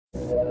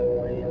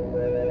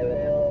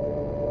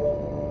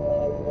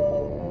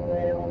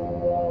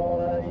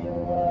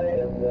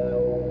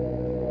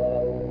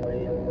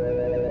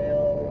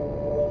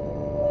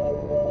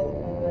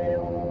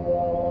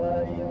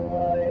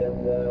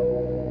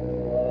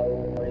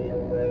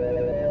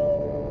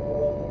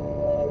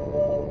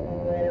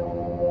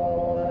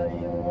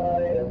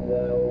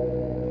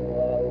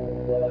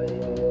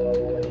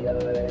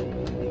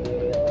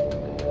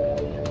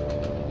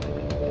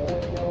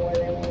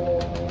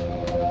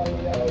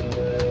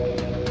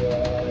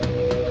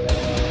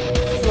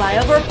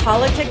Flyover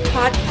PolitiK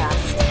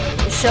podcast,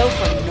 the show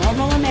for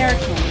normal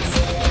Americans.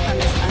 From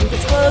this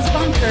undisclosed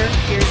bunker,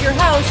 here's your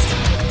host,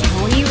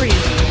 Tony Reed.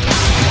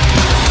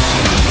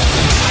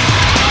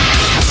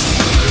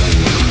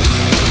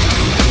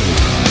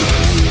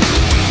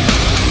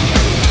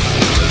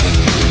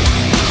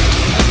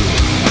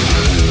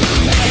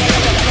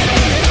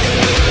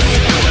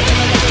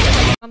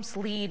 Trump's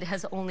lead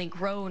has only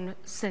grown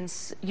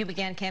since you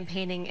began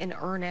campaigning in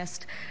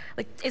earnest.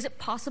 Is it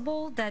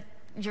possible that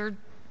you're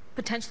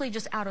potentially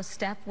just out of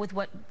step with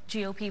what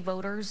GOP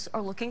voters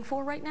are looking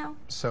for right now?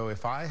 So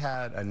if I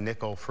had a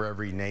nickel for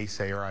every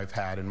naysayer I've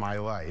had in my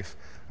life,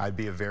 I'd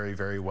be a very,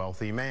 very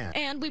wealthy man.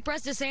 And we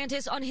pressed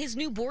DeSantis on his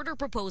new border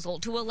proposal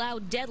to allow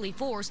deadly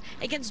force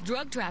against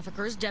drug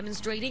traffickers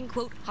demonstrating,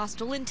 quote,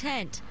 hostile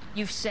intent.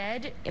 You've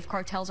said if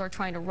cartels are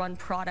trying to run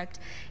product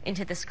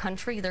into this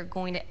country, they're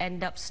going to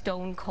end up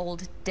stone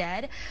cold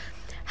dead.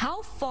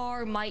 How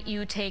far might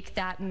you take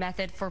that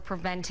method for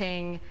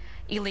preventing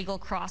illegal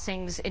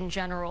crossings in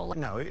general?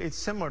 No, it's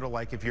similar to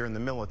like if you're in the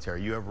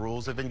military. You have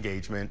rules of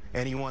engagement.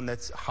 Anyone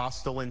that's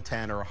hostile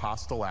intent or a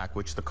hostile act,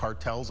 which the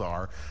cartels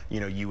are,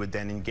 you would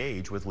then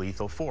engage with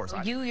lethal force.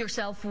 You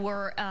yourself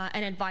were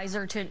an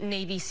advisor to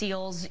Navy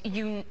SEALs.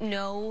 You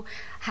know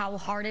how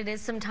hard it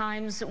is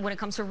sometimes when it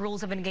comes to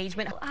rules of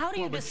engagement. How do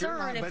you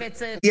discern if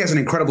it's a... He has an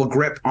incredible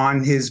grip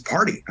on his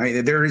party. I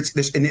mean, there is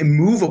this an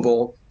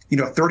immovable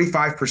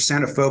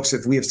 35% of folks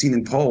that we have seen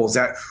in polls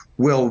that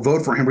will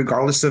vote for him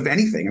regardless of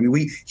anything. I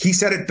mean, he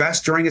said it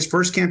best during his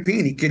first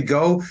campaign. He could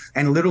go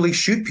and literally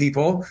shoot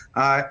people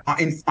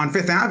on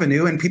Fifth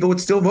Avenue and people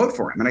would still vote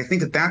for him. And I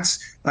think that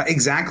that's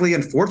exactly,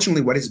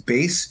 unfortunately, what his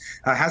base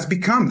has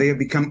become. They have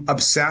become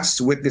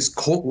obsessed with this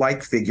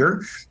cult-like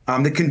figure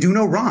that can do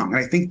no wrong.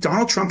 And I think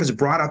Donald Trump has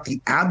brought out the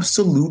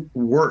absolute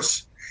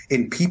worst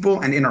in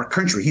people and in our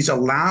country. He's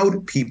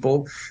allowed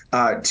people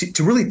to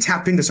really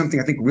tap into something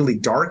I think really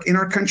dark in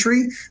our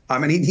country.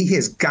 And he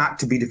has got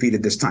to be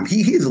defeated this time.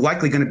 He is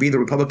likely going to be the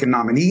Republican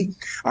nominee.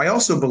 I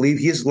also believe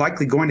he is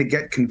likely going to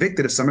get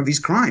convicted of some of these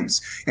crimes,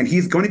 and he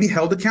is going to be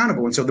held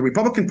accountable. And so the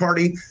Republican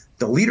Party,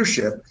 the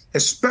leadership,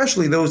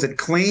 especially those that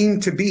claim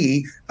to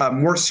be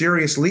more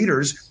serious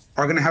leaders,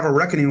 are going to have a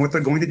reckoning what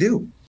they're going to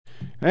do.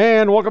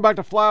 And welcome back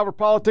to Flyover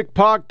PolitiK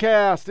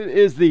podcast. It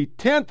is the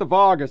 10th of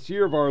August,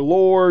 year of our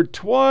Lord,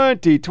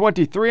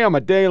 2023. I'm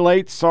a day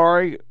late,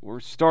 sorry. We're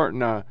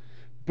starting a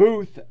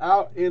booth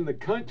out in the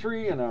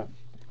country in a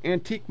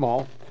antique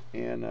mall,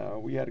 and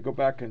we had to go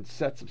back and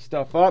set some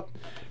stuff up,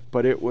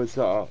 but it's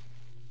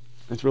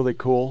really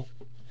cool.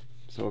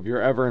 So if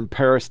you're ever in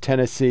Paris,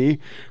 Tennessee,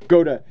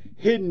 go to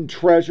Hidden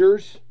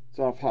Treasures. It's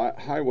off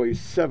Highway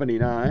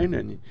 79,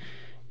 and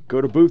go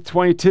to booth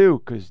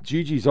 22 because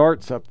Gigi's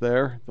Art's up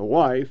there, the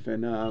wife,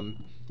 and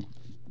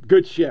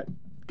good shit.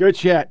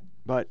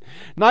 But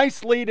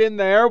nice lead in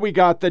there. We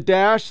got the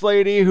Dash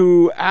lady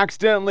who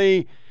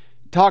accidentally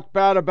talked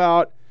bad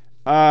about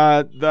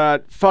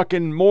that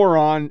fucking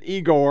moron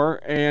Igor,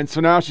 and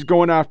so now she's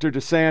going after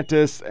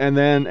DeSantis, and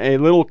then a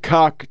little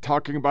cuck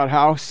talking about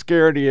how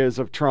scared he is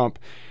of Trump.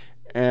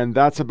 And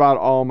that's about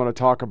all I'm going to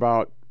talk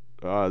about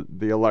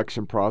the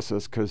election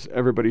process, because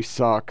everybody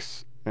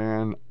sucks,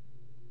 and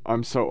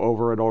I'm so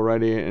over it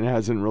already, and it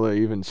hasn't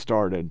really even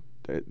started.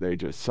 They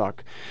just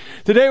suck.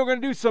 Today we're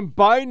going to do some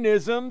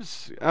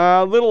Bidenisms,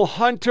 little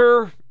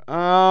Hunter,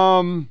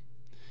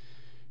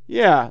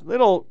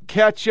 little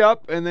catch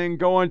up, and then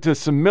go into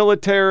some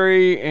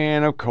military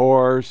and, of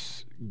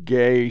course,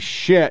 gay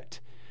shit,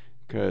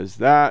 because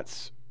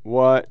that's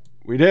what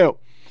we do.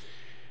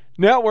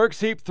 Networks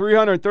heaped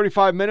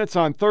 335 minutes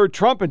on third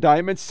Trump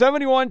indictment,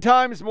 71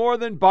 times more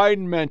than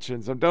Biden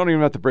mentions. I don't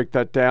even have to break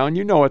that down.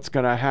 You know what's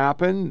going to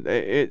happen.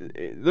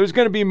 There's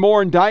going to be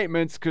more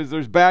indictments because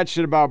there's bad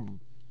shit about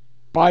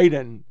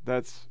Biden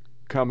that's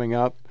coming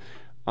up.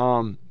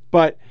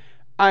 But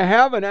I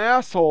have an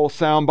asshole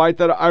soundbite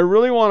that I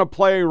really want to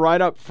play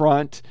right up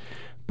front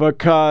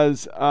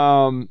because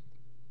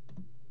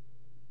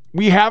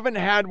we haven't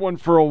had one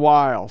for a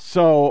while.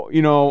 So,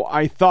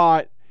 I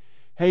thought,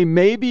 hey,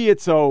 maybe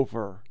it's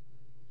over.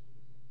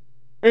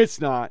 It's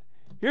not.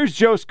 Here's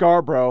Joe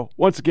Scarborough.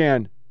 Once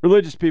again,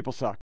 religious people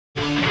suck.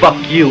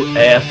 Fuck you,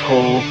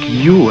 asshole.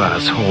 You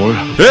asshole.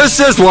 This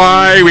is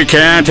why we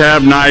can't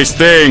have nice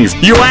things.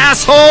 You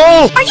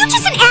asshole! Are you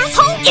just an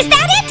asshole? Is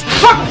that it?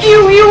 Fuck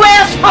you, you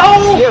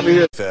asshole!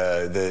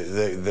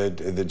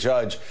 The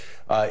judge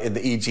in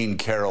the E. Jean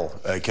Carroll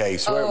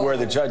case, where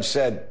the judge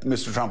said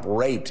Mr. Trump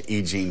raped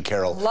E. Jean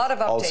Carroll. A lot of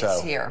updates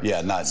also, here.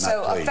 Yeah, not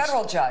So pleased. A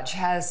federal judge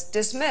has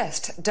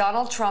dismissed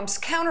Donald Trump's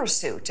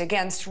countersuit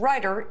against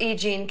writer E.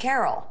 Jean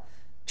Carroll.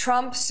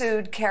 Trump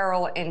sued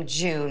Carroll in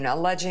June,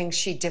 alleging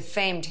she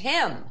defamed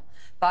him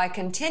by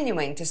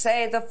continuing to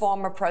say the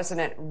former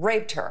president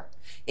raped her,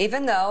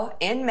 even though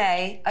in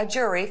May a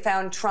jury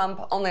found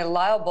Trump only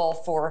liable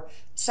for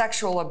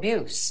sexual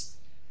abuse.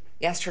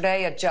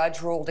 Yesterday, a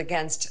judge ruled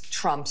against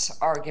Trump's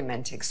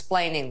argument,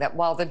 explaining that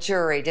while the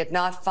jury did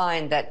not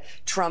find that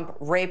Trump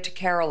raped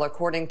Carroll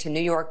according to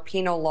New York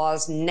penal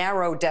law's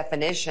narrow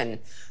definition,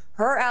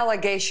 her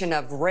allegation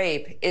of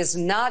rape is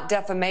not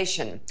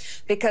defamation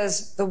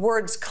because the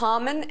word's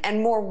common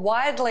and more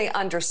widely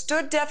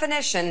understood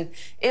definition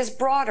is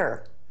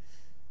broader.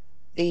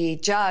 The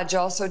judge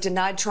also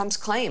denied Trump's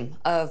claim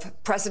of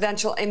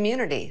presidential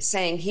immunity,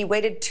 saying he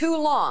waited too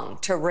long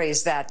to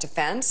raise that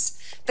defense.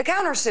 The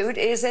countersuit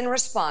is in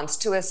response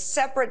to a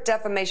separate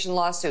defamation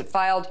lawsuit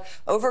filed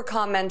over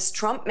comments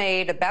Trump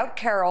made about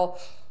Carroll,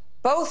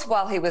 both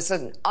while he was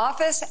in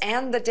office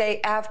and the day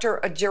after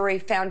a jury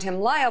found him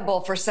liable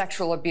for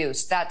sexual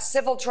abuse. That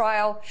civil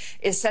trial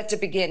is set to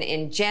begin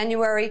in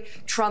January.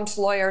 Trump's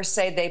lawyers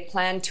say they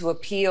plan to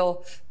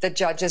appeal the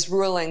judge's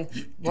ruling.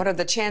 What are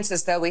the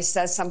chances, though, he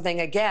says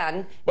something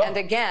again and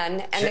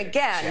again and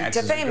again,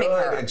 defaming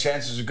her? And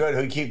chances are good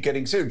he'll keep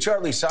getting sued.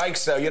 Charlie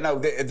Sykes, though,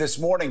 this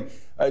morning,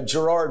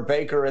 Gerard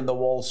Baker in the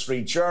Wall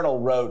Street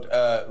Journal wrote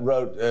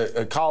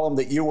a column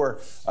that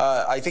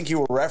I think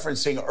you were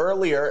referencing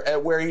earlier,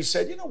 where he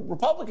said,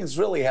 Republicans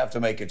really have to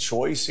make a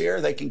choice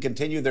here. They can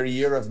continue their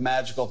year of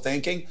magical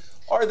thinking,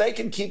 or they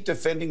can keep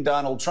defending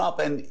Donald Trump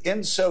and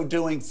in so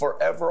doing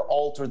forever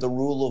alter the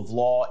rule of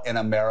law in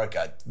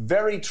America.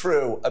 Very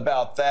true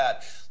about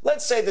that.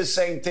 Let's say the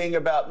same thing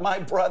about my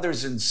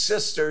brothers and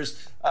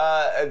sisters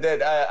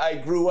that I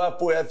grew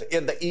up with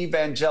in the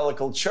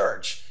evangelical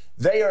church.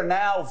 They are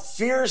now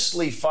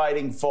fiercely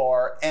fighting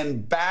for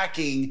and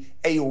backing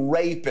a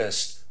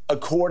rapist,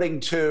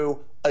 according to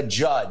a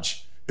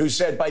judge who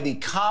said, by the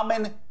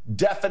common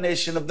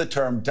definition of the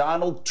term,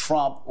 Donald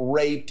Trump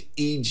raped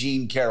E.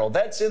 Jean Carroll.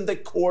 That's in the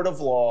court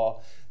of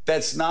law.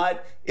 That's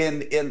not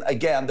in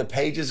again, the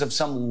pages of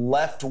some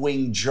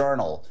left-wing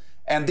journal.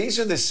 And these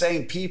are the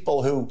same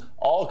people who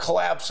all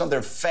collapsed on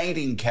their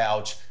fainting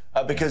couch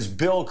because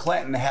Bill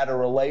Clinton had a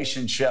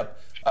relationship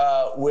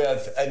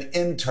with an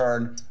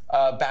intern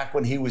back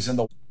when he was in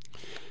the...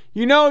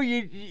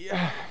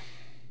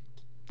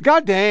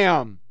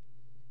 Goddamn.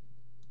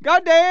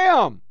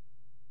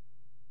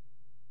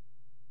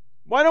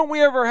 Why don't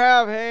we ever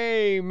have,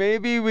 hey,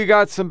 maybe we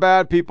got some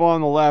bad people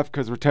on the left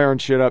because we're tearing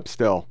shit up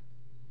still?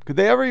 Could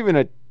they ever even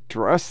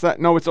address that?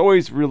 No, it's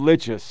always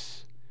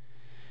religious.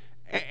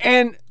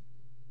 And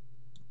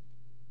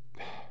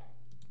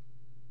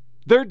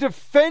they're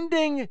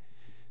defending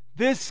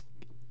this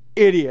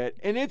idiot.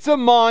 And it's a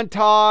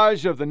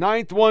montage of the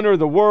ninth wonder of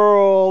the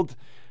world.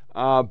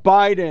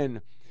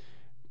 Biden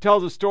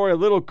tells a story. A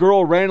little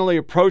girl randomly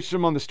approached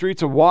him on the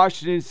streets of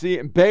Washington, D.C.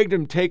 and begged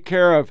him to take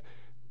care of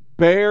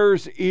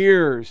Bears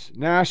Ears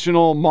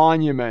National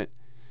Monument.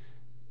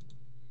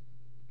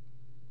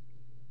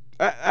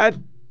 That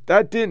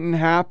didn't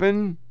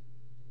happen.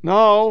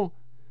 No.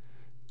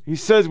 He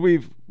says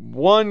we've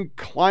won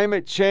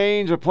climate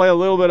change. I'll play a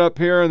little bit up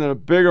here and then a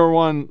bigger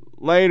one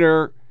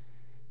later.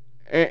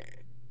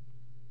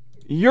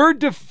 You're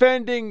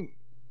defending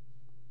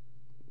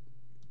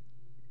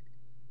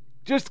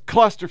just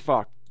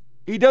clusterfuck.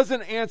 He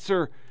doesn't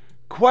answer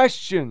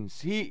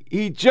questions.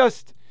 He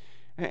just...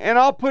 And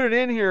I'll put it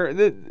in here.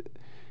 The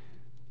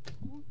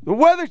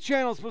Weather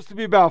Channel is supposed to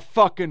be about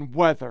fucking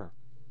weather,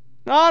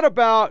 not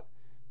about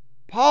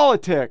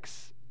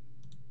politics.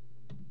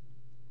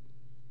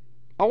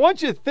 I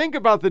want you to think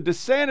about the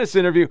DeSantis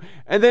interview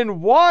and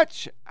then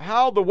watch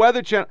how the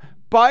Weather Channel...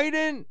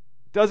 Biden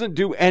doesn't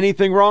do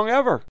anything wrong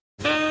ever.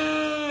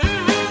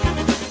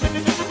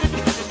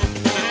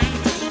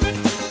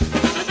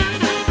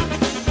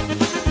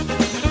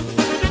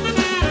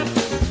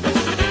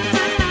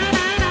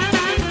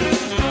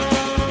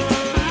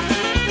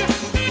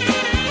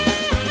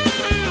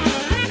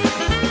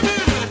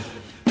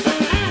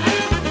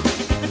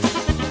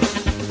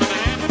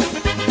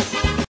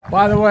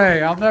 By the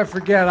way, I'll never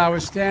forget, I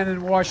was standing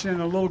in Washington,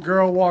 a little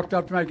girl walked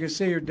up to me, I could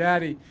see her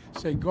daddy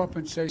say, go up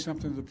and say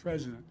something to the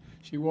president.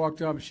 She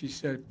walked up and she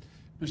said,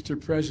 Mr.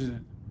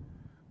 President,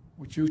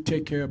 would you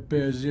take care of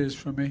Bear's Ears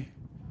for me?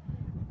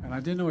 And I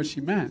didn't know what she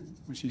meant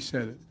when she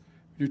said it.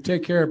 Would you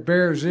take care of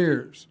Bear's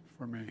Ears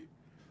for me?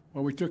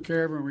 Well, we took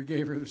care of her and we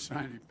gave her the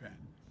signing pen.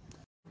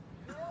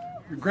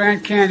 The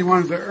Grand Canyon, one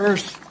of the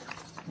Earth's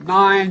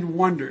 9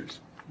 wonders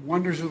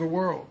of the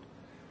world,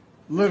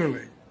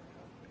 literally.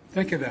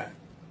 Think of that.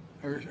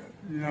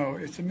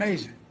 It's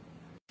amazing.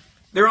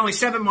 There are only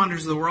 7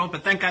 wonders of the world,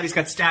 but thank God he's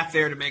got staff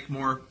there to make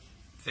more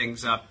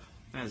things up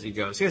as he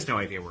goes. He has no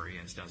idea where he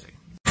is, does he?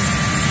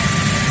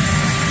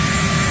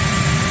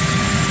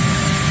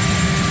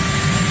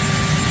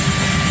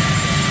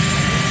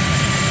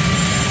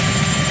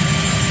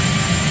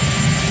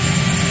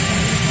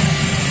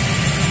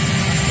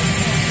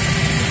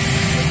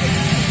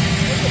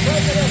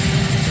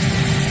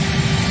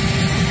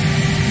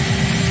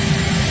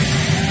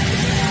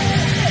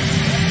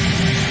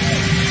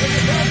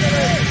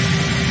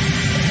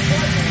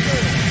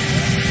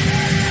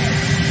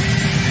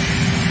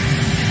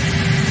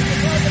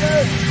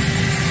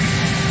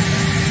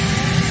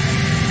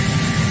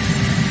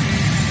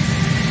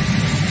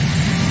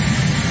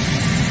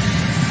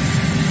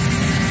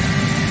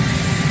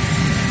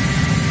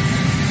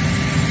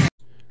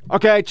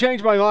 Okay, I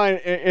changed my mind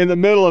in the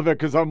middle of it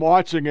because I'm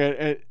watching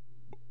it.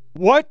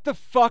 What the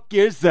fuck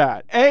is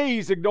that?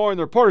 He's ignoring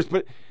the reporters,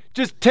 but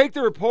just take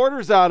the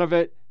reporters out of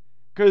it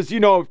because,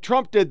 if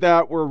Trump did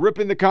that, we're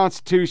ripping the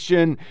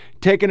Constitution,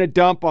 taking a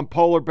dump on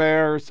polar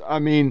bears. I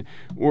mean,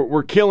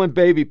 we're killing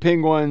baby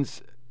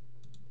penguins.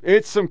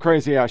 It's some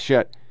crazy ass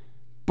shit.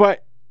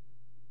 But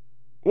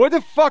what the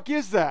fuck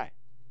is that?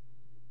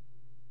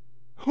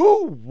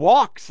 Who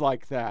walks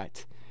like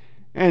that?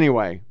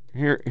 Anyway,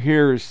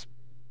 here's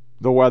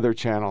the Weather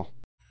Channel.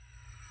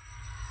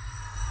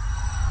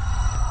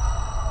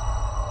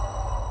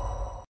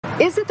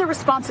 Is it the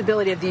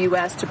responsibility of the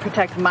U.S. to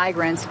protect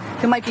migrants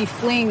who might be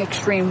fleeing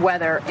extreme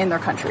weather in their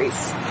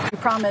countries? You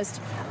promised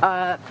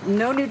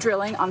no new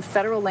drilling on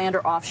federal land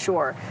or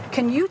offshore.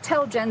 Can you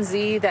tell Gen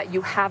Z that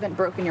you haven't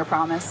broken your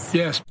promise?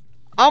 Yes.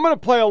 I'm going to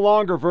play a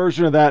longer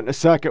version of that in a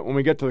second when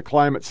we get to the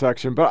climate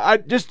section,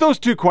 but just those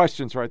two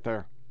questions right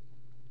there.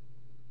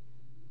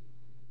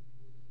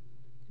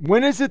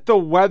 When is it the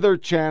Weather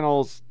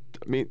Channel's,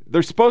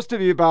 they're supposed to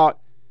be about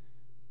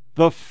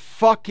the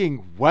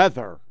fucking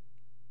weather.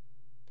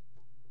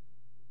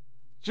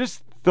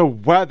 Just the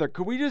weather.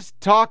 Could we just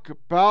talk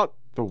about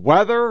the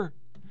weather?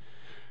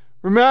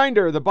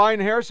 Reminder, the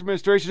Biden-Harris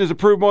administration has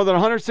approved more than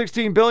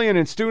 $116 billion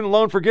in student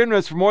loan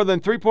forgiveness for more than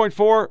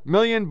 3.4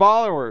 million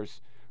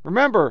borrowers.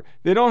 Remember,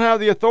 they don't have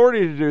the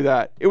authority to do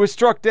that. It was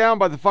struck down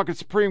by the fucking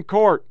Supreme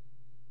Court.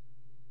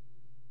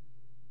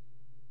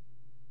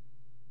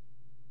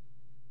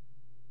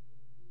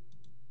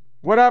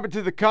 What happened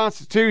to the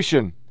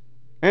Constitution?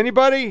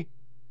 Anybody?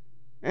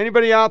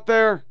 Anybody out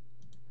there?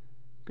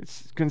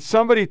 Can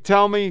somebody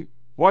tell me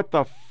what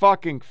the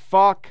fucking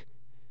fuck?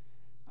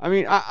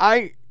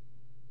 I'm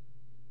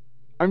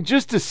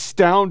just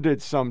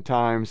astounded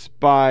sometimes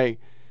by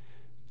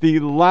the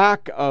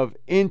lack of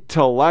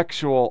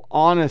intellectual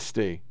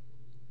honesty.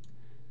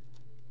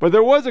 But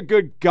there was a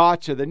good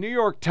gotcha. The New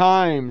York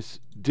Times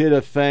did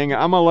a thing.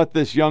 I'm going to let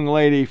this young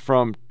lady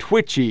from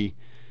Twitchy,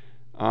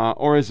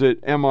 or is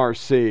it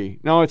MRC?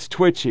 No, it's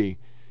Twitchy.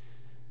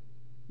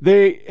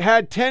 They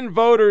had 10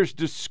 voters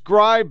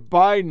describe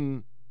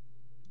Biden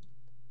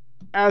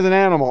as an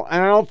animal,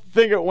 and I don't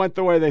think it went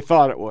the way they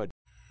thought it would.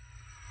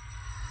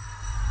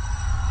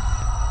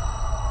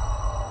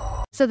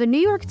 So the New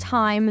York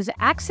Times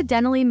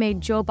accidentally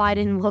made Joe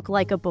Biden look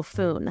like a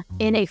buffoon.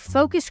 In a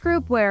focus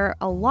group where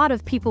a lot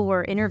of people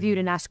were interviewed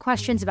and asked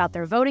questions about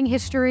their voting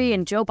history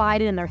and Joe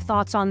Biden and their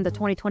thoughts on the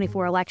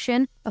 2024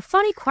 election, a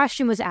funny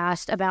question was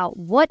asked about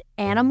what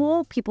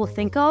animal people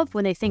think of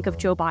when they think of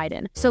Joe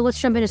Biden. So let's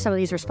jump into some of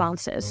these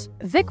responses.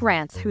 Vic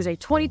Ranth, who's a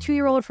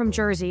 22-year-old from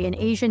Jersey, an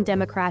Asian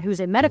Democrat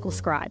who's a medical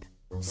scribe,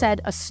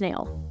 said a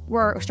snail.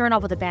 We're starting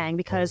off with a bang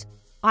because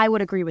I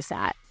would agree with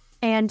that.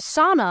 And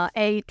Sana,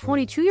 a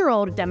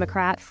 22-year-old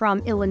Democrat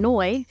from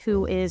Illinois,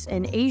 who is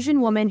an Asian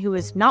woman who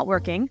is not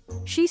working,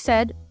 she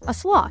said a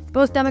sloth.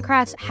 Both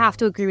Democrats have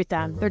to agree with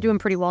them. They're doing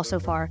pretty well so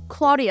far.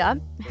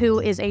 Claudia, who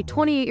is a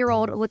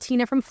 28-year-old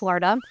Latina from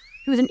Florida,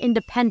 who's an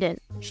independent,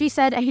 she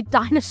said a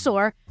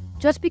dinosaur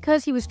just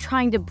because he was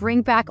trying to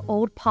bring back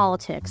old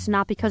politics,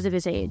 not because of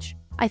his age.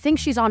 I think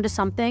she's onto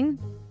something,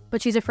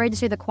 but she's afraid to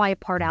say the quiet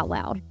part out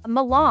loud.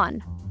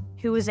 Milan,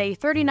 who is a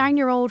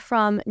 39-year-old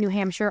from New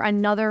Hampshire,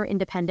 another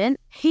independent.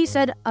 He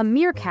said a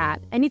meerkat.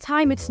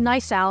 Anytime it's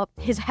nice out,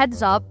 his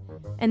head's up,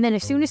 and then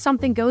as soon as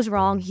something goes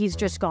wrong, he's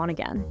just gone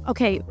again.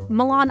 Okay,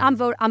 Milan, I'm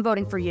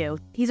voting for you.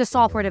 He's a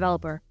software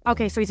developer.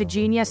 Okay, so he's a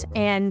genius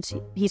and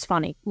he's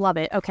funny. Love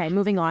it. Okay,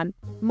 moving on.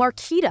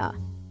 Marquita,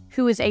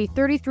 who is a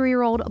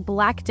 33-year-old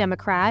Black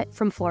Democrat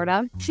from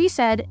Florida. She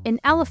said an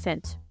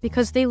elephant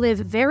because they live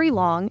very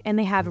long and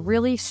they have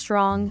really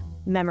strong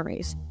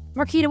memories.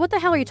 Marquita, what the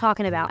hell are you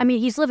talking about? I mean,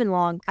 he's living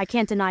long. I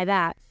can't deny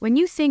that. When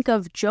you think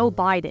of Joe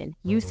Biden,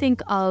 you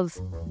think of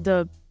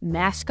the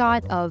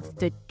mascot of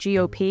the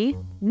GOP,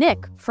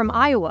 Nick from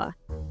Iowa,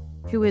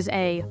 who is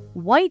a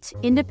white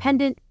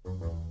independent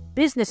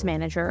business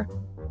manager,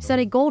 said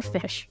a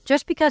goldfish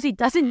just because he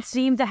doesn't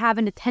seem to have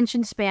an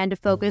attention span to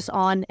focus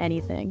on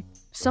anything.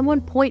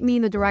 Someone point me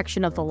in the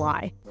direction of the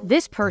lie.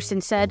 This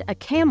person said a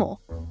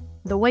camel.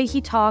 The way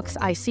he talks,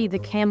 I see the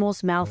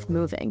camel's mouth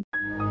moving.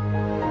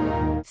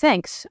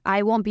 Thanks.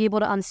 I won't be able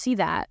to unsee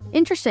that.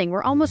 Interesting.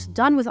 We're almost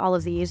done with all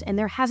of these, and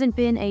there hasn't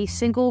been a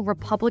single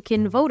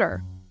Republican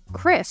voter.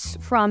 Chris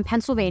from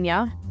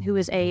Pennsylvania, who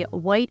is a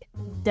white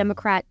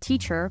Democrat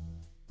teacher,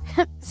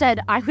 said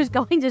I was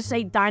going to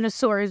say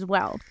dinosaur as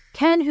well.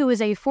 Ken, who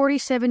is a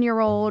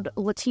 47-year-old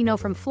Latino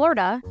from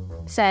Florida,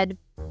 said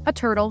a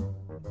turtle.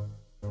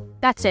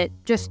 That's it.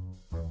 Just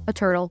a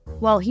turtle.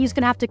 Well, he's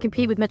going to have to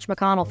compete with Mitch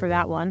McConnell for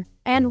that one.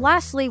 And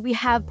lastly, we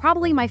have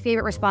probably my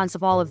favorite response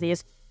of all of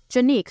these.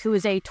 Janique, who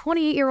is a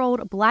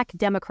 28-year-old Black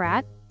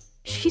Democrat,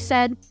 she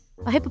said,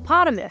 a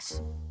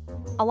hippopotamus.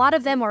 A lot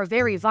of them are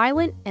very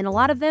violent, and a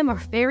lot of them are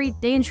very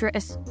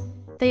dangerous.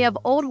 They have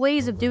old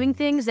ways of doing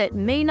things that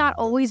may not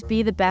always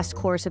be the best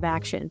course of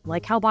action,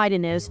 like how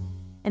Biden is,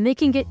 and they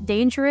can get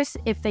dangerous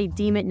if they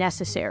deem it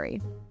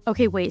necessary.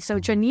 Okay, wait, so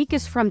Janique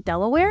is from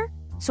Delaware?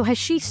 So has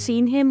she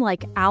seen him,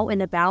 out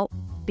and about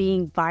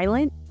being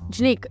violent?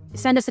 Janique,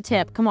 send us a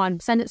tip. Come on,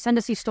 send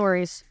us these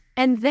stories.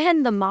 And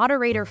then the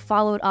moderator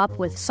followed up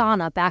with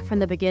Sana back from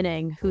the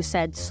beginning, who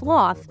said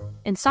sloth.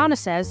 And Sana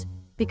says,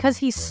 because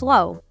he's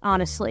slow,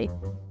 honestly.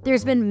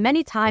 There's been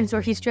many times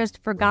where he's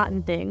just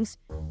forgotten things.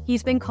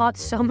 He's been caught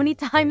so many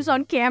times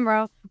on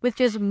camera with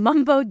just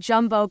mumbo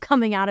jumbo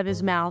coming out of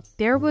his mouth.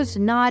 There was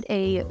not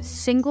a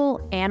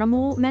single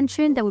animal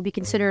mentioned that would be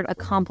considered a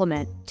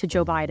compliment to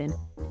Joe Biden.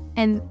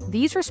 And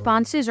these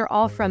responses are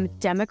all from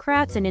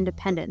Democrats and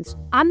independents.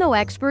 I'm no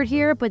expert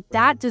here, but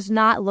that does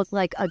not look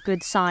like a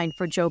good sign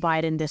for Joe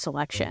Biden this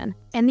election.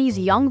 And these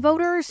young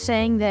voters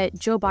saying that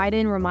Joe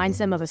Biden reminds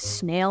them of a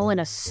snail and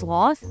a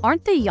sloth,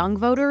 aren't the young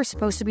voters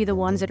supposed to be the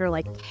ones that are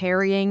like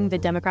carrying the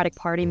Democratic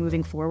Party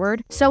moving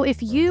forward? So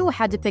if you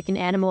had to pick an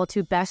animal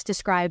to best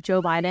describe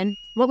Joe Biden,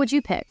 what would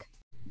you pick?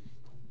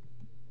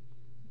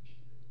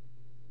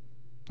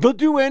 They'll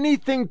do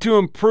anything to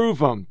improve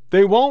him.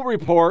 They won't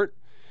report.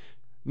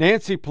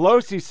 Nancy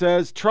Pelosi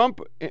says Trump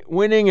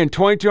winning in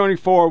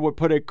 2024 would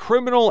put a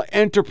criminal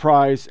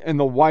enterprise in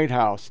the White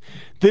House.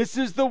 This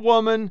is the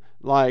woman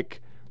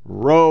like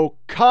Ro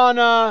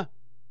Khanna.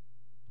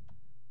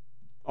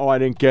 Oh, I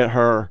didn't get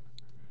her.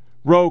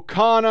 Ro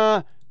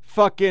Khanna,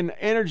 fucking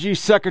Energy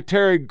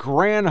Secretary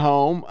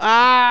Granholm.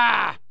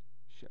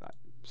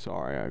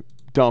 Sorry, I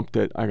dumped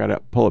it. I got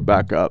to pull it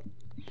back up.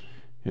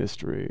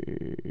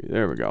 History.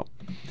 There we go.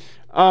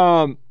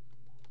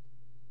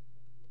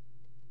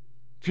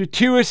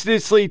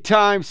 Fortuitously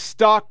timed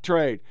stock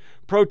trade.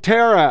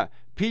 Proterra,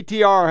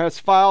 PTR, has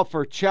filed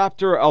for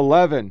Chapter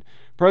 11.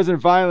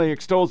 President Biden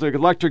extols the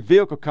electric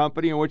vehicle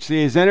company in which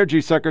his energy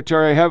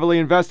secretary heavily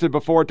invested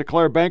before it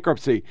declared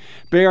bankruptcy.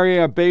 Bay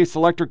Area-based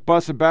electric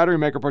bus and battery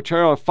maker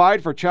Proterra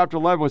filed for Chapter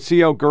 11 with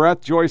CEO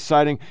Gareth Joyce,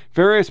 citing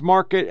various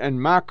market and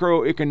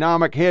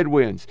macroeconomic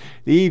headwinds.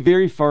 The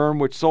EV firm,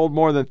 which sold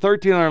more than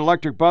 1,300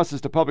 electric buses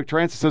to public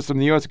transit systems in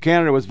the U.S. and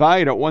Canada, was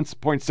valued at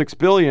 $1.6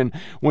 billion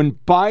when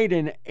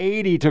Biden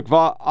 80 took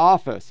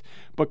office,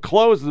 but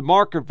closed the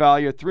market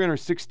value at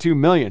 $362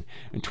 million.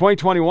 In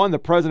 2021, the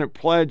president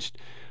pledged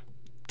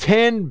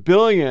 $10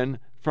 billion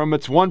from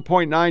its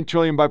 $1.9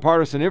 trillion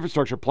bipartisan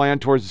infrastructure plan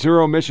towards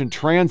zero-emission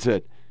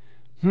transit.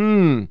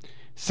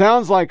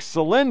 Sounds like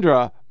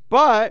Solyndra,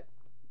 but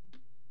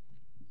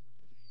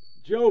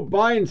Joe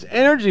Biden's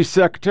energy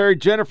secretary,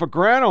 Jennifer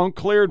Granholm,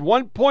 cleared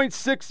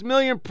 $1.6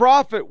 million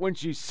profit when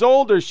she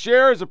sold her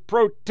shares of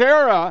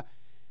Proterra,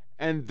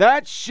 and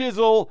that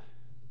shizzle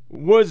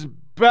was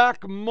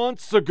back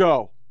months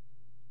ago.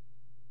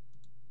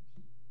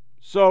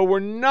 So we're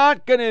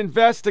not going to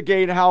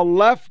investigate how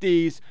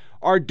lefties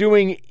are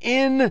doing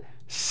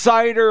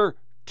insider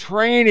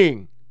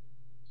trading.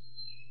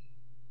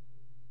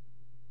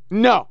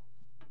 No.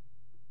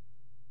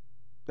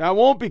 That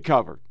won't be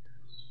covered.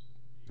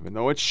 Even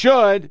though it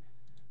should,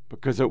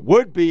 because it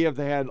would be if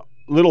they had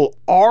little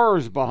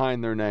R's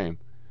behind their name.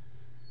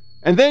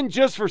 And then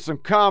just for some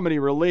comedy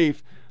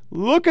relief,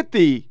 look at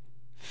the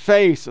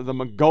face of the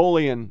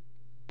Mongolian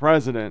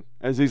president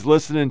as he's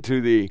listening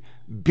to the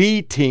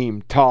B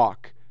team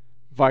talk,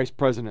 Vice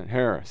President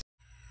Harris.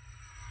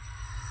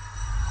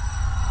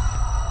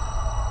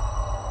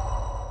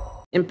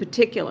 In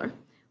particular,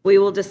 we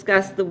will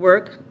discuss the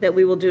work that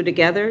we will do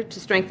together to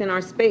strengthen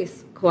our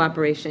space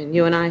cooperation.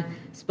 You and I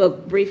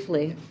spoke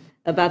briefly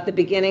about the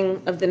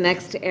beginning of the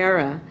next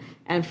era,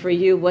 and for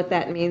you, what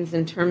that means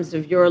in terms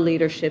of your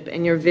leadership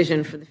and your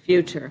vision for the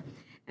future.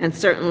 And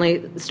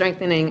certainly,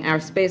 strengthening our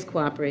space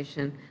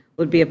cooperation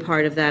would be a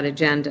part of that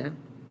agenda,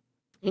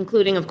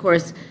 including, of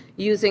course,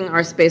 using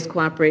our space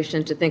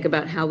cooperation to think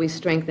about how we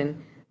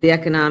strengthen the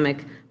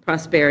economic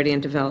prosperity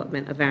and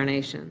development of our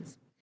nations.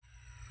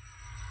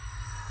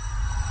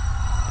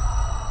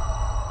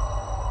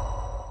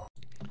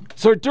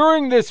 So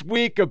during this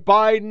week of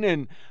Biden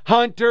and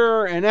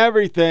Hunter and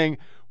everything,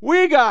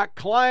 we got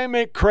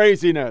climate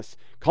craziness.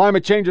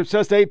 Climate change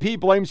obsessed AP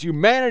blames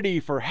humanity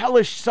for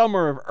hellish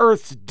summer of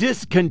Earth's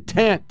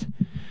discontent.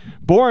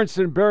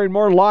 Borenson buried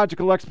more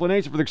logical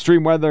explanation for the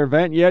extreme weather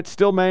event, yet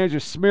still managed to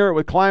smear it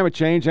with climate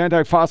change,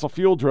 anti-fossil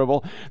fuel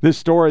drivel. This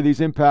story,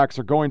 these impacts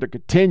are going to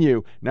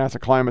continue, NASA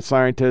climate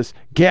scientist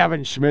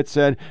Gavin Schmidt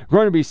said. We're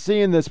going to be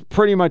seeing this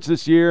pretty much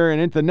this year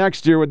and into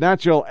next year, with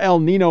natural El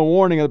Nino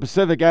warning of the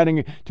Pacific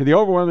adding to the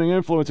overwhelming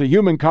influence of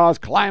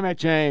human-caused climate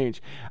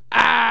change.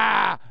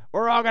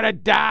 We're all going to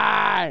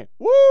die.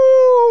 Woo!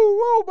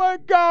 Oh my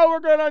God, we're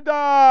going to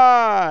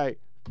die.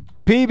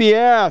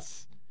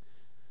 PBS.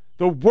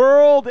 The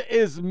world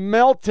is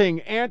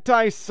melting.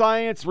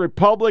 Anti-science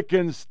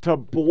Republicans to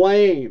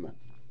blame.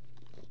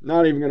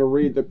 Not even going to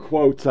read the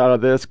quotes out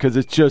of this because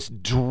it's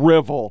just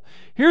drivel.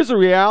 Here's the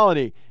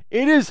reality.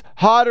 It is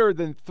hotter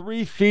than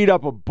 3 feet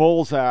up a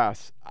bull's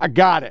ass. I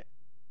got it.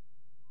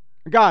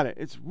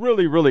 It's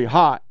really, really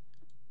hot.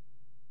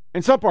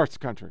 In some parts of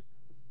the country.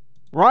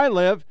 Where I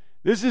live,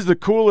 this is the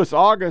coolest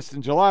August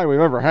and July we've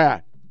ever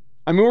had.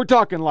 I mean, we're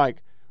talking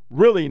like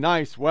really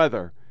nice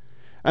weather.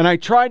 And I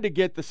tried to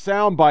get the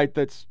soundbite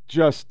that's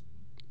just,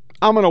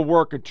 I'm going to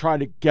work and try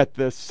to get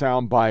this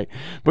soundbite.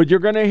 But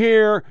you're going to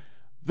hear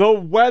the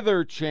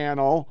Weather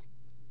Channel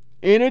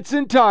in its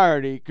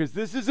entirety, because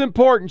this is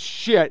important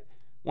shit.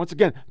 Once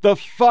again, the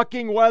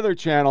fucking Weather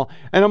Channel.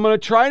 And I'm going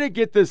to try to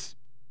get this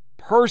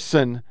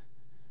person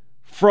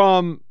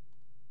from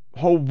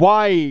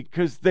Hawaii,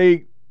 because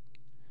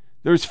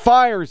there's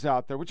fires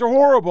out there, which are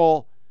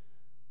horrible,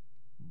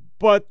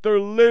 but they're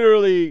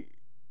literally,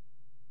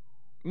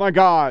 my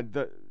God,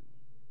 the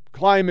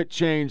climate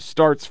change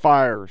starts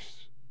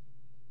fires.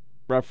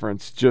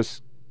 Reference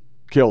just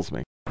kills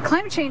me.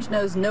 Climate change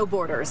knows no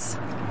borders,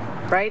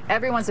 right?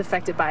 Everyone's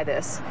affected by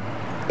this.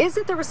 Is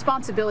it the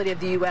responsibility of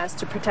the U.S.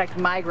 to protect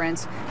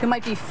migrants who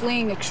might be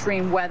fleeing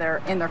extreme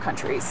weather in their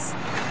countries?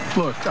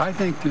 Look, I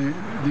think the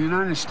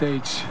United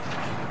States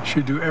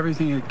should do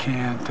everything it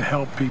can to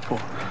help people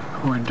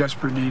who are in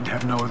desperate need and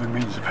have no other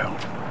means of help.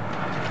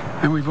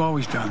 And we've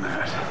always done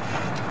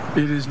that.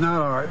 It is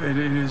not it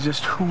is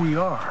just who we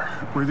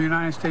are. We're the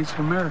United States of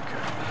America.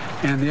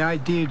 And the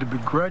idea to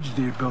begrudge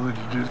the ability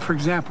to do, for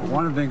example,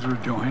 one of the things we're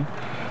doing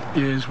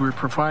is we're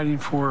providing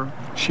for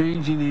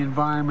changing the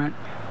environment,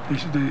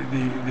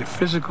 the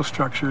physical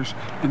structures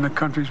in the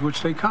countries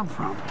which they come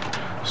from.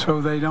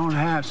 So they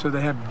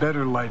have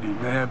better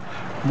lighting, they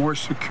have more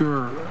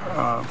secure,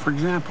 for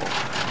example,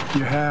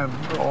 you have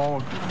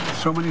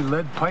so many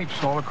lead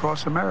pipes all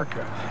across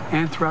America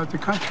and throughout the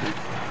country.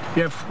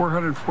 You have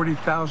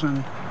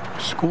 440,000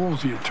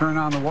 schools, you turn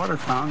on the water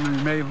fountain and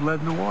you may have lead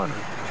in the water.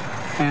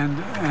 And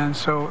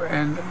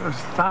there's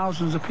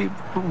thousands of people.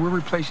 We're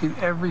replacing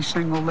every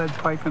single lead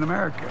pipe in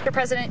America. Mr.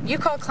 President, you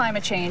call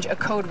climate change a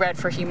code red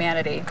for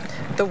humanity.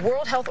 The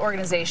World Health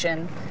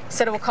Organization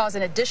said it will cause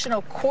an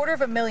additional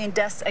 250,000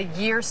 deaths a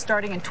year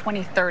starting in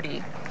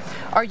 2030.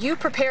 Are you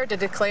prepared to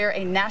declare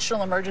a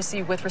national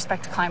emergency with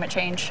respect to climate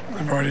change?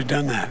 I've already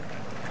done that.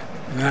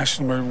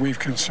 We've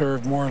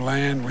conserved more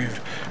land.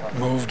 We've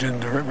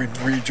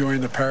we've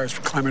rejoined the Paris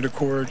Climate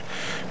Accord.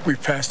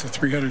 We've passed a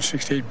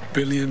 $368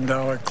 billion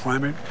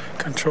climate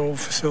control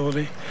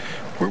facility.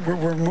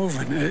 We're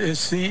moving. It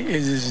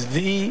is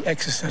the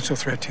existential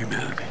threat to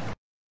humanity.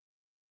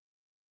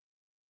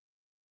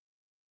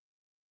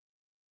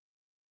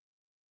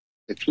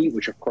 The heat,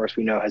 which of course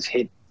we know has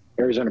hit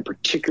Arizona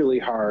particularly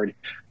hard.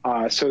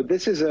 So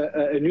this is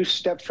a new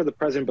step for the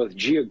president, both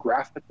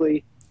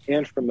geographically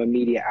and from a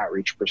media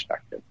outreach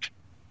perspective.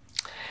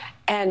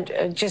 And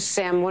just,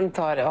 Sam, one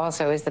thought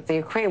also is that the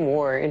Ukraine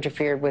war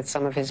interfered with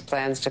some of his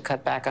plans to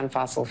cut back on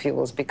fossil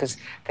fuels because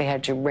they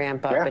had to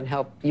ramp up and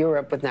help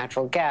Europe with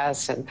natural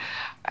gas. And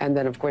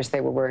then, of course,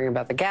 they were worrying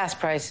about the gas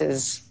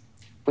prices,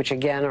 which,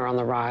 again, are on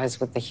the rise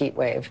with the heat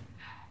wave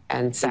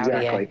and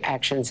Saudi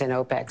actions in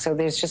OPEC. So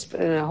there's just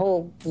been a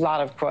whole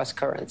lot of cross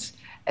currents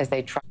as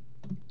they try.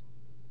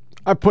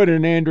 I put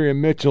in Andrea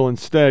Mitchell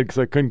instead because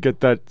I couldn't get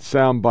that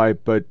soundbite,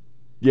 but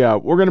yeah,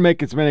 we're going to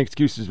make as many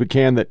excuses as we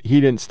can that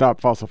he didn't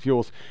stop fossil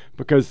fuels,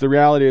 because the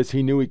reality is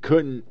he knew he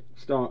couldn't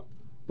stop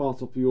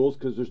fossil fuels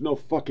because there's no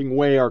fucking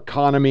way our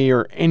economy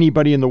or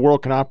anybody in the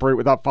world can operate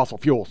without fossil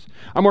fuels.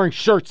 I'm wearing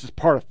shirts as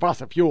part of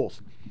fossil fuels.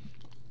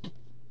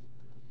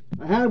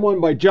 I had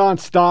one by John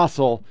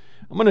Stossel.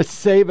 I'm going to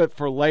save it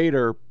for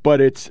later,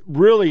 but it's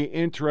really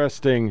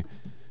interesting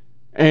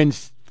and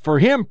for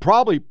him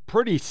probably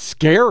pretty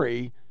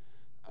scary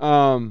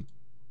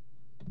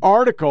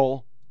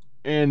article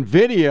and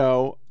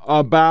video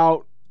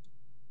about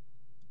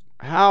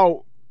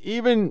how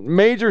even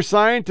major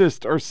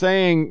scientists are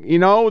saying,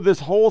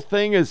 this whole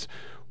thing is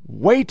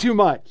way too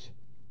much.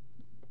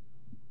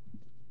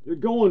 They're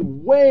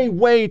going way,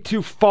 way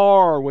too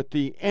far with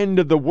the end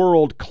of the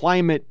world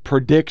climate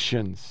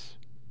predictions.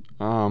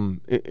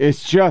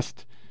 It's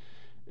just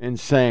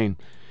insane.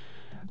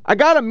 I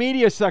got a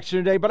media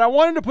section today, but I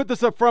wanted to put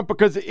this up front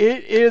because it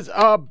is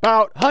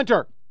about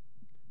Hunter.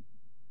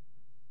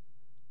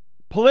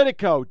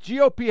 PolitiK,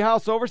 GOP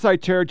House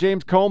Oversight Chair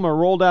James Comer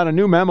rolled out a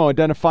new memo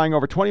identifying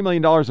over $20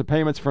 million of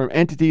payments from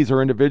entities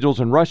or individuals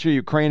in Russia,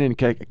 Ukraine, and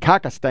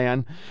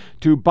Kazakhstan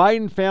to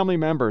Biden family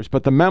members,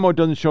 but the memo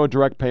doesn't show a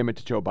direct payment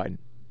to Joe Biden.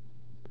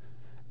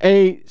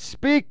 A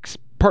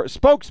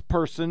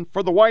spokesperson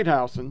for the White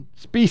House, and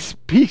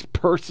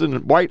spokesperson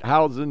at White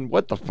House, and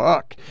what the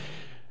fuck?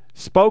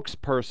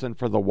 Spokesperson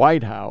for the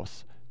White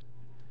House.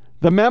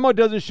 The memo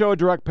doesn't show a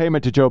direct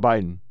payment to Joe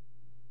Biden.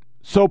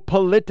 So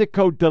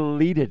PolitiK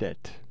deleted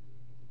it.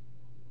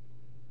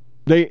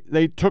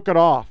 They took it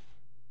off.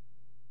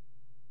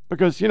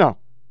 Because,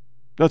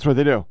 that's what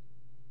they do.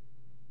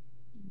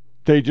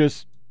 They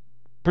just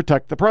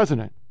protect the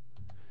president.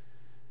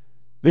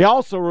 They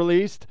also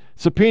released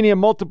subpoena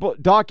multiple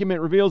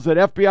document reveals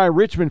that FBI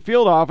Richmond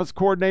field office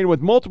coordinated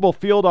with multiple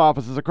field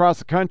offices across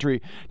the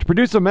country to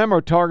produce a memo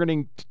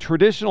targeting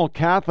traditional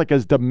Catholic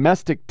as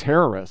domestic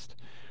terrorists.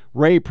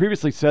 Ray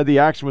previously said the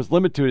action was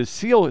limited to his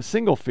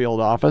single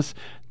field office.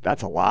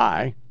 That's a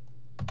lie.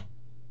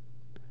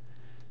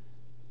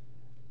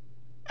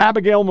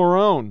 Abigail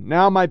Morone.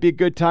 Now might be a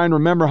good time to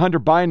remember Hunter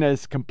Biden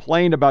has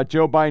complained about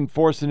Joe Biden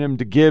forcing him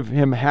to give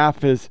him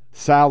half his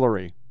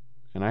salary.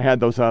 And I had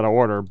those out of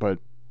order, but,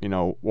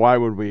 why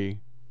would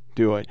we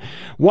do it?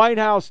 White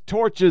House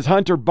torches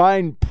Hunter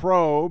Biden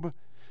probe.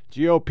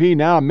 GOP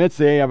now admits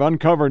they have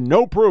uncovered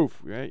no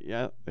proof.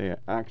 Yeah, they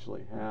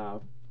actually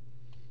have.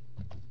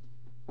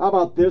 How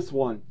about this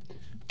one?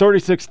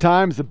 36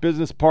 times the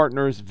business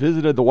partners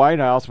visited the White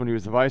House when he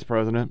was the vice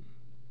president.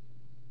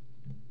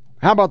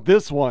 How about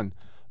this one?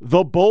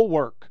 The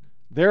Bulwark.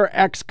 They're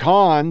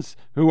ex-cons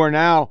who are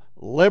now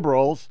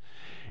liberals.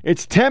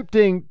 It's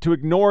tempting to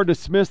ignore or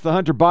dismiss the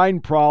Hunter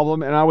Biden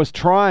problem, and I was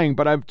trying,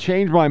 but I've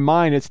changed my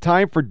mind. It's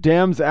time for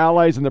Dems,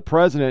 allies, and the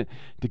president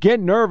to get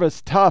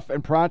nervous, tough,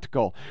 and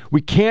practical.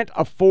 We can't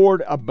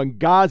afford a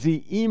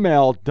Benghazi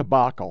email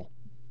debacle.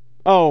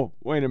 Oh,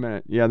 wait a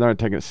minute. Yeah, they're not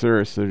taking it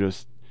serious.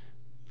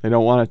 They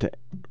don't want it to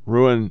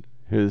ruin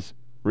his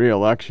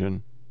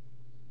re-election.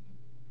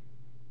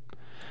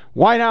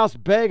 White House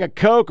bag of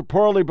coke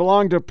reportedly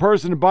belonged to a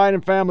person in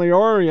Biden family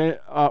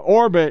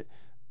orbit,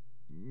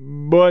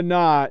 but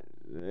not.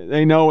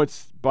 They know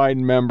it's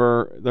Biden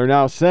member. They're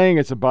now saying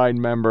it's a Biden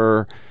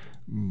member,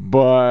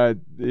 but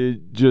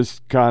it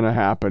just kind of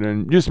happened.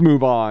 And just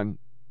move on.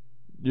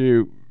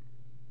 You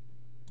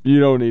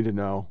don't need to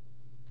know.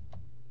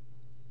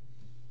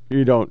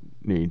 You don't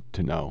need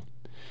to know.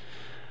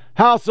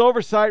 House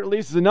Oversight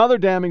releases another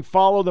damning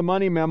follow the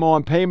money memo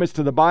on payments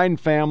to the Biden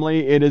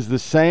family. It is the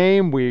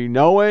same. We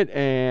know it,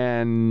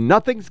 and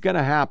nothing's going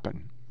to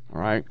happen.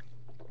 All right?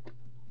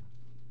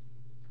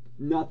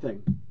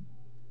 Nothing.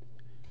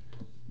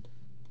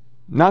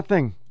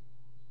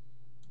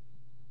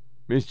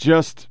 It's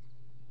just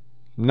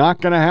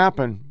not going to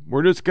happen.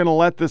 We're just going to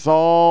let this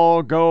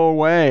all go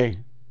away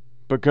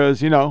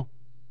because,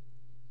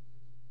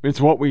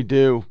 it's what we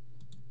do.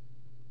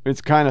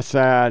 It's kind of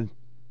sad.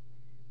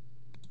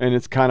 And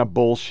it's kind of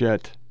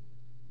bullshit.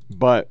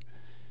 But,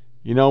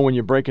 when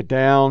you break it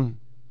down,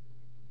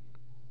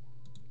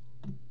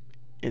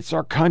 it's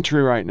our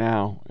country right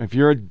now. If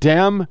you're a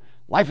Dem,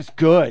 life is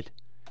good.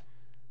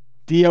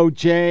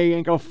 DOJ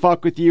ain't gonna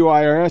fuck with you.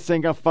 IRS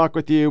ain't gonna fuck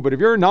with you. But if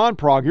you're a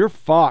non-prog, you're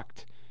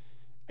fucked.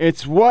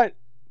 It's what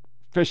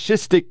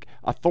fascistic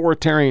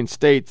authoritarian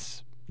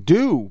states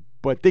do.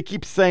 But they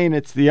keep saying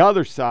it's the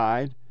other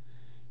side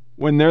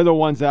when they're the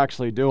ones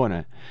actually doing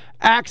it.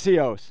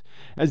 Axios.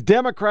 As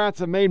Democrats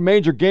have made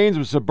major gains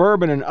with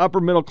suburban and upper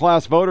middle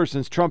class voters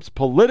since Trump's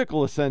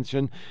political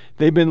ascension,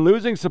 they've been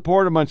losing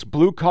support amongst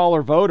blue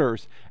collar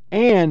voters.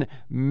 And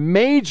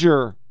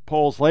major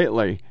polls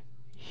lately,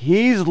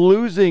 he's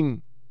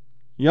losing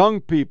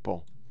young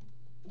people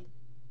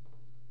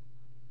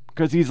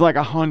because he's like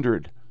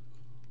 100.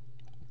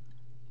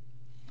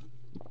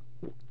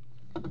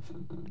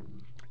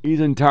 He's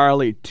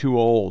entirely too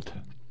old.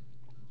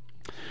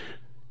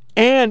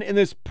 And in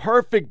this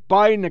perfect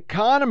Biden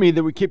economy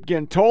that we keep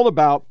getting told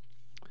about,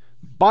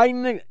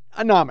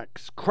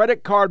 Bidenomics,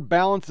 credit card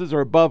balances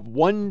are above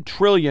 $1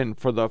 trillion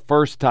for the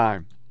first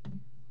time.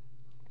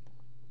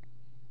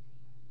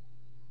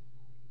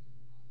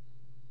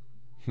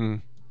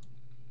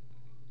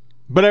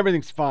 But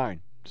everything's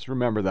fine. Just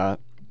remember that.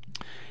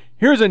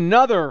 Here's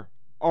another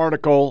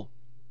article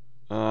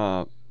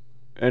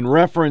in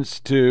reference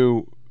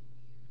to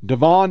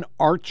Devon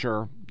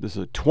Archer. This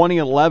is a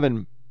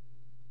 2011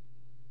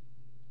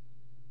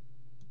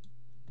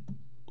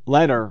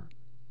 letter.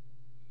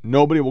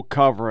 Nobody will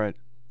cover it.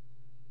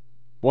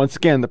 Once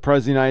again, the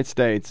President of the United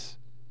States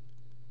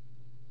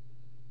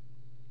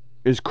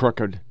is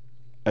crooked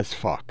as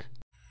fuck.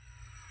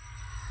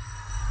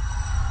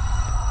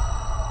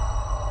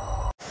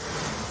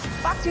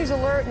 Fox News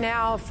alert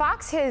now.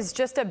 Fox has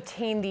just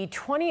obtained the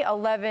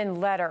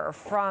 2011 letter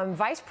from then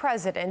Vice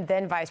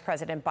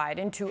President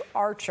Biden to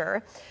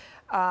Archer,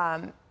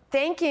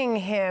 thanking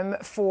him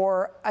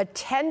for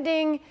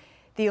attending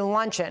the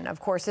luncheon. Of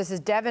course, this is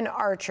Devon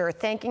Archer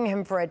thanking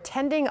him for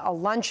attending a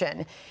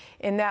luncheon.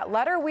 In that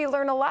letter, we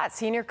learn a lot.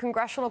 Senior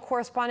congressional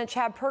correspondent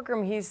Chad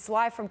Pergram, he's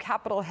live from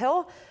Capitol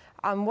Hill.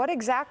 What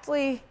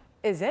exactly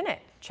is in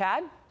it,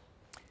 Chad?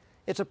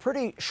 It's a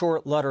pretty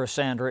short letter,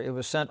 Sandra. It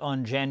was sent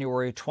on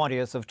January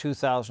 20th of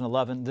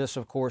 2011. This,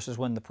 of course, is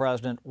when the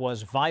president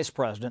was vice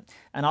president.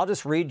 And I'll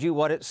just read you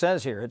what it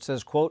says here. It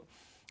says, quote,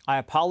 I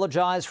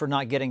apologize for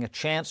not getting a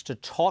chance to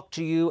talk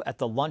to you at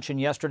the luncheon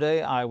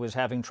yesterday. I was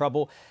having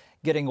trouble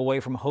getting away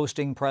from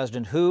hosting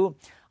President Hu.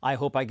 I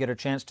hope I get a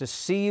chance to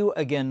see you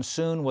again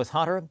soon with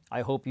Hunter.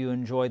 I hope you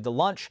enjoyed the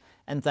lunch,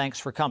 and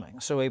thanks for coming.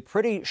 So a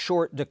pretty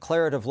short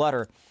declarative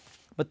letter.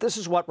 But this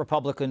is what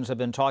Republicans have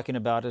been talking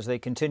about as they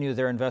continue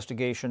their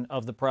investigation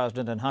of the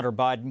president and Hunter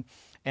Biden.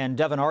 And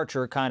Devon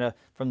Archer, kind of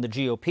from the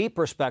GOP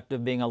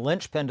perspective, being a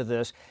linchpin to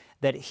this,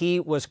 that he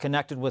was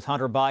connected with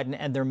Hunter Biden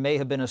and there may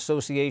have been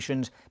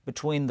associations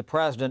between the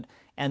president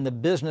and the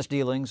business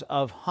dealings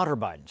of Hunter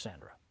Biden,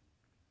 Sandra.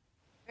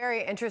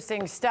 Very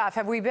interesting stuff.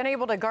 Have we been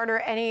able to garner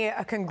any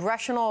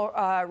congressional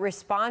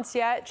response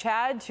yet,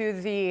 Chad,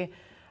 to the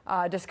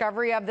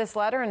discovery of this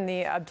letter and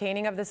the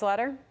obtaining of this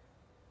letter?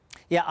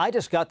 Yeah, I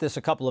just got this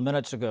a couple of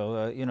minutes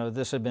ago.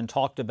 This had been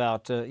talked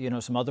about,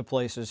 some other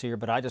places here,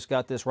 but I just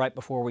got this right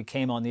before we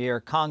came on the air.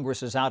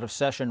 Congress is out of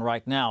session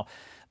right now,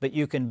 but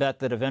you can bet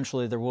that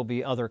eventually there will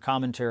be other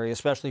commentary,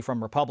 especially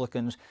from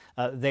Republicans.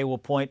 They will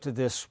point to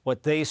this,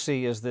 what they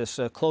see as this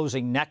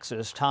closing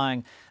nexus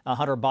tying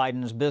Hunter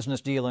Biden's business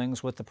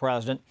dealings with the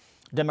president.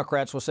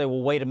 Democrats will say,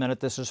 well, wait a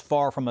minute, this is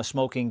far from a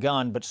smoking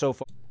gun, but so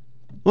far.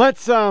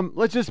 Let's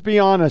just be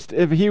honest.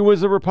 If he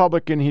was a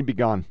Republican, he'd be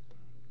gone.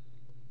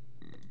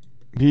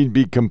 He'd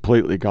be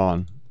completely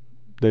gone.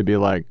 They'd be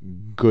like,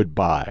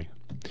 goodbye.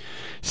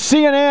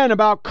 CNN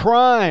about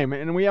crime,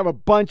 and we have a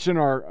bunch in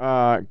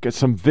our, get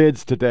some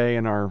vids today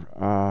in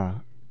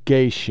our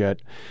gay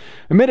shit.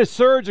 Amid a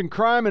surge in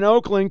crime in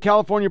Oakland,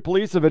 California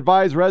police have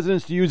advised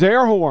residents to use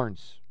air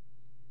horns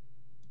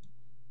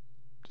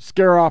to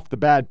scare off the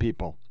bad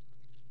people.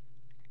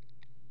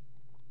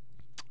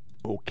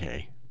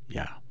 Okay,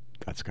 yeah,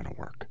 that's going to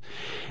work.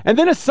 And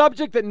then a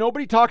subject that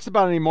nobody talks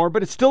about anymore,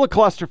 but it's still a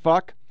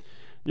clusterfuck.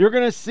 You're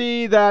going to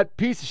see that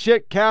piece of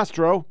shit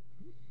Castro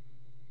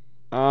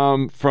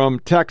from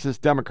Texas,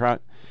 Democrat,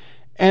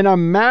 and a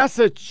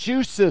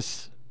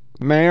Massachusetts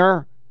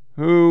mayor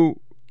who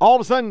all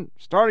of a sudden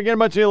started getting a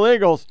bunch of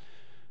illegals.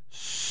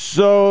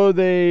 So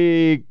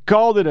they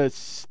called it a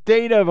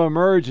state of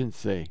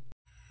emergency.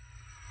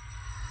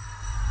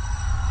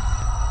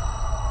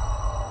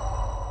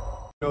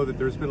 I know that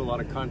there's been a lot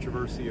of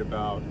controversy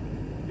about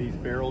these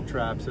barrel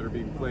traps that are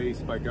being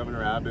placed by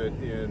Governor Abbott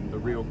in the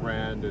Rio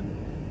Grande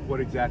and what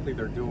exactly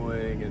they're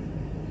doing,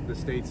 and the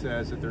state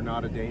says that they're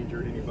not a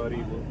danger to anybody.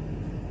 Well,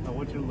 I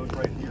want you to look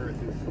right here at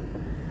this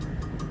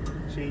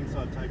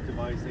chainsaw type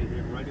device they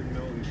have right in the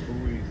middle of these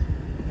buoys,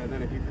 and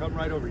then if you come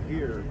right over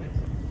here,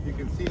 you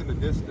can see in the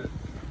distance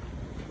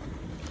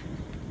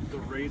the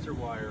razor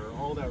wire,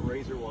 all that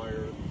razor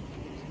wire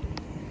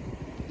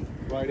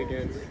right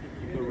against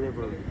the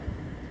river.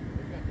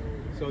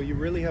 So you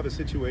really have a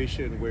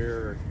situation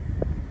where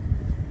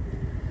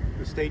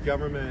the state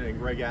government and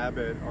Greg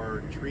Abbott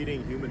are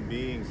treating human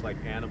beings like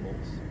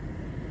animals.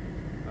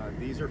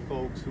 These are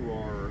folks who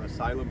are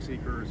asylum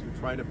seekers who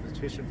try to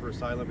petition for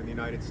asylum in the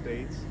United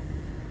States.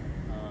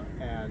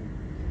 And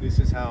this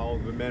is how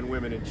the men,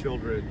 women, and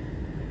children,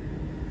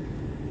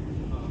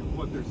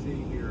 what they're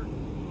seeing here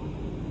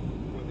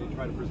when they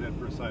try to present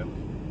for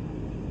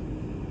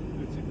asylum.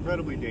 It's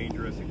incredibly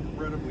dangerous,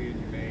 incredibly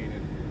inhumane,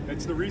 and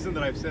it's the reason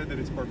that I've said that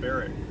it's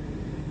barbaric,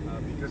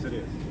 because it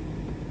is.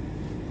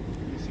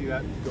 See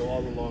that go all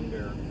along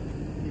there.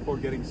 People are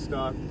getting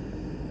stuck.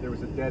 There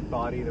was a dead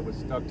body that was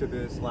stuck to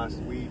this last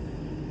week.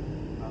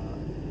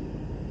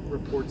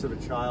 Reports of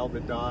a child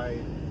that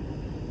died.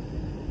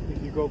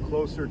 If you go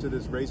closer to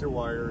this razor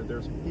wire,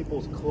 there's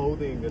people's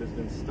clothing that has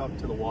been stuck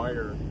to the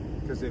wire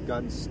because they've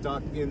gotten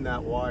stuck in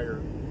that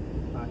wire.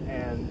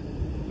 And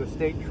the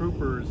state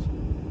troopers,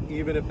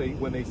 even if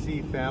when they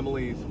see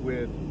families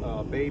with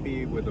a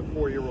baby, with a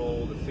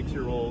 4-year-old, a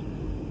 6-year-old,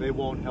 they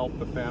won't help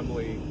the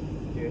family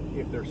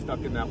if they're stuck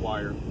in that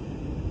wire.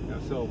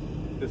 So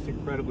it's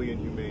incredibly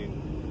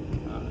inhumane,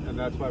 and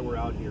that's why we're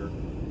out here.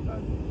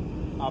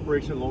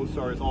 Operation Lone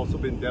Star has also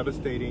been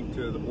devastating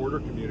to the border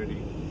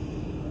community.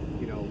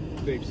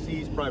 They've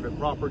seized private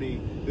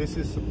property. This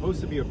is supposed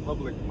to be a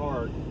public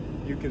park.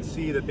 You can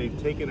see that they've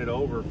taken it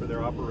over for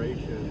their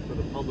operation, so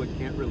the public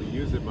can't really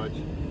use it much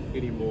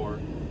anymore.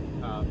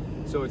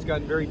 So it's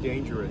gotten very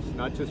dangerous,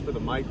 not just for the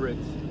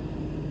migrants.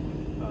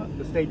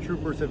 The state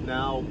troopers have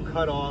now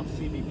cut off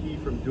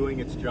CBP from doing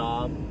its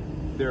job.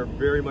 They're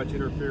very much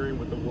interfering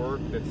with the work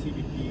that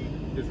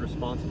CBP is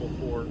responsible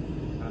for,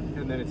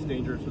 and then it's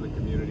dangerous for the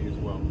community as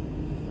well.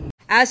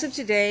 As of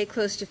today,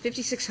 close to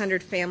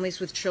 5,600 families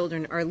with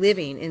children are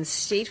living in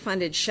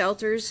state-funded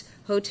shelters,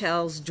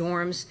 hotels,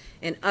 dorms,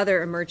 and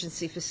other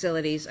emergency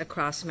facilities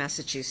across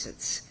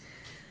Massachusetts.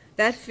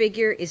 That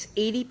figure is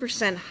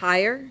 80%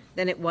 higher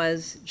than it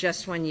was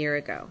just 1 year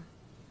ago.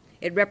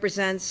 It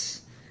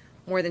represents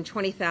more than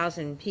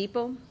 20,000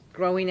 people,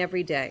 growing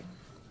every day.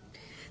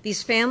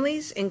 These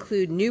families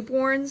include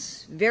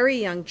newborns, very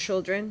young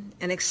children,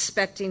 and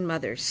expecting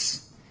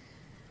mothers.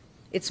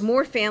 It's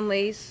more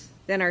families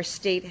than our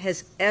state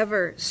has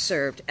ever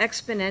served,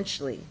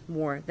 exponentially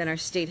more than our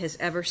state has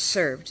ever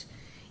served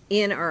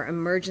in our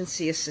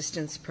emergency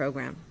assistance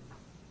program.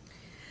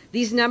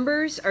 These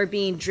numbers are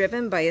being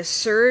driven by a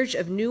surge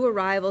of new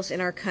arrivals in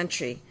our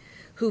country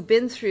who've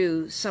been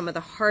through some of the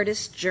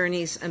hardest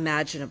journeys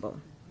imaginable.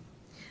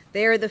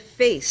 They are the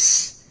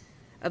face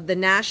of the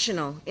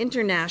national,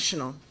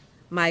 international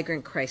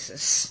migrant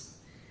crisis.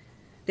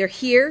 They're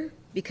here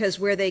because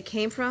where they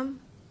came from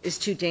is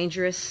too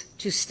dangerous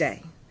to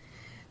stay.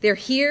 They're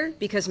here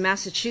because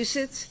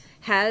Massachusetts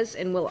has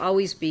and will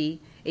always be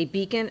a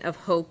beacon of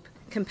hope,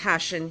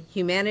 compassion,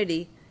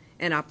 humanity,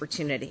 and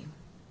opportunity.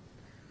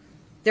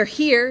 They're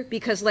here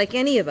because, like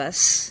any of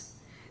us,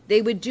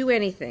 they would do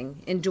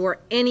anything, endure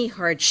any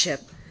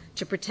hardship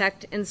to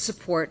protect and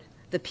support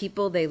the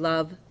people they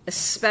love,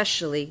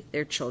 especially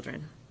their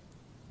children.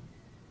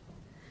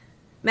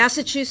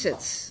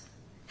 Massachusetts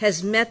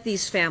has met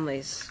these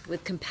families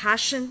with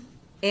compassion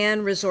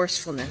and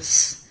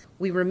resourcefulness.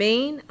 We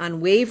remain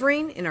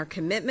unwavering in our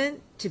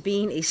commitment to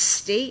being a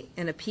state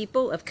and a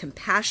people of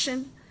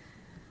compassion,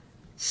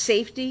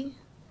 safety,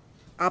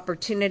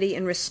 opportunity,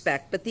 and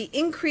respect. But the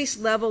increased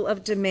level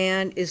of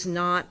demand is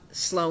not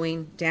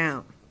slowing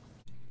down.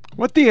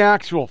 What the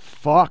actual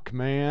fuck,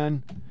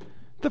 man?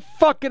 The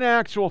fucking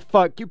actual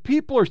fuck. You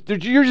people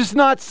you're just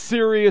not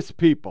serious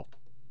people.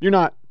 You're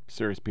not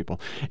serious people.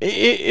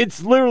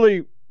 It's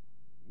literally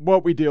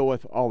what we deal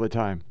with all the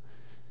time.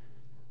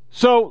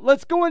 So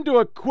let's go into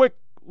a quick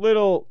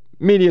little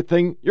media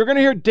thing. You're going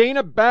to hear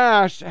Dana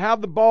Bash have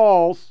the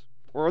balls,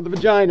 or the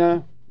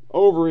vagina,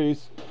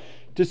 ovaries,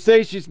 to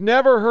say she's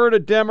never heard a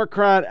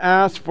Democrat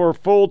ask for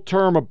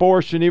full-term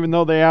abortion, even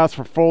though they asked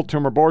for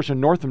full-term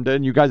abortion. Northam did,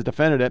 and you guys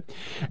defended it.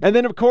 And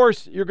then, of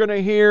course, you're going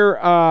to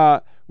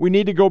hear we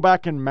need to go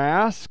back and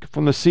mask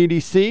from the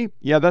CDC.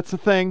 Yeah, that's the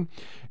thing.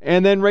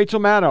 And then Rachel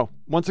Maddow,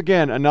 once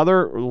again,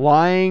 another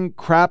lying,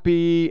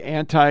 crappy,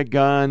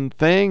 anti-gun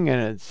thing,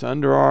 and it's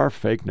under our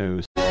fake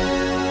news.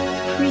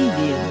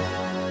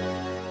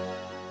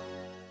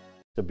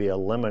 To be a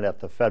limit at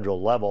the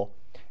federal level.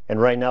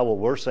 And right now what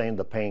we're saying,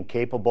 the pain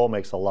capable,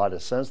 makes a lot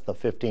of sense, the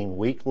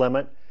 15-week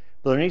limit.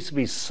 But there needs to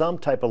be some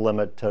type of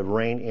limit to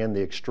rein in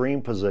the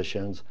extreme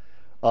positions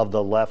of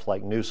the left,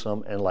 like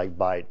Newsom and like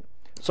Biden.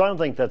 So I don't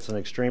think that's an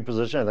extreme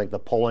position. I think the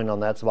polling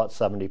on that's about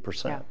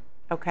 70%. Yeah.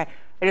 Okay.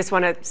 I just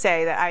want to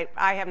say that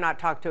I have not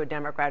talked to a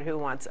Democrat who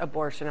wants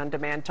abortion on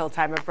demand till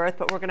time of birth,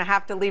 but we're going to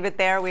have to leave it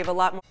there. We have a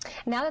lot more.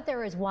 Now that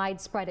there is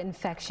widespread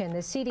infection, the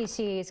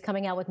CDC is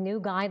coming out with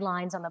new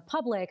guidelines on the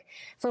public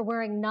for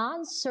wearing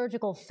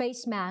non-surgical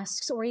face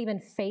masks or even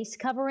face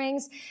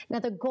coverings. Now,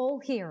 the goal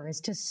here is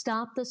to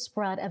stop the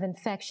spread of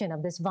infection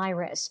of this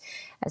virus.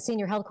 As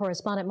senior health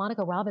correspondent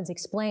Monica Robbins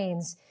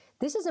explains,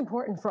 this is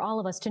important for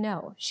all of us to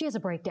know. She has a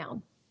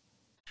breakdown.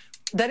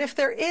 That if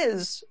there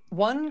is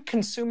one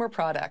consumer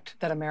product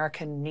that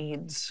America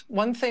needs,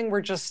 one thing we're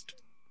just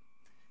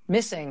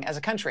missing as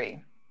a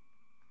country,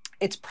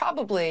 it's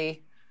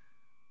probably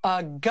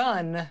a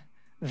gun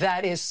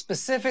that is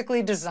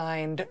specifically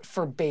designed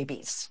for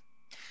babies.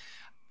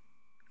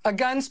 A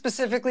gun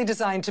specifically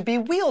designed to be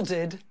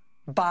wielded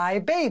by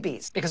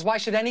babies. Because why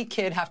should any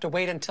kid have to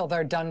wait until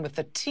they're done with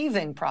the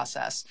teething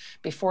process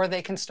before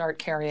they can start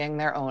carrying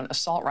their own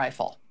assault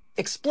rifle?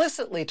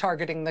 Explicitly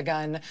targeting the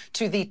gun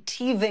to the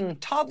teething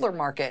toddler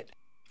market.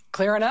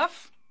 Clear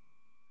enough?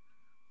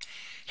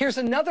 Here's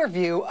another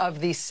view of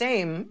the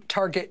same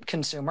target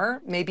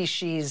consumer. Maybe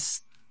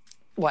she's,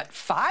 what,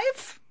 5?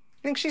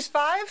 You think she's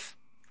 5?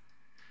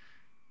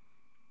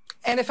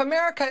 And if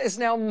America is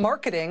now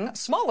marketing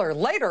smaller,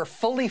 lighter,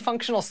 fully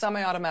functional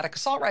semi-automatic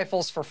assault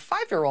rifles for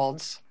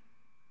 5-year-olds,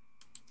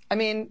 I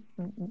mean,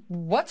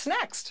 what's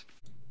next?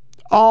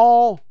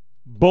 All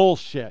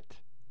bullshit.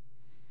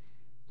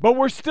 But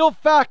we're still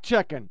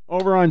fact-checking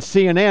over on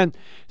CNN.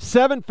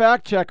 7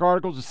 fact-check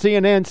articles of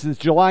CNN since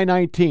July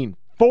 19.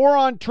 4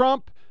 on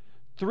Trump,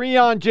 3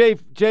 on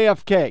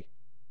JFK.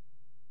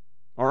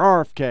 Or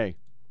RFK.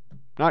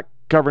 Not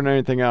covering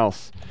anything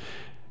else.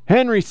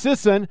 Henry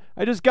Sisson,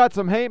 I just got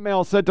some hate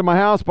mail sent to my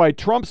house by a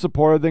Trump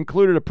supporter that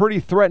included a pretty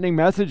threatening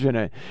message in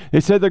it.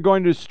 They said they're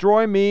going to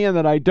destroy me and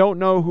that I don't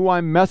know who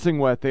I'm messing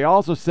with. They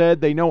also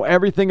said they know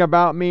everything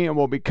about me and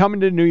will be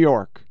coming to New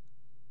York.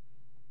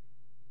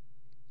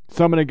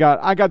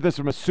 I got this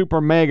from a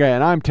super mega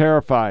and I'm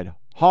terrified.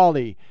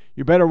 Holly,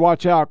 you better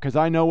watch out because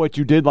I know what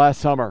you did last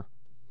summer.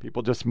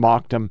 People just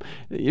mocked him.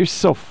 You're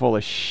so full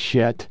of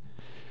shit.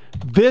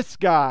 This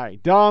guy,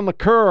 Don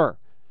LaCour.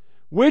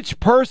 Which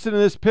person in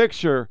this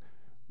picture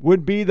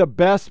would be the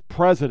best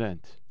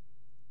president?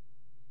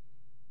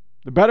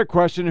 The better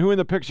question, who in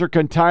the picture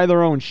can tie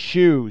their own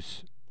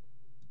shoes?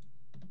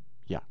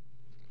 Yeah.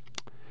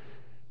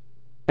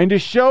 And to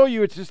show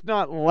you it's just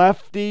not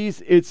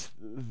lefties, it's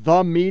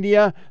the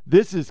media,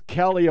 this is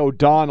Kelly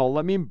O'Donnell.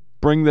 Let me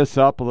bring this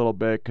up a little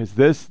bit because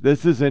this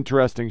is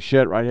interesting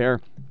shit right here.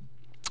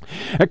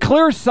 A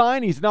clear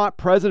sign he's not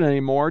president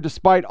anymore.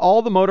 Despite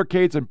all the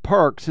motorcades and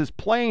perks, his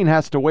plane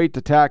has to wait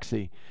to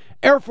taxi.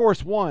 Air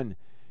Force One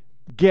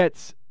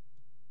gets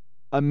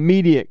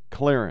immediate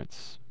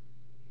clearance.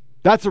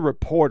 That's a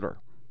reporter.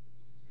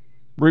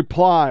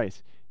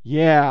 Replies,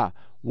 yeah,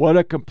 what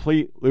a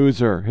complete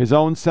loser. His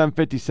own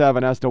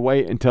 757 has to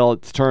wait until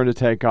it's turn to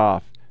take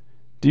off.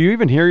 Do you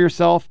even hear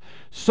yourself?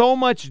 So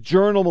much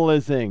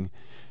journalism.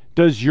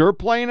 Does your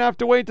plane have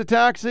to wait to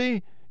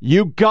taxi?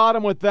 You got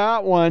him with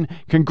that one.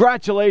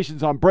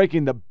 Congratulations on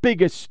breaking the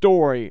biggest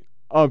story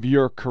of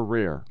your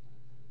career.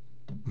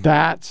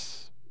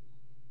 That's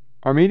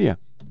our media.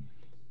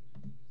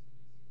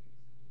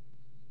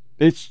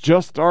 It's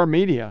just our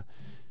media.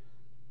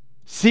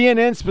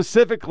 CNN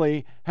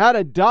specifically had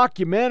a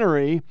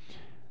documentary.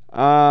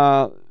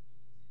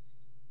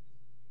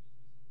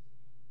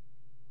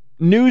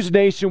 News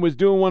Nation was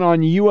doing one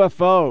on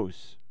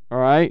UFOs. All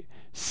right.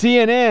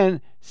 CNN,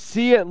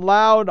 see it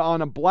loud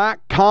on a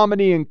black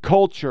comedy and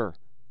culture.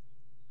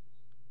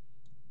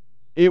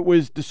 It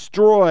was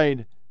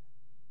destroyed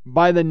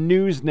by the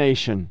News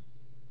Nation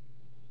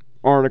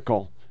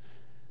article.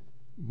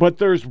 But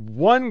there's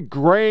one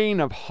grain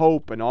of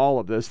hope in all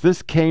of this.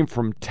 This came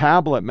from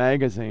Tablet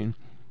Magazine.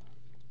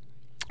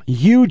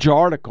 Huge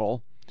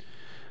article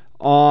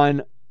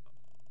on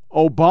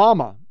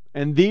Obama.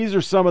 And these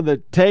are some of the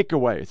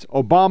takeaways.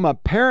 Obama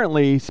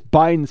apparently is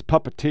Biden's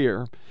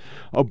puppeteer.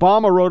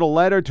 Obama wrote a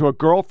letter to a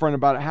girlfriend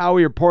about how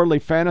he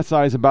reportedly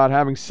fantasized about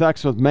having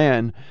sex with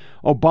men.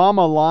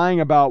 Obama lying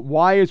about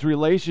why his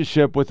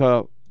relationship with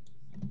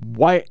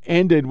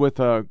ended with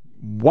a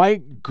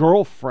white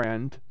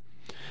girlfriend.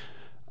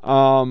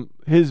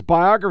 His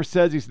biographer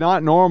says he's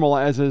not normal,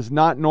 as is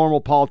not normal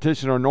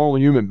politician or normal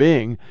human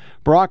being.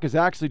 Barack is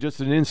actually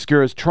just as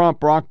insecure as Trump.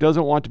 Barack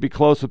doesn't want to be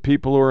close with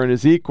people who are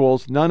his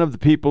equals. None of the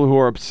people who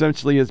are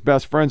essentially his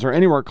best friends are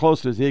anywhere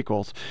close to his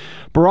equals.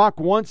 Barack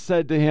once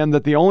said to him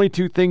that the only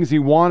two things he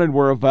wanted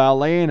were a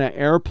valet and an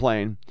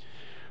airplane.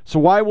 So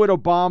why would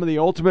Obama, the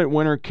ultimate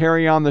winner,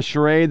 carry on the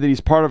charade that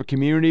he's part of a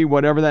community,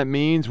 whatever that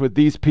means, with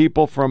these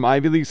people from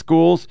Ivy League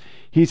schools?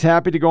 He's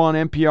happy to go on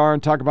NPR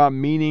and talk about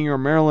meaning or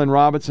Marilyn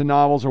Robinson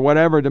novels or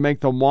whatever to make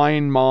the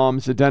wine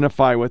moms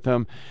identify with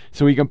him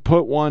so he can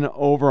put one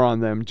over on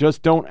them.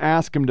 Just don't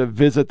ask him to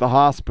visit the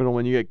hospital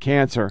when you get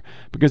cancer,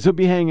 because he'll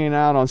be hanging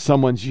out on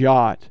someone's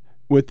yacht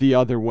with the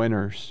other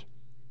winners.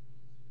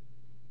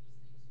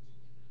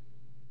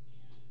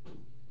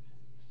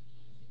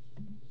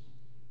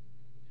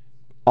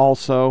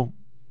 Also,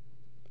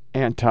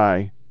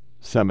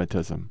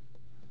 anti-Semitism.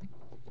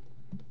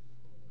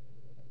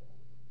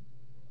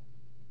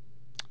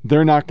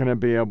 They're not going to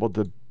be able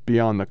to be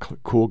on the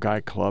cool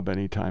guy club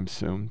anytime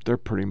soon. They're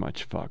pretty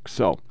much fucked.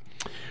 So,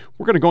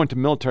 we're going to go into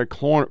military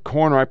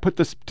corner. I put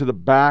this to the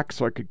back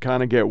so I could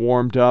kind of get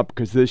warmed up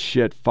because this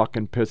shit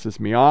fucking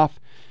pisses me off.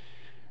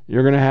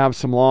 You're going to have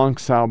some long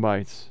sound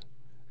bites.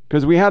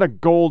 Because we had a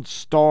gold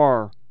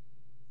star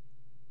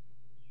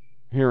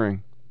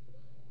hearing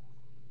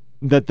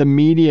that the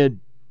media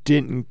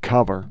didn't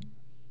cover.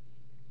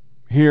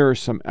 Here are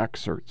some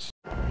excerpts.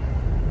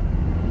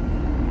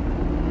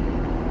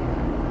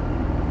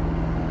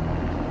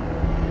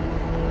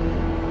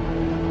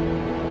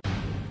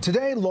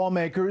 Today,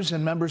 lawmakers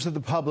and members of the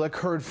public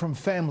heard from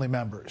family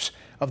members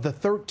of the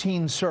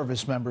 13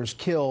 service members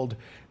killed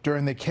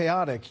during the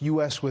chaotic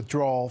U.S.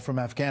 withdrawal from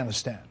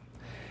Afghanistan.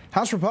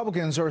 House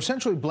Republicans are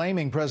essentially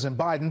blaming President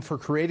Biden for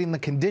creating the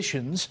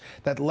conditions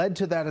that led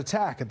to that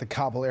attack at the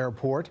Kabul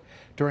airport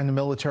during the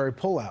military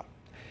pullout.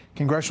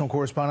 Congressional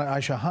correspondent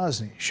Aisha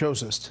Hasni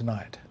shows us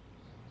tonight.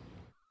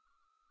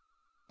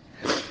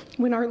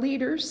 When our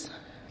leaders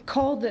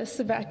call this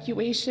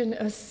evacuation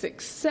a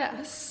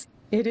success,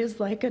 it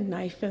is like a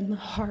knife in the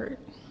heart.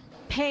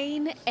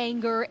 Pain,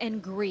 anger,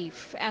 and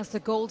grief as the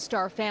Gold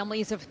Star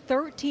families of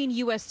 13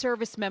 U.S.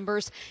 service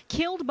members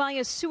killed by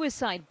a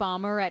suicide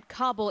bomber at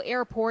Kabul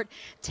airport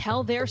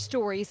tell their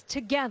stories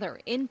together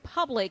in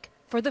public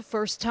for the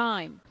first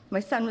time.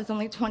 My son was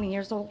only 20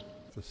 years old.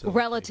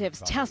 Relatives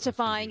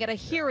testifying at a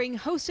hearing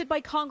hosted by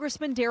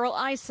Congressman Darrell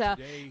Issa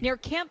near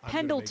Camp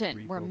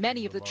Pendleton, where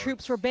many of the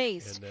troops were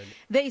based.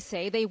 They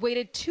say they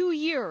waited 2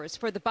 years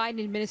for the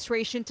Biden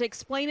administration to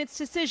explain its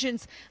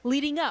decisions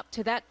leading up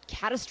to that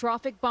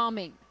catastrophic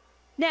bombing.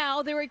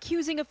 Now they're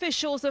accusing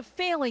officials of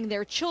failing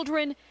their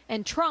children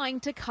and trying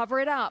to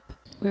cover it up.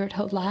 We were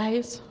told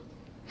lies,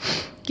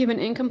 given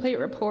incomplete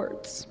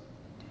reports,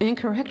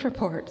 incorrect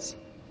reports,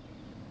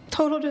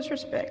 total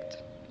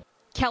disrespect.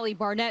 Kelly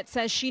Barnett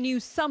says she knew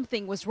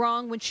something was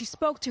wrong when she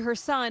spoke to her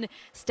son,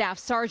 Staff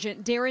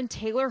Sergeant Darren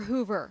Taylor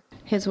Hoover.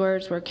 His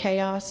words were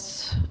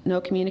chaos,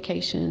 no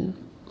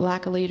communication,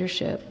 lack of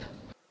leadership.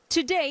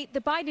 To date,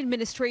 the Biden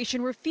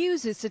administration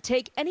refuses to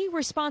take any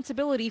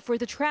responsibility for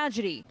the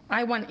tragedy.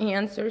 I want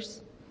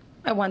answers.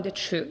 I want the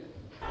truth.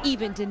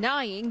 Even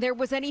denying there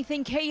was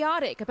anything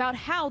chaotic about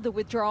how the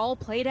withdrawal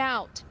played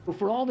out.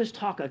 For all this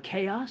talk of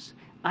chaos,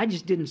 I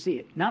just didn't see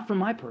it, not from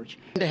my perch.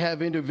 To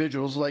have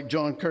individuals like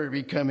John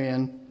Kirby come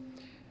in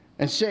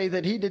and say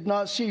that he did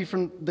not see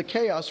from the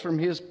chaos from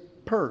his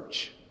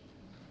perch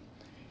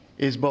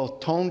is both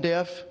tone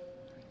deaf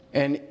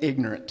and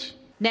ignorant.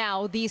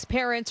 Now, these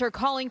parents are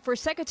calling for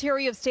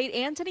Secretary of State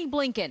Antony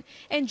Blinken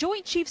and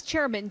Joint Chiefs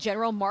Chairman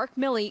General Mark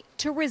Milley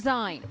to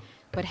resign,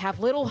 but have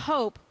little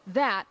hope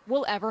that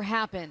will ever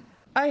happen.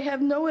 I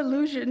have no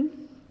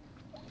illusion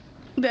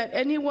that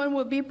anyone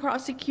will be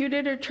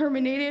prosecuted or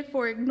terminated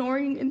for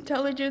ignoring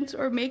intelligence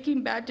or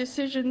making bad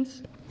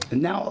decisions.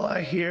 And now all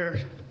I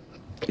hear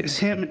is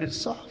him and his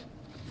soft.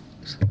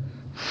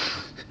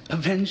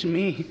 Avenge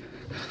me.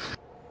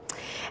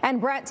 And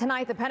Brett,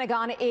 tonight the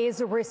Pentagon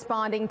is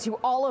responding to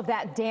all of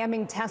that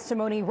damning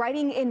testimony,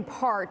 writing in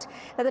part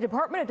that the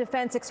Department of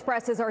Defense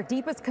expresses our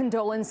deepest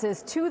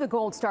condolences to the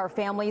Gold Star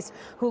families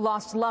who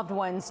lost loved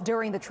ones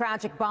during the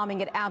tragic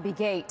bombing at Abbey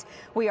Gate.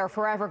 We are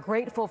forever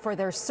grateful for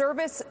their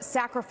service,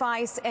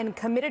 sacrifice, and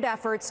committed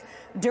efforts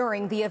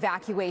during the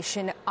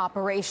evacuation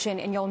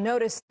operation. And you'll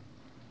notice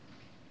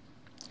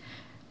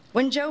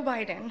when Joe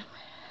Biden,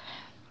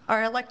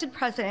 our elected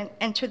president,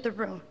 entered the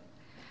room,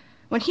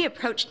 when he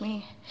approached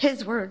me,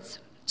 his words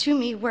to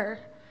me were,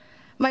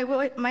 my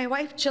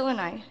wife Jill and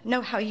I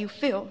know how you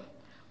feel.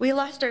 We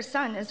lost our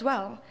son as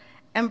well,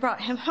 and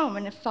brought him home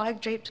in a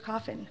flag-draped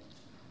coffin.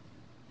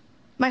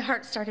 My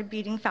heart started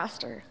beating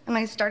faster, and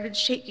I started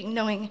shaking,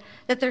 knowing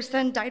that their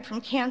son died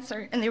from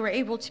cancer and they were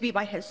able to be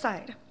by his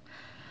side.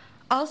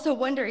 Also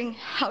wondering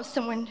how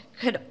someone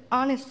could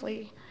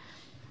honestly,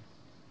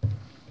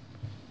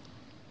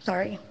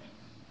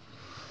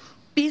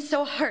 be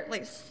so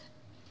heartless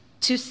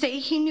to say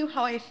he knew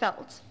how I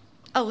felt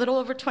a little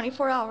over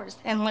 24 hours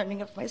and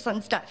learning of my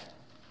son's death.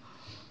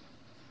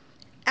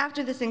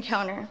 After this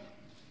encounter,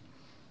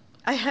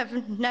 I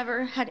have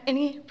never had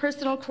any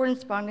personal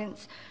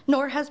correspondence,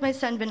 nor has my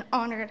son been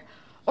honored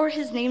or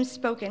his name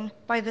spoken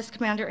by this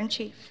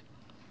commander-in-chief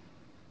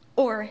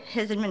or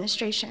his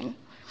administration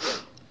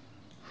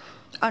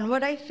on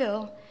what I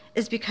feel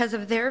is because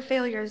of their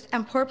failures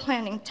and poor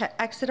planning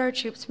to exit our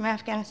troops from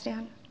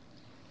Afghanistan.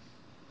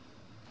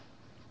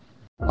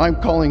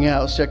 I'm calling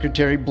out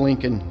Secretary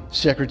Blinken,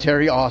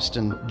 Secretary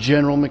Austin,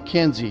 General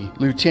McKenzie,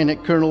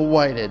 Lieutenant Colonel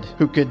Whitehead,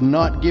 who could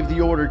not give the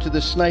order to the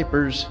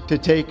snipers to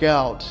take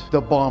out the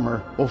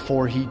bomber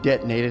before he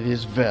detonated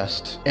his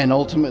vest. And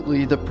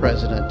ultimately the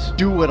president.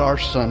 Do what our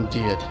son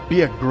did.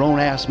 Be a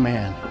grown-ass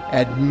man.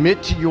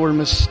 Admit to your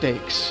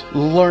mistakes.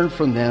 Learn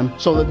from them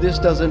so that this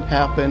doesn't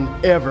happen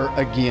ever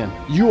again.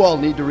 You all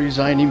need to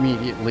resign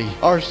immediately.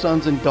 Our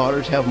sons and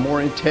daughters have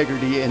more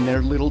integrity in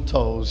their little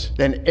toes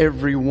than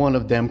every one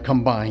of them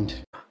combined. I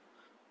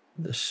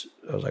was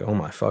like, oh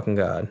my fucking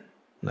God.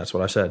 And that's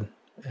what I said.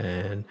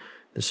 And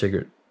the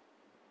Secret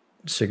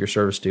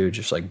Service dude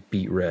just like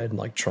beat red,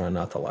 like trying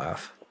not to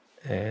laugh.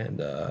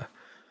 And I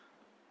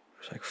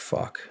was like,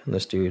 fuck. And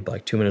this dude,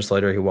 like 2 minutes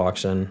later, he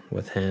walks in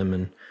with him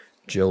and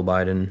Jill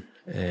Biden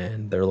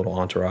and their little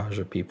entourage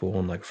of people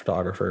and like a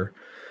photographer.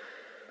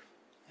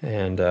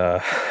 And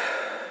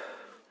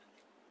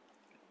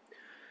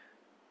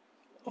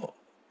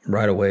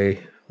right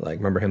away, like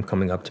remember him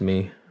coming up to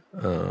me,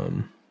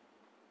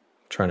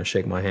 trying to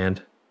shake my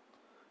hand,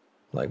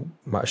 like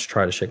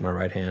try to shake my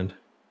right hand.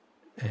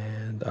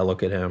 And I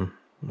look at him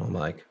and I'm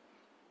like,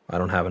 I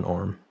don't have an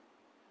arm.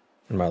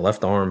 And my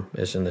left arm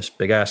is in this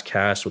big ass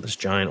cast with this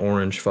giant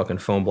orange fucking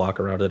foam block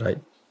around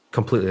it.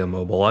 Completely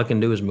immobile. All I can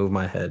do is move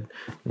my head.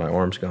 My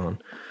arm's gone.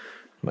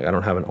 I'm like, I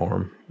don't have an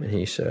arm. And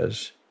he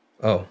says,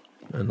 oh,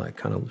 and like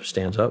kind of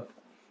stands up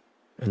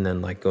and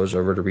then like goes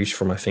over to reach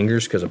for my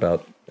fingers because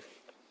about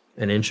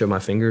an inch of my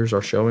fingers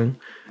are showing,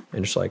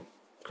 and just like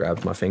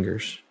grabs my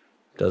fingers.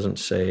 Doesn't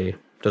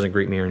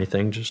greet me or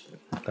anything. Just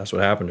that's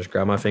what happened. Just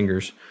grab my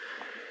fingers.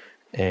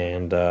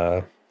 And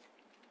I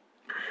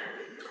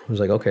was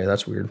like, okay,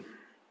 that's weird.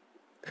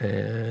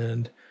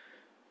 And,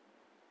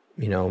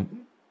 you know,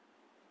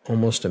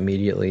 almost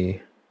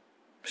immediately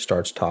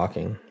starts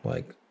talking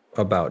like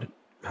about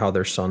how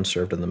their son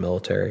served in the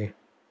military.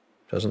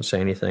 Doesn't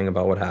say anything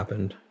about what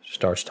happened.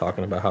 Starts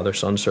talking about how their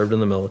son served in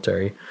the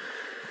military.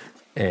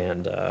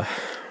 And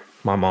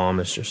my mom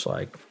is just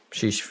like,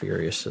 she's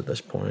furious at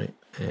this point.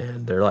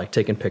 And they're like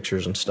taking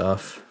pictures and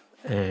stuff.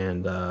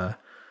 And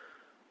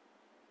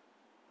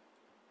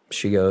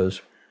she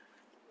was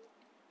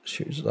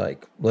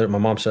like, my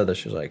mom said this,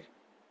 she was like,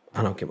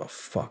 I don't give a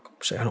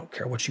fuck. Say, I don't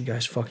care what you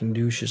guys fucking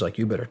do. She's like,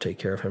 you better take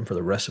care of him for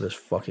the rest of his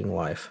fucking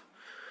life.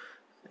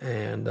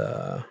 And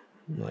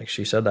like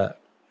she said that.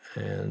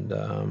 And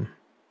I'm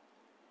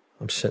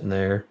sitting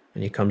there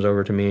and he comes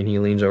over to me and he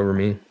leans over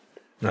me.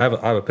 And I have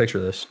a picture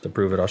of this to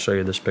prove it. I'll show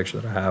you this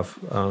picture that I have.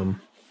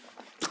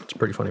 It's a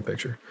pretty funny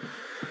picture.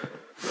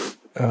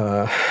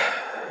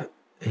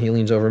 He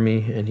leans over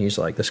me and he's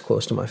like this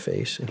close to my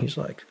face. And he's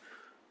like,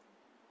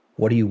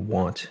 what do you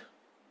want?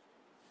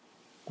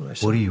 I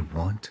said, what do you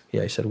want?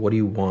 Yeah, he said, what do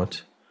you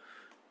want?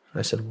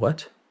 I said,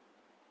 what?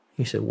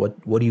 He said,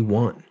 what do you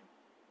want?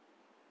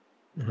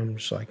 And I'm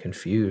just like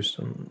confused.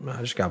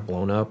 I just got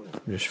blown up.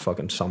 I just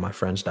fucking saw my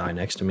friends die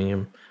next to me.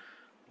 I'm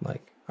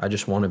like, I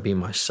just want to be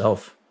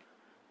myself.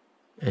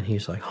 And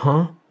he's like,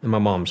 huh? And my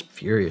mom's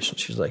furious. And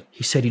she's like,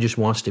 he said he just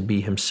wants to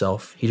be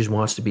himself. He just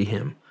wants to be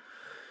him.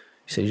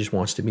 He said he just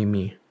wants to be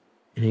me.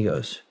 And he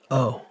goes,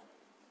 oh,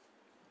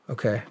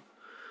 okay.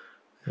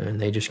 And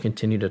they just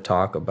continue to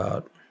talk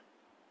about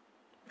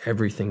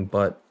everything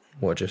but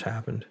what just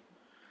happened.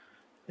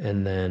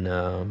 And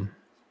then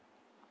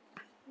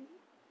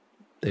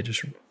they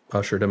just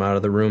ushered him out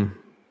of the room.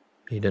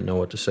 He didn't know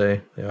what to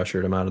say. They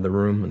ushered him out of the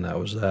room, and that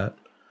was that.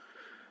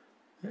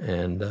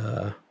 And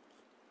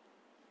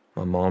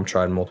my mom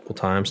tried multiple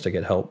times to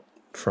get help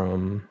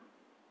from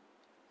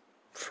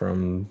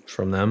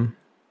them,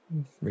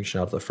 reaching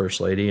out to the First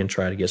Lady and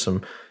try to get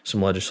some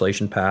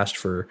legislation passed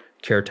for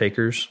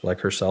caretakers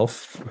like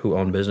herself who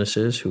own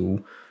businesses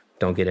who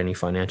don't get any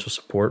financial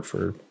support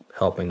for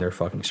helping their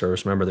fucking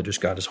service member that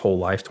just got his whole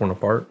life torn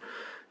apart.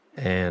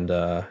 And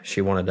she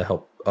wanted to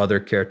help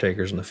other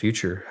caretakers in the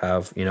future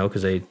have, you know,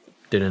 because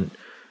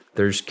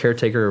there's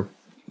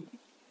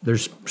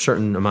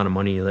certain amount of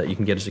money that you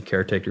can get as a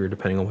caretaker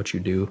depending on what you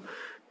do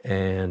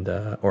and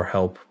or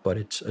help, but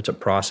it's a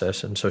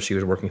process. And so she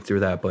was working through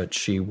that, but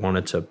she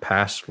wanted to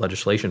pass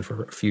legislation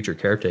for future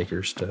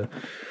caretakers to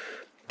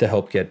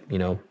help get, you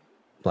know,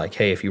 like,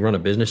 hey, if you run a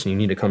business and you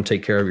need to come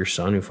take care of your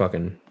son who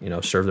fucking,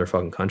 served their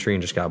fucking country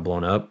and just got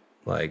blown up,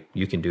 like,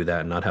 you can do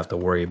that and not have to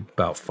worry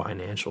about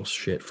financial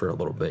shit for a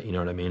little bit, you know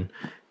what I mean?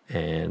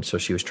 And so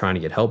she was trying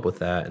to get help with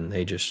that, and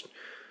they just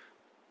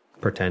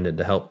pretended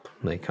to help.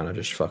 They kind of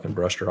just fucking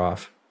brushed her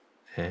off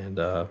and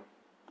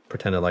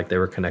pretended like they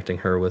were connecting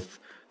her with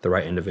the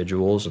right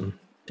individuals and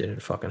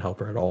didn't fucking help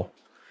her at all.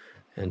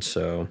 And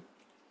so,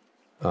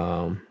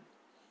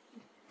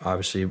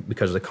 obviously,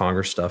 because of the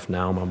Congress stuff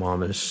now, my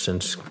mom is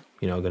since,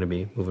 going to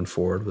be moving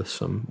forward with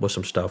some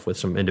stuff with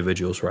some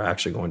individuals who are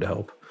actually going to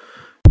help.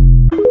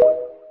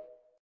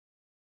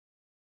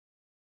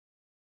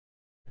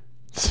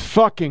 It's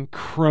fucking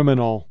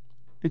criminal.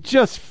 It's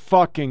just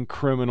fucking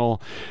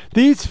criminal.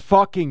 These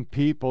fucking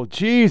people,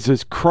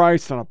 Jesus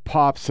Christ on a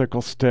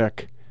popsicle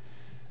stick.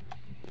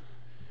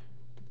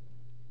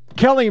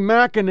 Kelly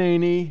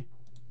McEnany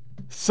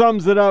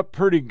sums it up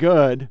pretty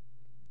good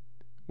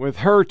with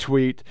her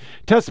tweet.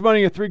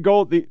 Testimony of 3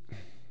 gold...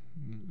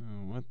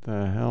 What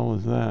the hell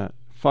is that?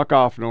 Fuck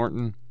off,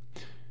 Norton.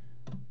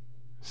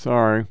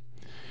 Sorry.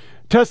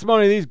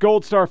 Testimony of these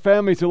Gold Star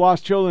families who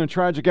lost children in a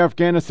tragic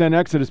Afghanistan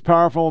exit is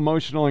powerful,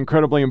 emotional,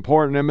 incredibly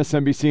important.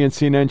 MSNBC and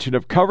CNN should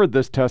have covered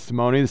this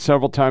testimony.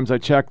 Several times I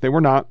checked, they were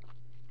not.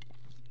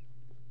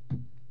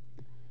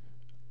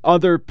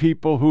 Other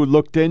people who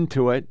looked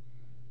into it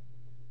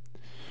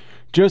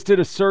just did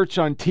a search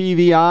on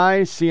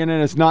TVI. CNN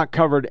has not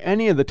covered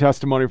any of the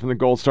testimony from the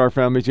Gold Star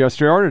families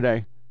yesterday or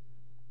today.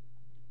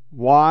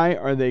 Why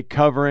are they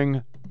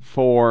covering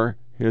for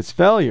his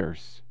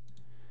failures?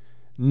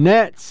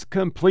 Nets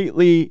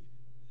completely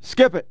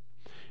skip it.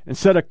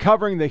 Instead of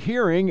covering the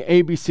hearing,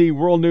 ABC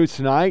World News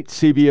Tonight,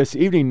 CBS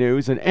Evening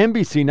News, and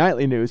NBC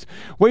Nightly News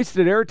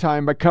wasted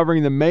airtime by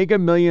covering the Mega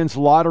Millions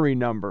lottery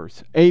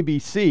numbers.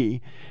 ABC,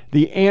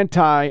 the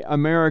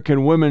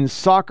anti-American women's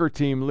soccer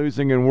team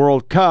losing in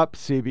World Cup,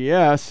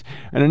 CBS,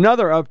 and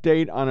another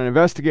update on an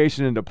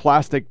investigation into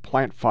plastic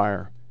plant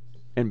fire,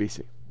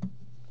 NBC.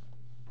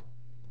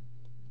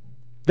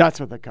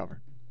 That's what they covered.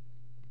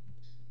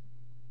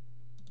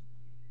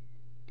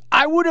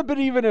 I would have been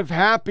even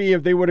happy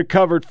if they would have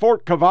covered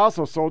Fort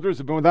Cavasso soldiers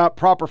have been without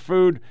proper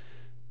food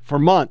for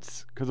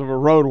months because of a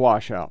road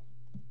washout.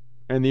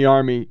 And the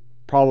Army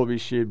probably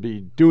should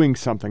be doing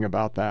something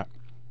about that.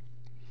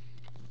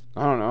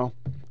 I don't know.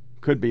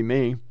 Could be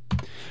me.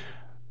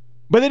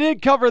 But they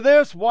did cover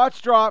this.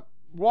 Watchdog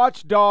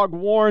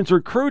warns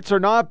recruits are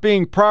not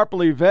being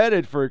properly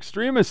vetted for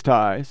extremist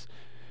ties.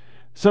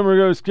 Some are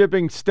going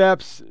skipping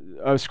steps.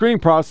 A screening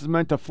process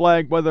meant to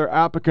flag whether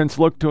applicants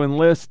look to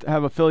enlist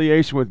have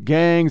affiliation with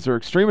gangs or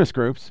extremist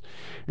groups.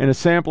 In a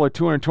sample of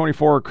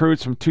 224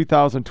 recruits from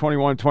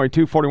 2021-22,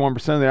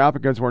 41% of the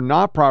applicants were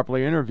not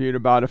properly interviewed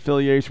about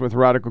affiliation with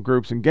radical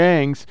groups and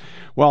gangs,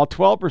 while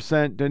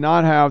 12% did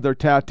not have their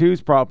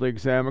tattoos properly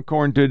examined,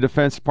 according to the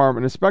Defense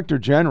Department Inspector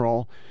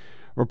General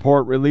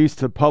report released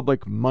to the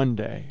public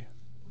Monday.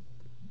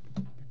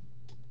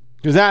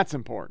 Because that's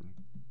important.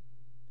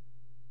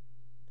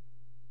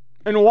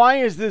 And why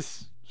is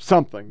this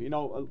something?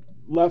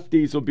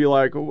 Lefties will be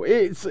like, oh,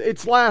 it's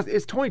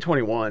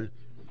 2021.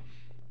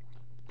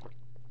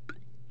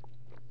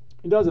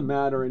 It doesn't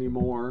matter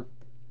anymore.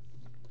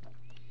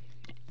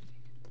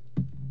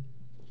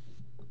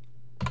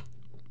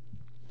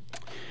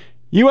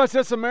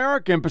 USS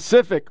American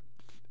Pacific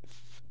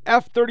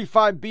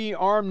F-35B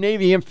armed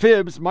Navy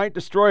amphibs might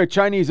destroy a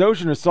Chinese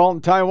ocean assault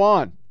in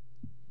Taiwan.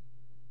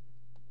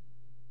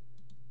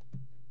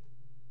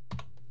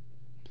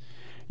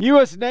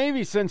 U.S.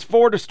 Navy sends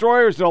 4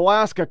 destroyers to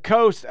Alaska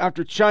coast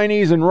after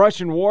Chinese and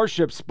Russian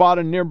warships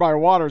spotted in nearby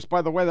waters.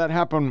 By the way, that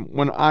happened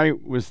when I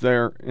was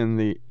there in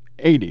the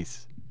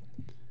 80s.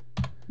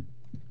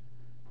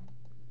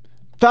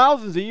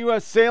 Thousands of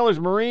U.S. sailors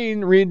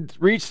Marine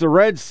reached the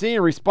Red Sea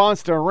in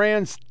response to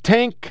Iran's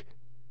tank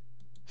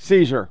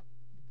seizure.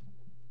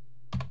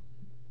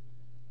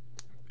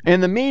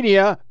 And the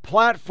media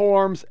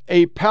platforms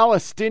a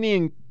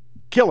Palestinian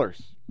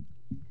killers.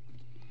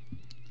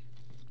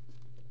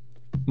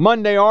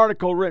 Monday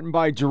article written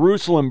by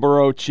Jerusalem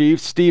Bureau Chief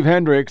Steve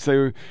Hendricks.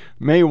 They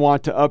may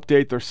want to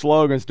update their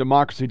slogans.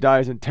 Democracy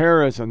dies in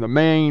terrorism. The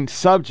main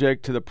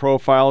subject to the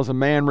profile is a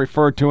man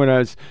referred to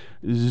as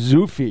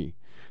Zufi,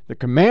 the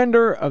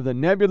commander of the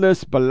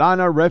nebulous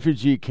Balana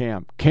refugee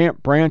camp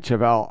branch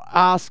of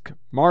Al-Aqsa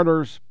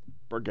Martyrs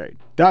Brigade.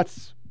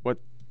 That's what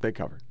they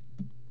covered.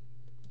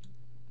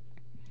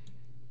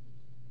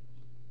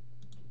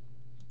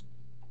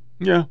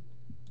 Yeah.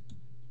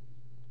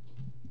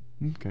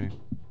 Okay.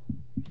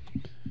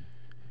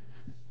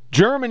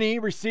 Germany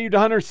received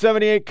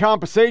 178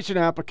 compensation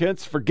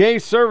applicants for gay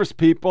service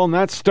people, and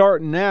that's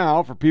starting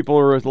now for people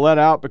who are let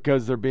out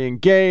because they're being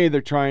gay. They're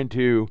trying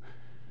to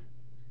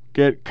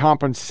get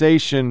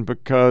compensation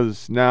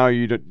because now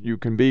you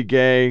can be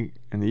gay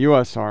in the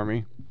U.S.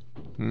 Army.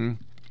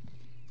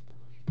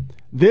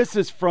 This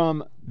is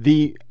from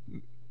the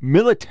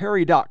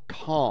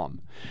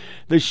military.com.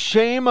 The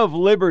shame of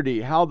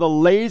liberty, how the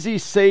lazy,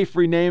 safe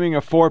renaming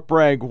of Fort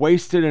Bragg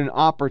wasted an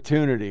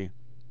opportunity.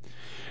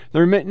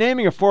 The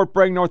naming of Fort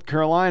Bragg, North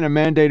Carolina,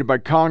 mandated by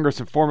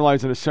Congress and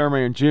formalized in a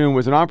ceremony in June,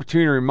 was an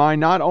opportunity to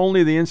remind not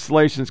only the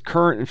installation's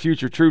current and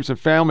future troops and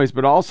families,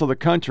 but also the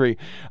country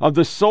of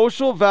the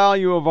social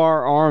value of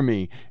our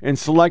Army. In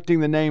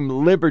selecting the name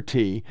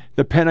Liberty,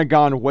 the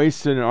Pentagon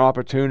wasted an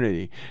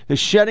opportunity. The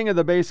shedding of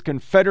the base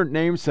Confederate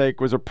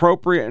namesake was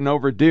appropriate and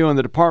overdue, and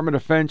the Department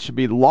of Defense should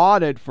be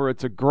lauded for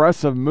its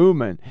aggressive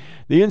movement.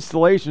 The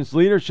installation's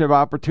leadership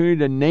opportunity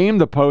to name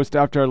the post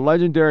after a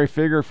legendary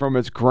figure from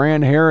its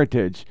grand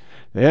heritage.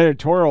 The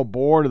editorial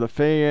board of the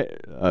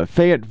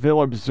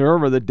Fayetteville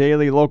Observer, the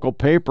daily local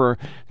paper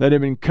that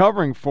had been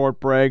covering Fort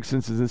Bragg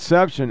since its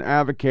inception,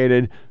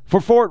 advocated for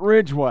Fort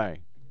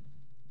Ridgeway.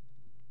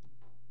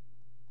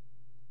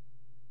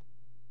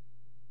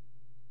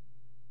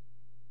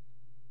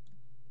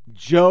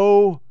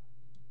 Joe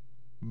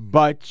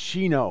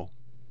Bacino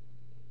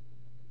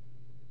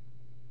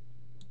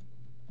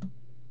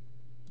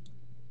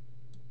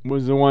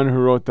was the one who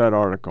wrote that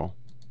article.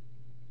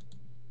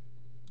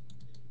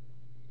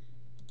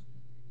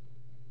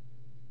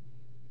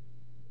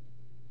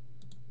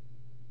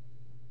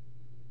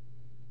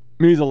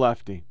 He's a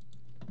lefty.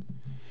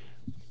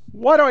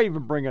 Why do I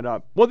even bring it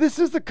up? Well, this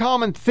is the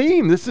common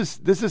theme. This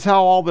is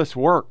how all this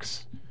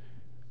works.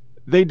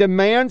 They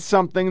demand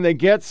something, they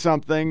get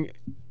something,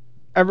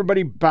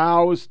 everybody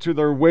bows to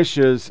their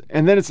wishes,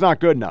 and then it's not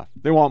good enough.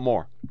 They want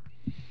more.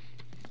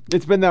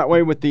 It's been that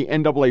way with the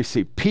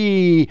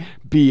NAACP,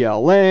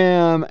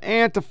 BLM,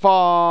 Antifa,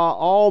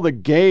 all the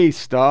gay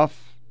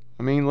stuff.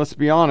 I mean, let's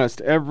be honest,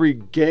 every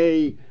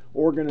gay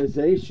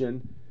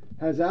organization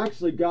has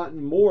actually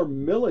gotten more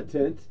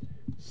militant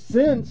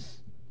since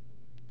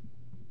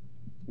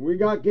we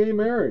got gay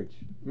marriage.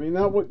 I mean,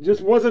 that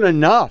just wasn't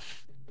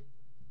enough.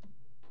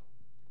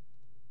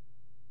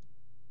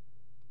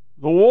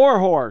 The war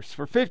horse,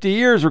 for 50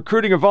 years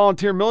recruiting a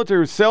volunteer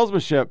military with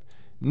salesmanship,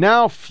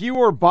 now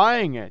fewer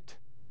buying it.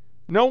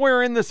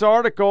 Nowhere in this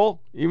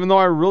article, even though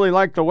I really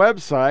like the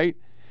website,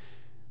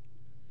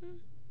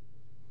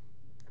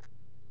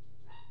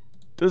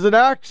 does it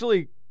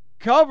actually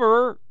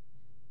cover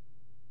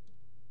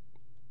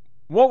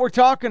what we're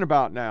talking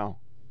about now.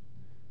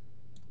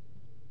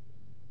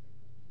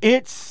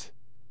 It's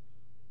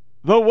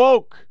the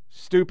woke,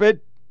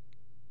 stupid.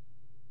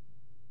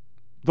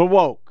 The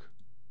woke.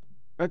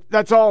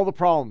 That's all the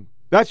problem.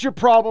 That's your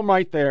problem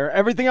right there.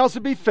 Everything else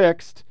would be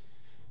fixed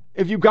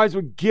if you guys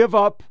would give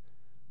up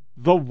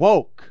the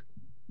woke.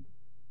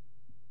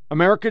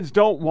 Americans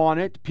don't want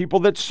it. People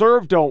that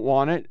serve don't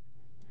want it.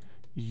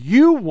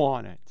 You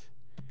want it.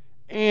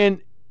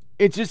 And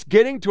it's just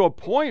getting to a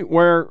point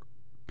where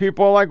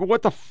people are like,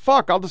 what the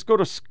fuck? I'll just go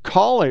to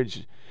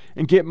college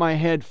and get my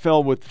head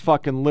filled with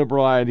fucking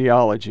liberal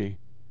ideology.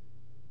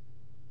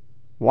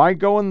 Why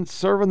go and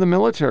serve in the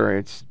military?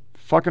 It's a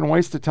fucking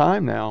waste of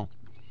time now.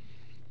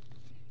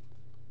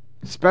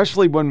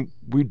 Especially when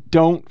we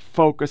don't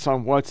focus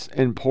on what's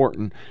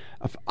important.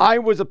 If I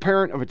was a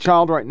parent of a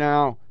child right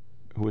now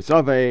who is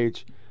of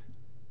age,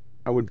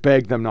 I would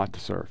beg them not to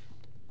serve.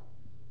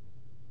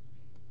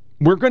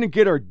 We're going to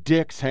get our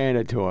dicks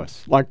handed to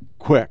us, like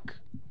quick.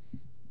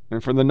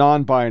 And for the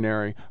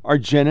non-binary, our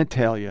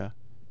genitalia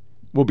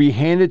will be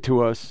handed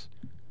to us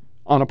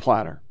on a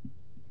platter.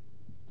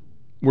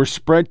 We're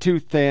spread too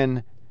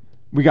thin.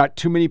 We got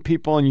too many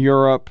people in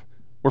Europe.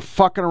 We're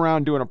fucking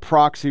around doing a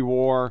proxy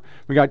war.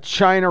 We got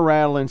China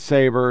rattling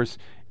sabers.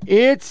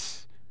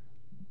 It's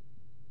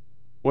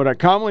what I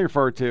commonly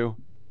refer to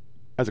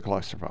as a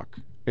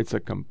clusterfuck. It's a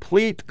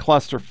complete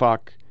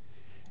clusterfuck.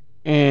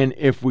 And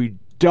if we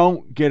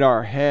don't get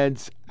our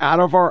heads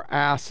out of our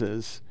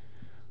asses,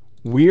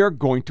 we are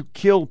going to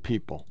kill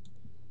people.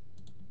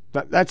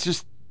 That's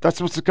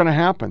what's going to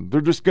happen.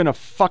 They're just going to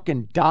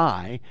fucking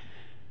die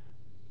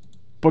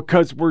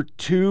because we're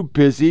too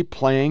busy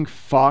playing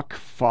fuck,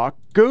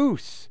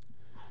 goose.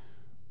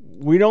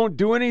 We don't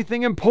do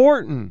anything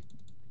important.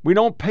 We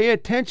don't pay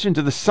attention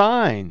to the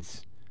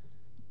signs.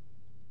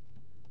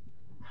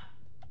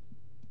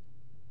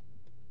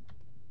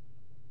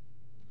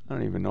 I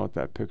don't even know what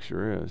that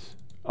picture is.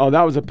 Oh,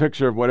 that was a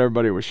picture of what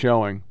everybody was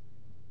showing.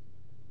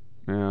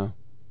 Yeah.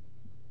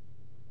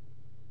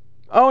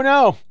 Oh,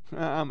 no.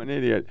 I'm an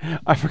idiot.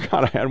 I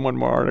forgot I had one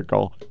more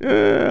article.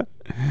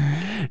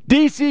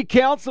 D.C.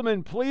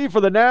 councilman plea for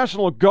the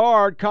National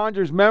Guard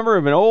conjures memory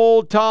of an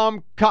old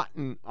Tom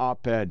Cotton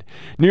op-ed.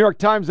 New York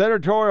Times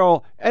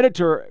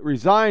editor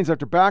resigns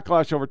after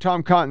backlash over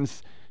Tom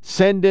Cotton's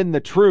 "Send in the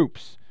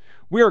troops."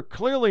 We are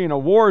clearly in a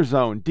war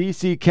zone.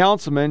 D.C.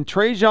 councilman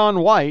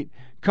Trajan White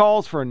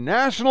calls for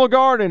National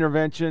Guard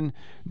intervention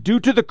due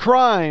to the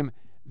crime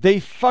they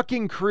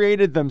fucking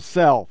created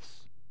themselves.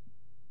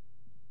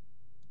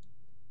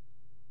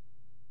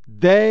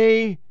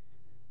 They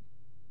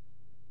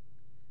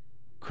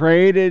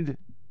created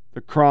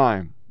the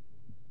crime,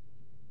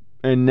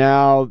 and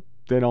now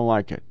they don't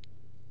like it.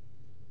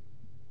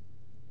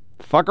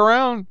 Fuck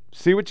around,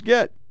 see what you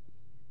get.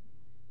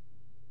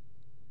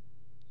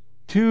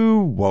 Too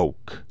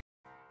woke.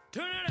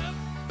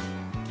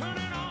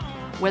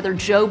 Whether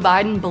Joe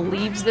Biden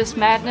believes this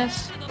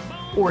madness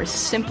or is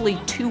simply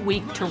too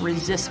weak to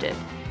resist it.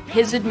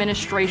 His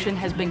administration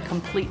has been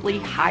completely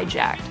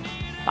hijacked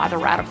by the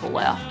radical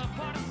left.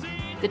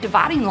 The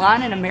dividing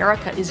line in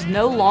America is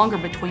no longer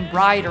between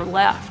right or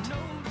left.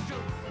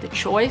 The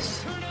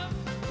choice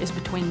is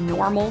between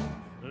normal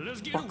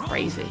or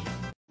crazy.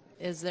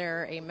 Is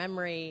there a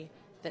memory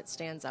that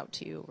stands out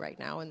to you right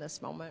now in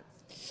this moment?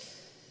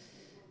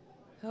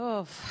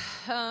 I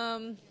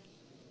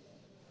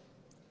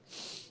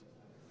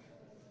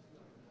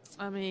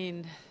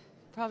mean,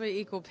 probably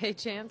equal pay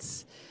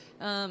chance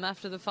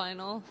after the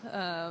final.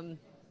 And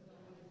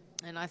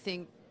I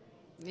think,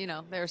 you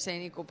know, they were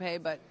saying equal pay,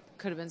 but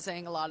could have been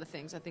saying a lot of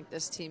things. I think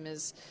this team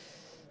has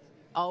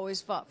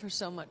always fought for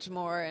so much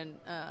more, and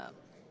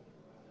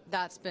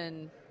that's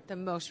been the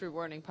most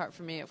rewarding part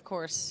for me. Of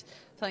course,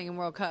 playing in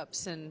World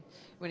Cups and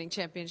winning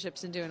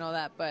championships and doing all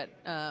that, but,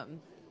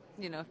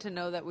 you know, to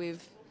know that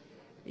we've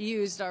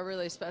used our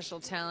really special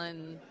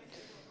talent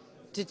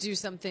to do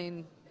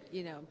something,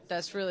 you know,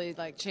 that's really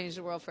like changed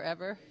the world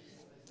forever.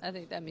 I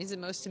think that means the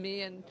most to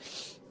me, and,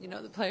 you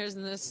know, the players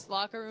in this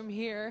locker room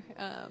here,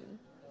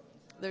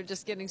 they're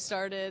just getting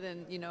started,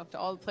 and, you know, to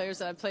all the players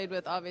that I've played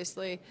with,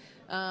 obviously,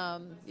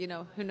 you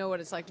know, who know what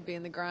it's like to be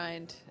in the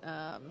grind,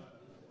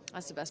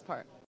 that's the best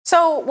part.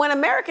 So when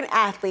American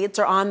athletes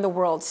are on the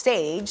world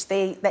stage,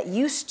 it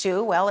used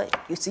to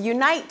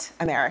unite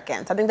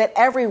Americans, something that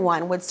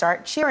everyone would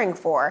start cheering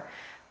for.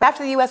 But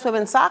after the U.S.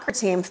 women's soccer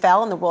team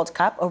fell in the World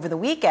Cup over the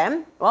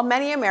weekend, well,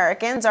 many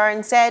Americans are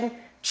instead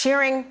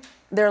cheering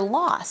their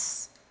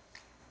loss.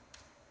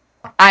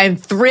 I'm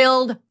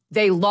thrilled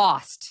they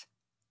lost.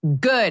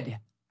 Good.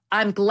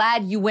 I'm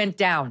glad you went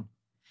down.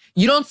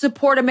 You don't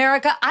support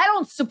America, I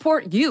don't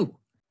support you.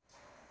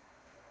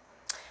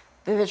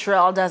 The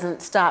vitriol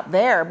doesn't stop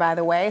there, by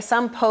the way.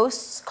 Some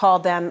posts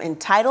called them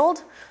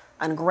entitled,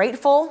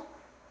 ungrateful,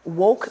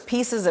 woke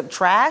pieces of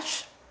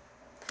trash.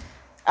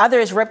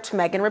 Others ripped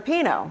Megan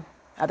Rapinoe.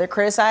 Others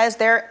criticized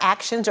their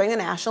actions during the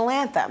national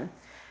anthem.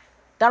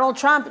 Donald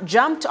Trump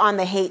jumped on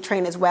the hate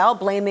train as well,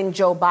 blaming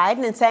Joe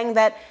Biden and saying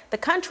that the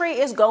country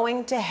is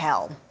going to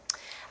hell.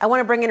 I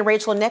want to bring in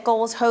Rachel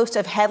Nichols, host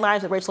of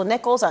Headlines with Rachel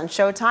Nichols on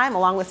Showtime,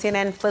 along with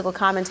CNN political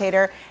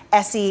commentator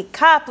Essie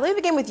Cupp. Let me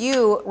begin with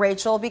you,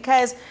 Rachel,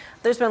 because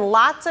there's been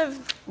lots of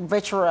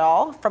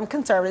vitriol from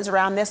conservatives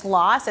around this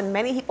loss, and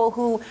many people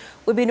who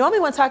would be normally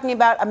one talking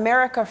about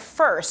America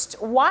first.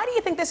 Why do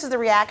you think this is the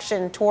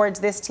reaction towards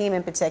this team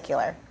in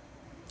particular?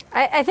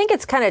 I think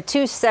it's kind of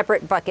two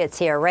separate buckets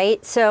here,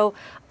 right? So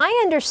I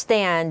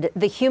understand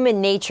the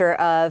human nature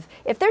of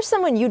if there's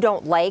someone you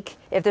don't like,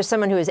 if there's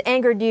someone who has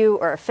angered you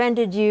or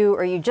offended you,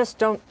 or you just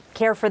don't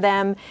care for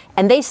them,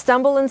 and they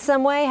stumble in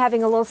some way,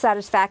 having a little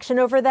satisfaction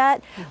over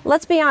that.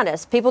 Let's be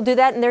honest, people do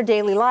that in their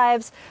daily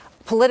lives.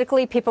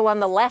 Politically, people on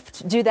the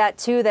left do that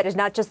too. That is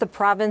not just the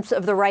province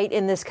of the right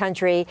in this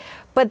country.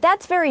 But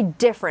that's very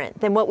different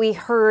than what we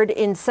heard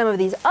in some of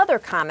these other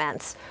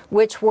comments,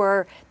 which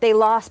were they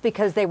lost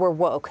because they were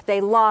woke.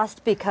 They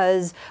lost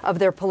because of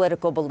their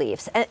political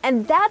beliefs.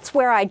 And that's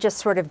where I just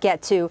sort of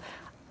get to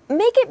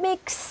make it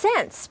make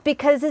sense,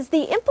 because is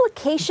the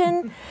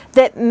implication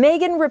that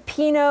Megan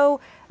Rapinoe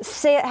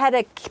had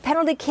a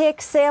penalty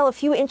kick sail a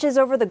few inches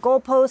over the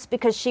goalpost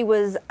because she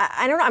was,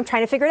 I don't know, I'm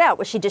trying to figure it out.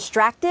 Was she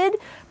distracted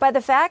by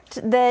the fact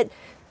that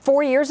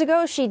 4 years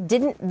ago she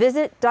didn't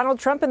visit Donald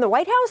Trump in the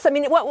White House? I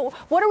mean,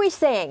 what are we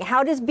saying?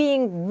 How does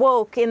being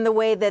woke in the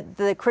way that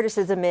the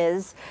criticism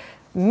is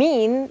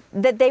mean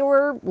that they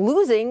were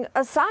losing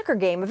a soccer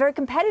game, a very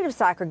competitive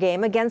soccer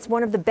game against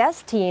one of the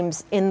best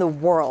teams in the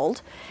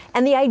world?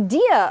 And the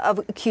idea of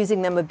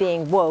accusing them of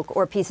being woke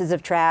or pieces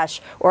of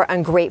trash or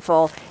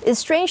ungrateful is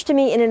strange to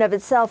me in and of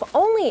itself,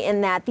 only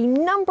in that the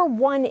number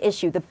one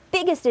issue, the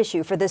biggest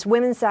issue for this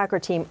women's soccer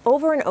team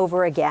over and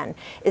over again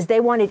is they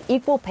wanted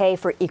equal pay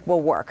for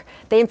equal work.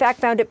 They, in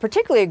fact, found it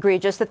particularly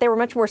egregious that they were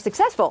much more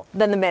successful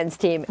than the men's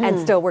team and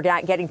still were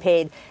not getting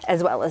paid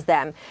as well as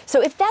them.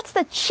 So if that's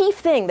the chief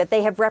thing that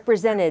they have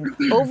represented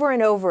over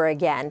and over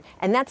again,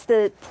 and that's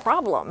the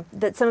problem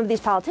that some of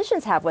these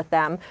politicians have with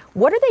them,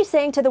 what are they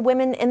saying to the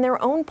women in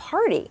their own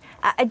party?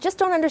 I just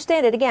don't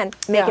understand it. Again,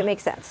 make it make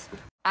sense.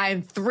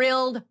 I'm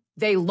thrilled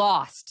they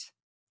lost.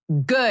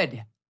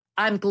 Good.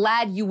 I'm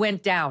glad you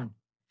went down.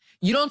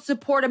 You don't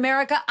support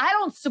America, I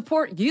don't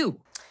support you.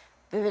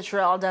 The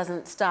vitriol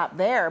doesn't stop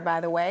there,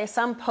 by the way.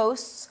 Some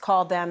posts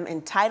called them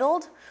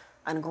entitled,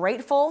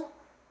 ungrateful,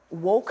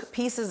 woke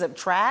pieces of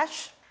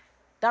trash.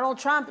 Donald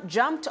Trump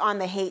jumped on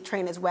the hate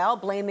train as well,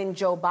 blaming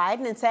Joe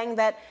Biden and saying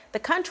that the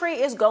country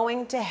is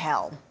going to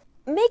hell.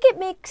 Make it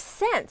make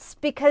sense,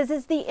 because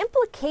is the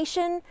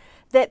implication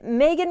that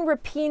Megan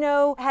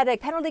Rapinoe had a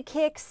penalty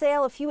kick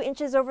sail a few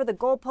inches over the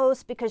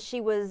goalpost because she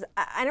was,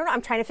 I don't know,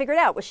 I'm trying to figure it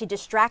out. Was she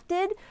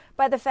distracted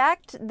by the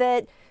fact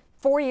that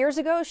 4 years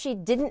ago she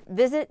didn't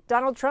visit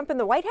Donald Trump in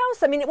the White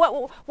House? I mean,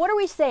 what are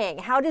we saying?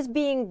 How does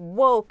being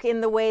woke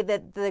in the way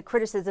that the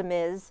criticism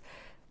is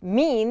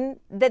mean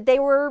that they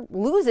were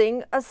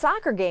losing a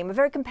soccer game, a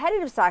very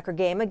competitive soccer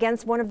game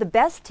against one of the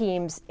best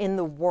teams in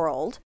the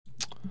world?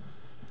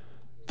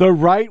 The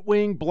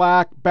right-wing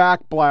black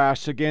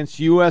backlash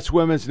against U.S.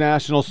 women's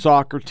national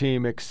soccer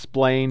team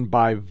explained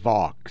by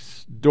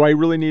Vox. Do I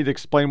really need to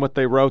explain what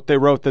they wrote? They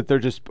wrote that they're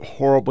just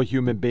horrible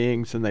human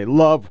beings and they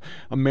love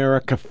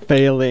America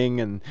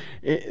failing, and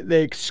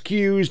they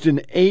excused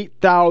in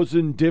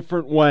 8,000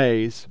 different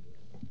ways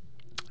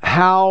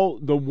how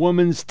the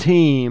women's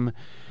team,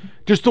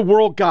 just the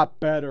world got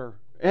better.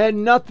 It had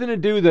nothing to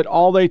do that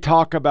all they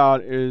talk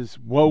about is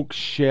woke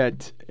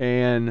shit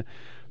and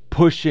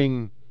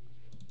pushing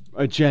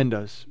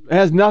agendas. It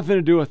has nothing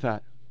to do with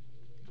that.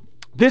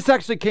 This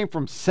actually came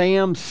from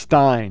Sam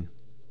Stein.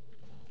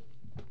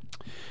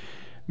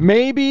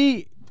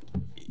 Maybe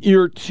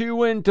you're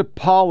too into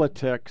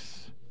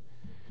politics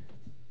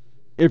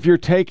if you're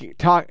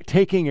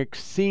taking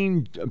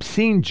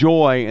obscene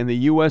joy in the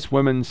U.S.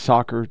 women's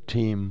soccer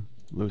team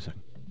losing.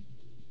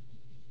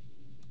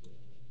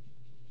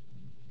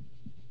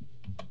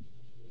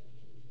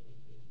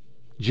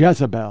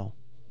 Jezebel.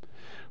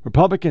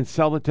 Republicans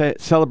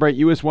celebrate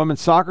U.S. women's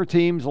soccer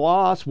team's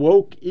loss.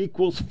 Woke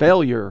equals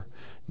failure.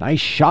 Nice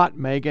shot,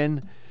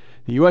 Megan.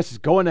 The U.S. is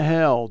going to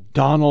hell.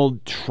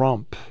 Donald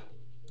Trump.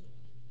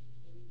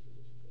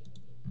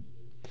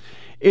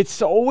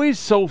 It's always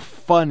so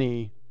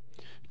funny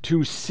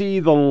to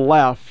see the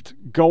left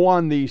go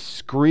on these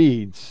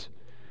screeds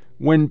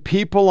when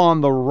people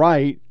on the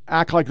right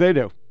act like they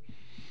do.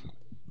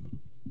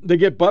 They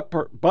get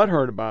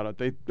butthurt about it.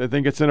 They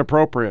think it's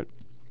inappropriate.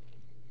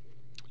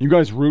 You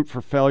guys root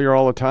for failure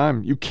all the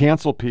time. You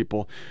cancel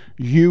people.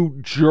 You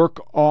jerk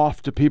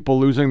off to people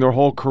losing their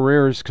whole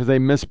careers because they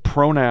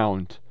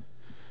mispronounced.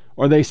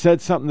 Or they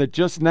said something that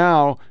just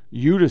now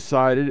you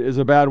decided is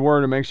a bad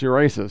word and makes you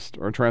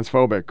racist or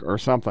transphobic or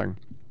something.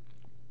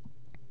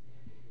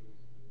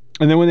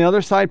 And then when the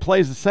other side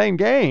plays the same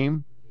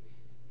game,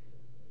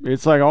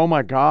 it's like, oh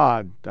my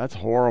God, that's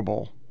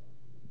horrible.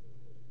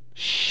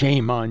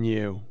 Shame on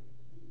you.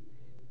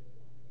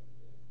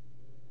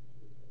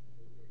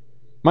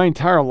 My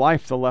entire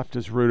life, the left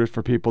has rooted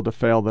for people to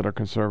fail that are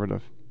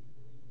conservative.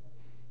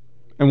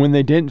 And when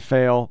they didn't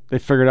fail, they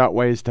figured out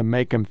ways to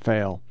make them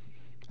fail.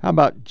 How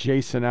about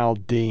Jason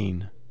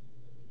Aldean?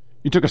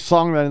 You took a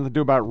song that had nothing to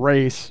do about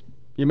race,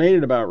 you made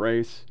it about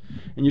race,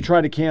 and you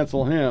tried to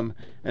cancel him,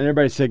 and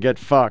everybody said, get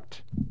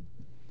fucked.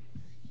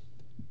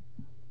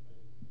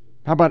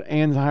 How about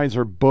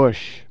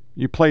Anheuser-Busch?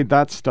 You played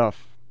that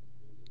stuff.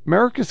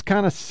 America's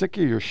kind of sick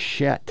of your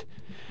shit.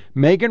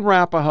 Megan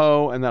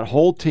Rapinoe and that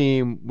whole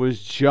team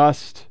was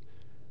just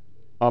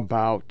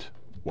about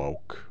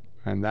woke,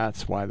 and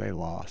that's why they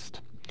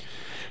lost.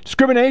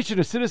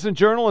 Discrimination. A citizen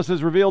journalist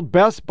has revealed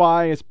Best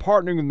Buy is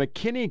partnering with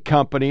McKinney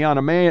Company on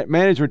a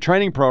management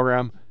training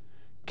program.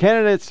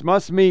 Candidates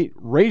must meet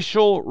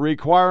racial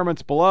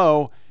requirements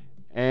below,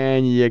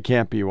 and you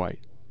can't be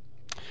white.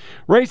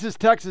 Racist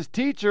Texas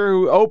teacher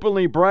who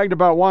openly bragged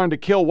about wanting to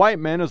kill white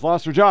men has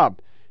lost her job.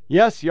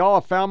 Yes, y'all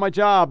have found my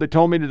job. They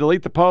told me to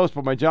delete the post,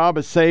 but my job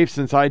is safe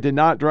since I did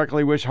not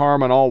directly wish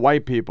harm on all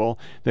white people.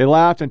 They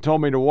laughed and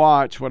told me to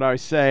watch what I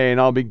say, and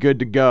I'll be good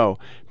to go.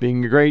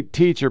 Being a great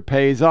teacher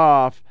pays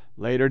off.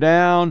 Later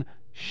down,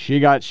 she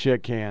got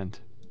shit canned.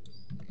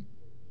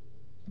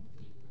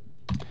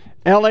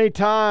 LA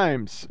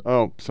Times.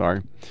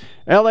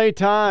 LA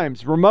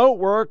Times. Remote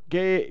work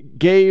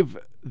gave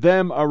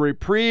them a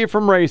reprieve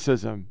from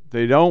racism.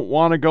 They don't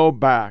want to go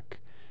back.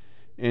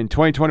 In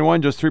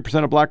 2021, just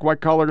 3% of black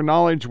white-collar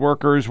knowledge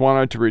workers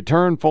wanted to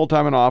return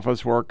full-time in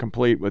office work,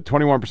 complete with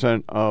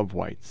 21% of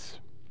whites.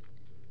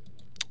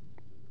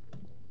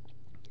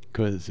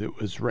 Because it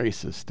was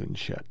racist and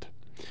shit.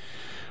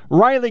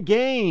 Riley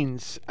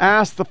Gaines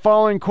asked the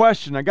following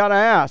question. I got to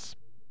ask,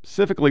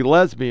 specifically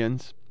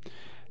lesbians,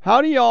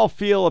 how do y'all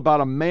feel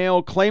about a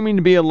male claiming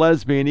to be a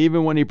lesbian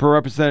even when he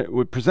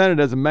presented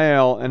as a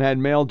male and had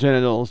male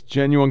genitals?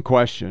 Genuine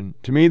question.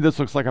 To me, this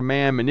looks like a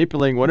man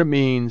manipulating what it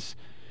means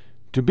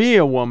to be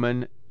a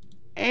woman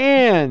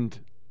and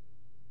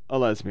a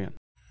lesbian.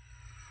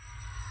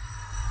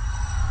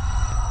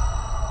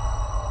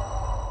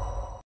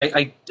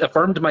 I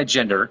affirmed my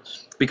gender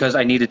because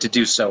I needed to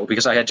do so,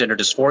 because I had gender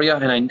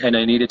dysphoria, and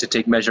I needed to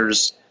take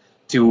measures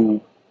to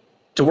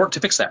work to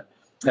fix that.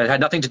 It had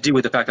nothing to do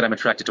with the fact that I'm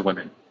attracted to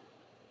women.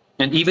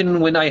 And even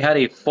when I had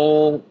a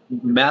full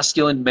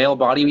masculine male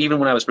body, even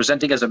when I was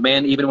presenting as a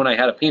man, even when I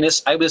had a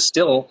penis, I was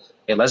still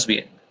a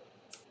lesbian.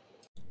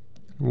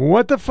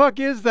 What the fuck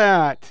is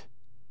that?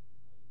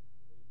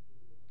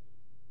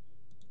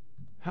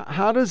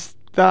 How does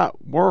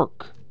that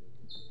work?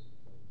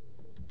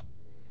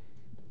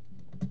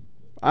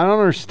 I don't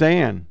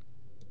understand.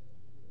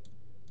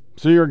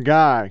 So you're a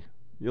guy.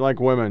 You like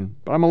women.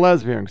 But I'm a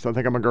lesbian because I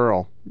think I'm a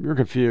girl. You're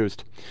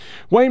confused.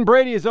 Wayne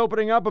Brady is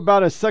opening up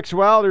about his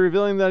sexuality,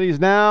 revealing that he's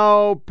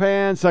now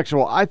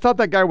pansexual. I thought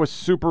that guy was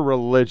super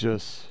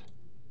religious.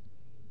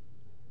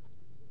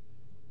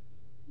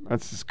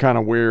 That's just kind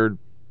of weird.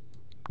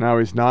 Now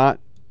he's not.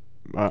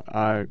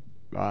 I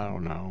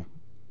don't know.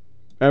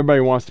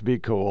 Everybody wants to be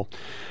cool.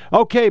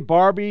 Okay,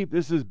 Barbie,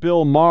 this is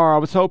Bill Maher. I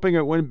was hoping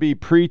it wouldn't be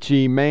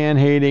preachy,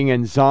 man-hating,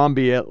 and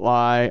zombie-it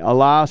lie.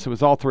 Alas, it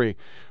was all three.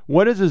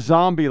 What is a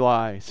zombie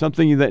lie?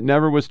 Something that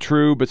never was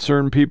true, but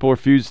certain people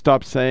refuse to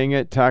stop saying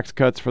it. Tax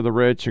cuts for the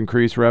rich,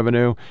 increased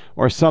revenue,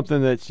 or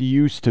something that's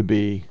used to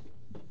be.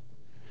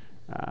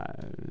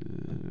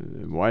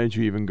 Why did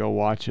you even go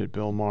watch it,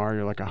 Bill Maher?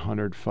 You're like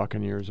 100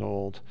 fucking years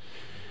old.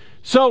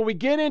 So we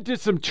get into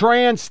some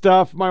trans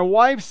stuff. My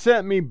wife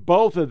sent me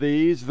both of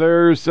these.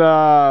 There's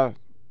oh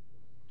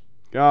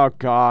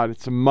God,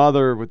 it's a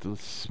mother with a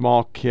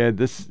small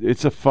kid.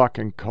 It's a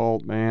fucking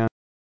cult, man.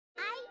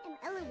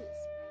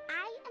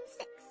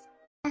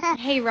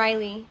 Hey,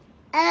 Riley.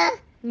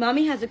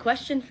 Mommy has a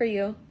question for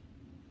you.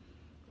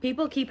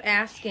 People keep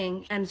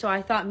asking, and so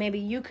I thought maybe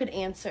you could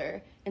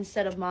answer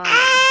instead of Mommy.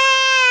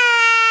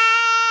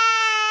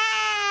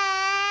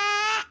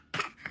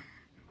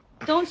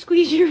 Don't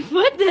squeeze your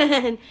foot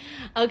then.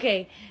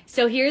 Okay,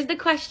 so here's the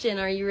question.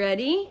 Are you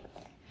ready?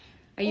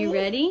 Are you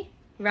ready,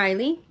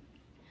 Riley?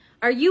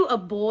 Are you a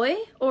boy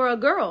or a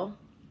girl?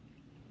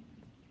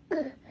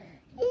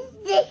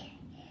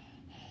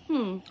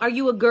 Are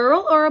you a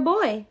girl or a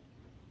boy?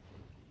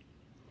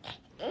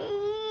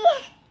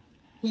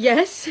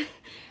 Yes.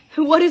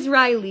 What is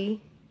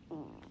Riley?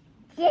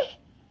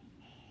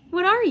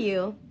 What are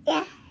you?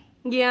 Yeah.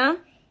 Yeah?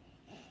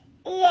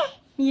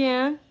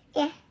 Yeah.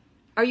 Yeah.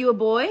 Are you a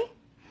boy?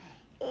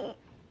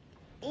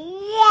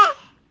 Yeah.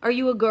 Are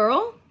you a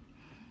girl?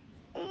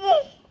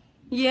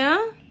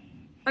 Yeah.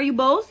 Are you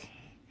both?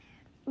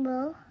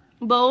 Both.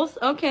 Both?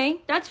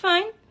 Okay, that's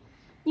fine.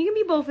 You can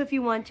be both if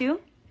you want to.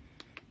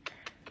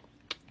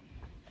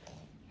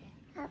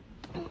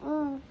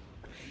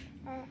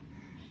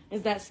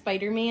 Is that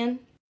Spider-Man?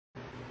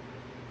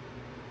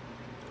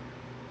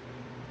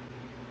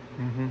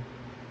 Mm-hmm.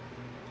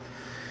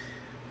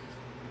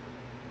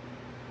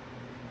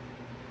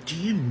 Do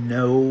you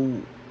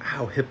know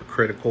how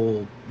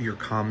hypocritical your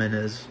comment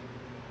is?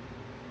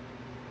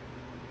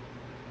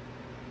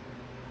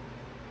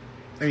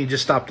 I mean,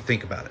 just stop to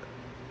think about it.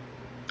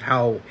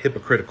 How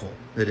hypocritical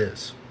it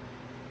is.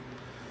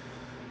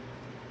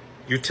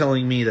 You're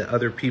telling me that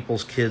other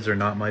people's kids are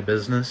not my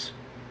business?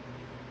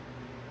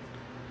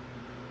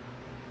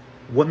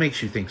 What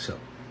makes you think so?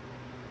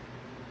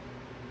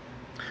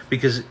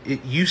 Because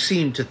you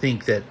seem to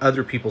think that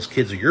other people's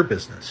kids are your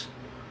business,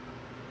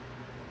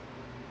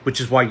 which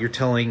is why you're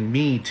telling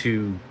me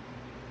to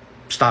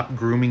stop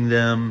grooming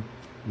them,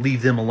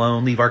 leave them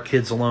alone, leave our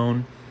kids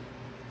alone.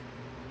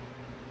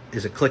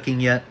 Is it clicking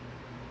yet?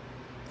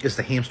 Is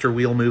the hamster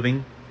wheel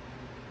moving?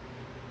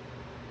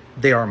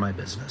 They are my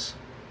business.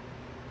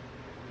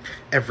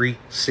 Every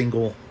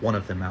single one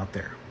of them out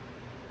there.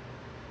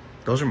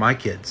 Those are my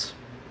kids.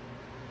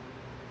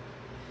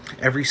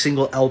 Every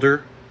single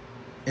elder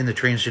in the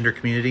transgender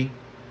community,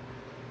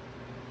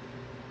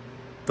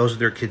 those are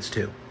their kids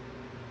too.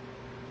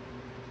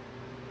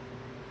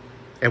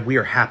 And we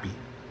are happy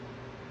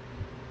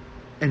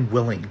and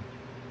willing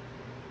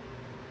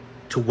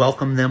to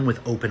welcome them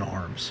with open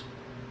arms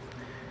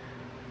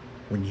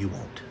when you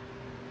won't.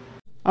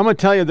 I'm gonna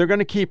tell you, they're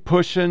gonna keep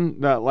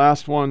pushing that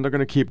last one. They're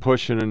gonna keep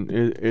pushing, and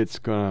it's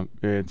not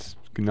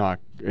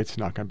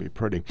gonna be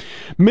pretty.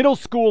 Middle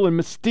school in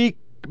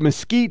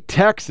Mesquite,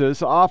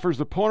 Texas offers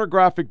the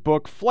pornographic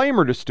book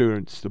Flamer to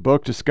students. The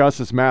book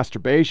discusses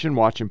masturbation,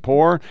 watching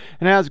porn,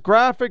 and has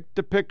graphic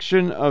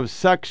depiction of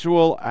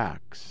sexual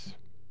acts.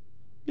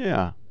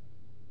 Yeah,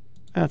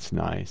 that's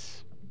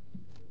nice.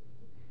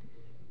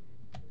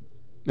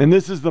 And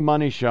this is the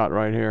money shot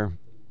right here.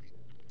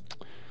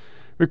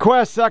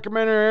 Request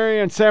Sacramento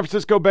area and San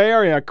Francisco Bay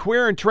Area.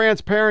 Queer and trans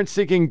parents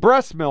seeking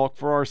breast milk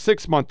for our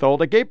 6-month-old.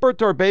 I gave birth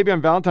to our baby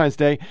on Valentine's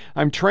Day.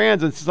 I'm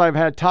trans, and since I've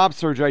had top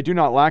surgery, I do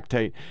not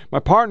lactate. My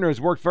partner has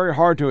worked very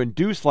hard to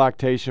induce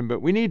lactation,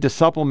 but we need to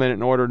supplement it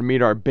in order to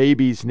meet our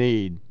baby's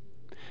need.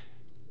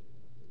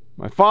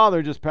 My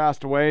father just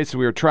passed away, so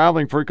we are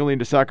traveling frequently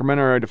to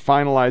Sacramento area to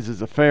finalize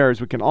his affairs.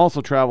 We can also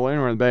travel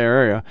anywhere in the Bay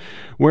Area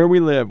where we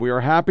live. We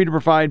are happy to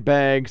provide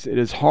bags. It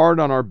is hard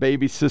on our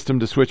baby system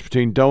to switch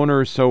between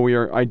donors, so we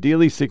are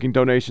ideally seeking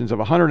donations of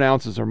 100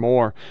 ounces or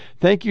more.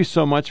 Thank you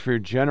so much for your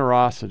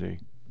generosity.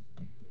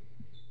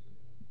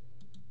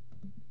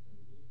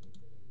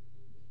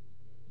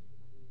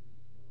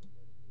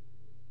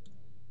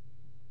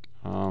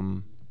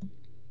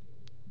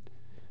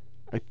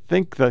 I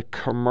think the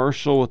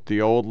commercial with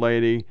the old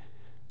lady,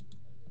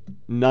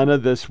 none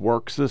of this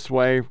works this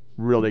way,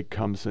 really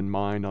comes in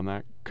mind on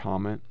that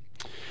comment.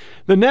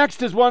 The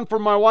next is one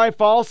from my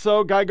wife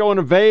also. Guy going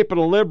to vape and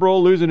a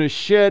liberal losing his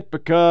shit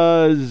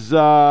because,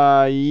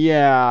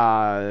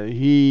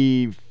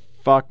 he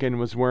fucking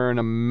was wearing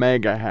a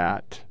mega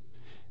hat.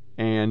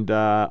 And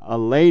a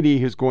lady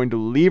who's going to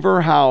leave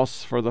her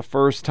house for the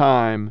first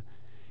time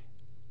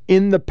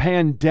in the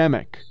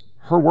pandemic.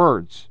 Her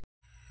words.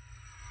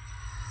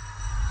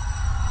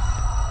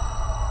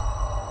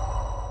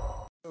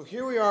 So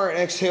here we are at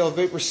Exhale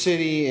Vapor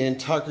City in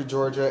Tucker,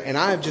 Georgia, and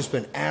I have just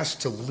been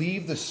asked to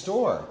leave the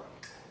store.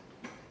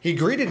 He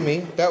greeted me.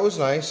 That was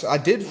nice. I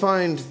did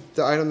find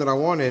the item that I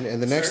wanted, and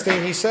the next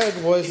thing he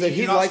said was that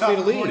he'd like me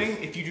to leave.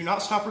 If you do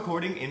not stop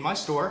recording in my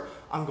store,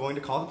 I'm going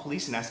to call the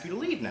police and ask you to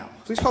leave now.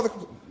 Please call the...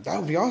 That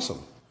would be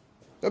awesome.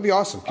 That'd be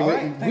awesome.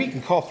 We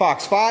can call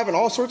Fox 5 and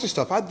all sorts of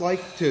stuff. I would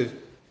like to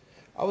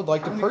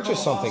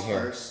purchase something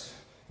here.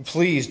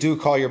 Please do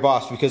call your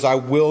boss because I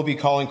will be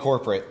calling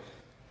corporate.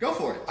 Go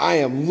for it. I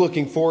am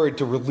looking forward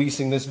to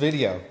releasing this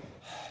video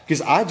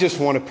because I just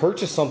want to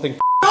purchase something.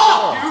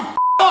 Off, dude.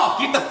 Off.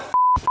 Get the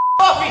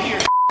off in here.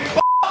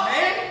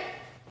 Man.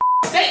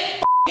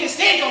 Can't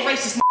stand your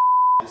racist.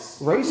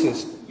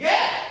 Racist?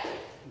 Yeah.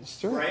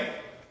 Right.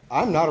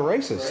 I'm not a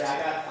racist.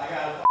 Right, I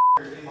got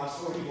a in my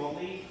store. He won't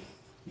leave.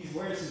 He's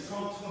wearing some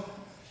Trump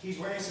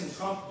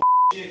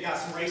shit. Got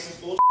some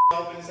racist bullshit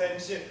up in his head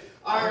and shit.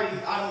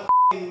 I'm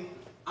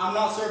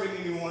not serving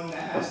anyone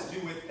that has to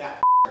do with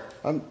that.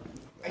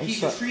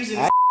 He's a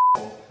treasonous.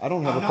 I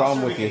don't have a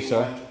problem with you,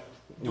 sir,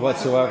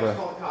 whatsoever.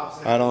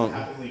 I don't.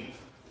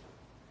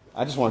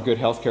 I just want good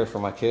health care for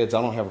my kids.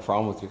 I don't have a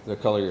problem with the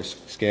color of your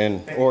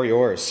skin or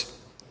yours.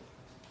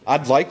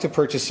 I'd like to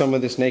purchase some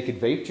of this naked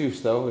vape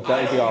juice, though, if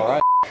that would be all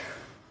right.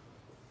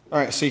 All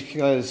right, see,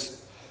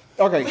 because...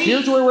 Okay,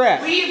 here's where we're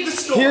at. Leave the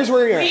store. Here's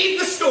where you're at. Leave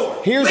the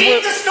store. Here's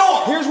Leave the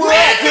store. Here's where we're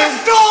at, dude. Leave the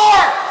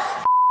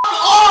store!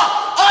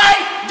 Off! I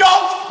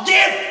don't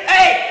give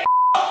a...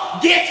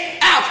 Get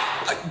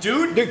out!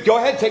 Dude, go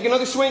ahead, take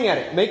another swing at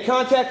it. Make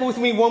contact with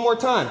me one more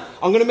time.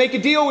 I'm going to make a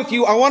deal with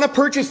you. I want to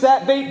purchase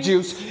that vape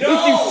juice. No.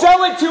 If you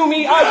sell it to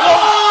me, I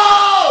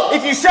won't...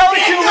 If you sell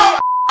it to me...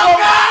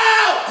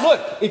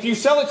 Look, if you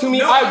sell it to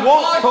me, I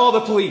won't call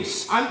the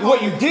police.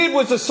 What you did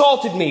was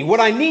assaulted me. What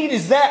I need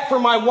is that for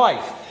my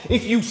wife.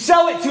 If you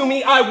sell it to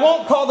me, I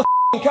won't call the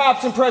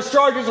cops and press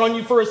charges on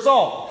you for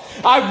assault.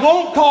 I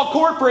won't call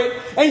corporate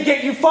and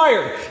get you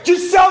fired.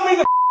 Just sell me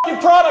the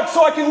product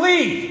so I can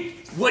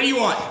leave. What do you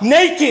want?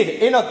 Naked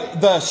in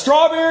the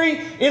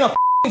strawberry in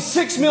a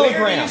 6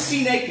 milligram. Where do you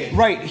see naked?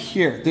 Right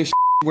here. This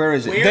where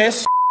is it? Where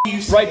this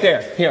right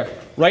there. Here.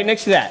 Right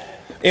next to that.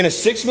 In a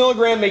 6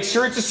 milligram, make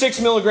sure it's a 6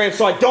 milligram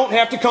so I don't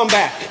have to come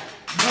back.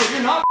 No,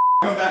 you're not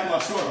coming back to my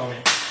store, homie.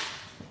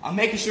 I'm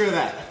making sure of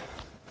that.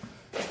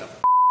 Get the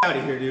out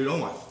of here, dude. Oh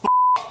my.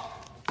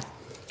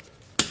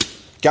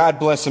 God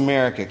bless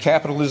America.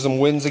 Capitalism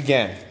wins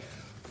again.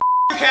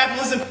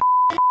 Capitalism,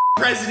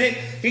 president.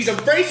 He's a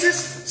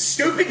racist,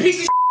 stupid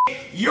piece of shit.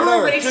 You're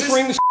a racist, just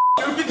ring the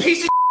stupid piece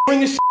of shit. Ring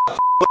the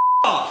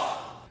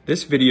off.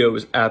 This video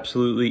is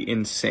absolutely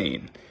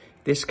insane.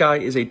 This guy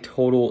is a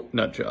total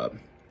nutjob.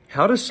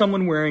 How does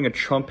someone wearing a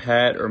Trump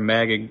hat or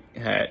MAGA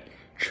hat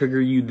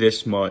trigger you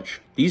this much?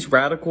 These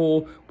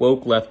radical,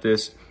 woke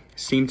leftists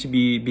seem to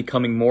be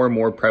becoming more and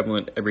more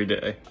prevalent every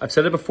day. I've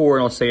said it before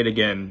and I'll say it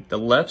again. The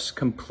left's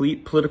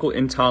complete political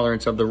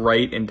intolerance of the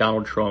right and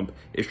Donald Trump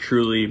is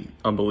truly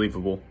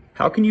unbelievable.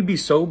 How can you be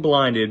so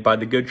blinded by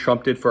the good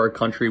Trump did for our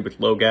country with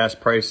low gas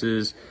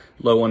prices,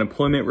 low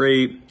unemployment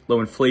rate,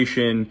 low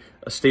inflation,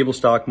 a stable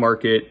stock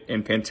market,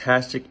 and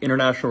fantastic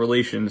international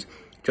relations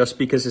just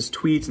because his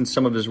tweets and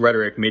some of his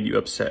rhetoric made you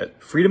upset?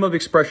 Freedom of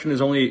expression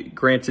is only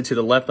granted to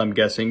the left, I'm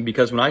guessing,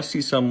 because when I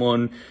see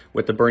someone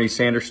with the Bernie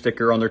Sanders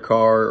sticker on their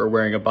car or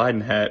wearing a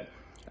Biden hat,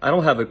 I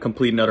don't have a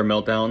complete and utter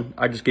meltdown.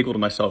 I just giggle to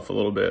myself a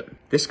little bit.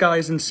 This guy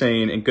is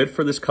insane, and good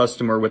for this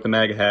customer with the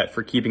MAGA hat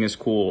for keeping his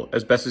cool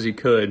as best as he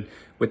could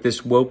with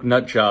this woke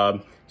nut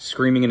job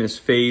screaming in his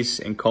face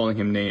and calling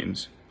him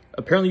names.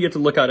 Apparently you have to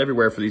look out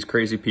everywhere for these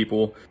crazy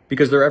people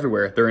because they're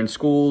everywhere. They're in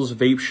schools,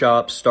 vape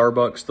shops,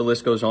 Starbucks, the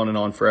list goes on and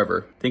on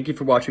forever. Thank you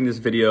for watching this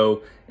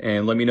video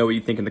and let me know what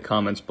you think in the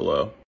comments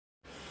below.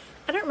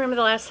 I don't remember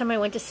the last time I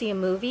went to see a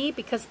movie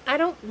because I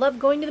don't love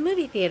going to the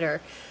movie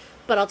theater.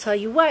 But I'll tell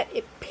you what,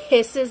 it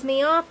pisses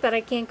me off that I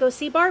can't go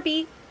see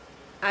Barbie.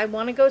 I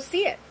want to go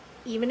see it.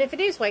 Even if it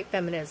is white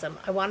feminism,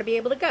 I want to be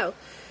able to go.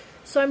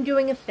 So I'm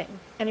doing a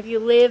thing. And if you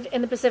live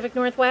in the Pacific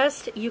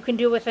Northwest, you can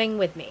do a thing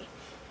with me.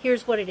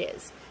 Here's what it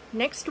is.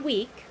 Next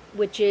week,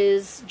 which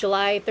is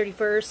July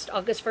 31st,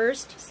 August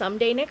 1st,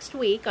 someday next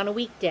week on a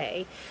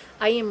weekday,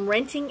 I am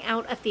renting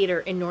out a theater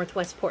in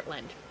Northwest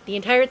Portland. The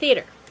entire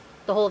theater.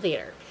 The whole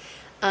theater.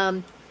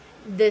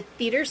 The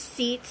theater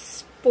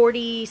seats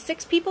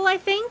 46 people, I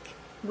think.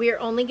 We're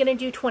only going to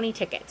do 20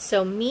 tickets.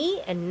 So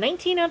me and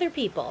 19 other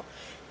people.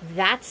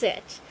 That's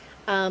it.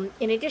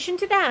 In addition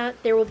to that,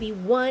 there will be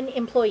one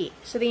employee.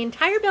 So the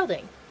entire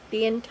building,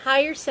 the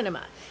entire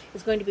cinema,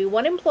 is going to be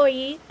one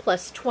employee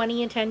plus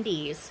 20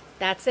 attendees.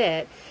 That's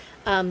it.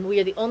 We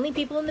are the only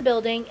people in the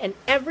building, and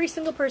every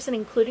single person,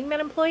 including that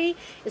employee,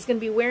 is going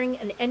to be wearing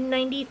an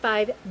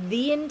N95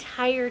 the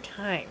entire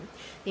time.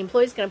 The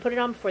employee is going to put it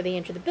on before they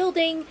enter the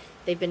building.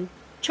 They've been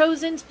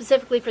chosen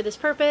specifically for this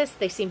purpose.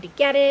 They seem to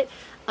get it.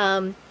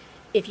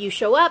 If you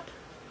show up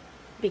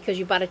because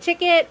you bought a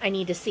ticket, I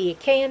need to see a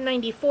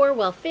KN94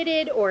 well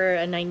fitted or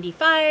a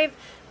 95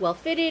 well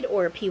fitted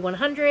or a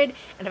P100.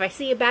 And if I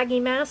see a baggy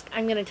mask,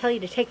 I'm going to tell you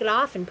to take it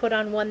off and put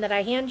on one that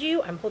I hand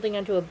you. I'm holding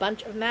onto a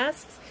bunch of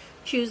masks.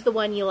 Choose the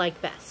one you like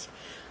best.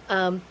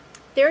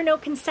 There are no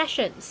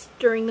concessions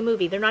during the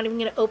movie. They're not even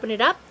going to open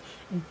it up.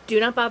 Do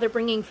not bother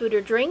bringing food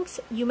or drinks.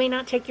 You may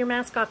not take your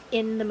mask off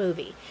in the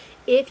movie.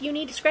 If you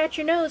need to scratch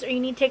your nose or you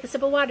need to take a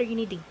sip of water, you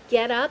need to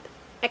get up,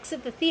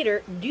 exit the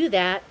theater, do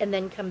that, and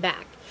then come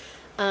back.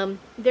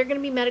 They're going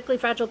to be medically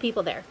fragile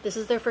people there. This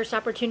is their first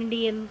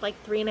opportunity in like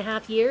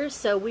 3.5 years,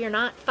 so we are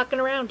not fucking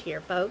around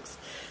here, folks.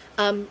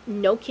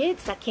 No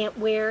kids that can't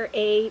wear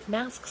a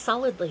mask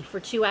solidly for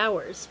 2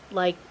 hours.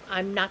 Like,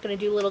 I'm not going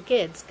to do little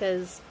kids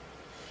because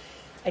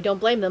I don't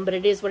blame them, but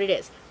it is what it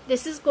is.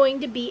 This is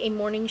going to be a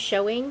morning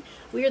showing.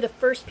 We are the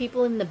first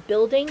people in the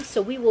building,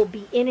 so we will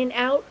be in and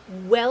out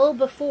well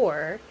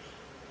before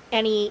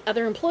any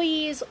other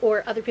employees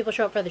or other people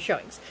show up for other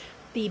showings.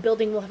 The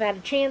building will have had a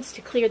chance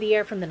to clear the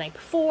air from the night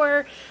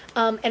before.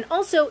 And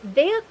also,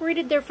 they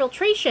upgraded their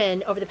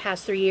filtration over the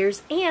past 3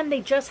 years, and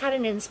they just had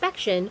an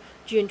inspection,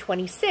 June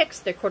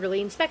 26th, their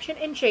quarterly inspection,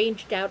 and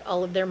changed out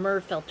all of their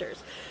MERV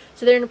filters.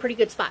 So they're in a pretty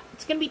good spot.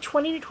 It's going to be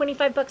 $20 to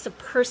 $25 a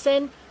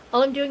person.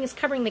 All I'm doing is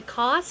covering the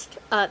cost.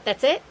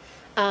 That's it.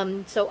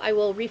 So I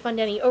will refund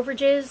any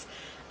overages.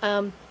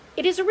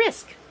 It is a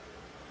risk.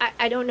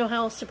 I don't know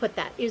how else to put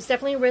that. It is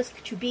definitely a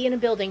risk to be in a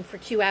building for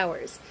 2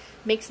 hours.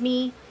 Makes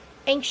me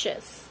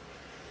anxious.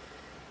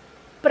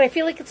 But I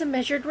feel like it's a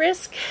measured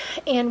risk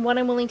and one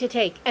I'm willing to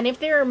take. And if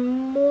there are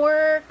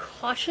more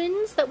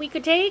cautions that we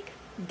could take,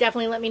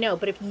 definitely let me know.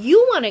 But if you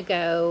want to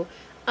go,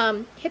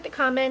 hit the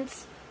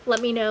comments,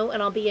 let me know,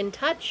 and I'll be in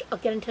touch. I'll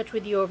get in touch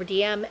with you over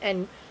DM,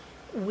 and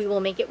we will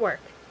make it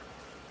work.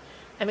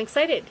 I'm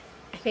excited,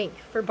 I think,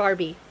 for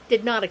Barbie.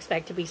 Did not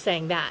expect to be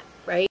saying that,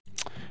 right?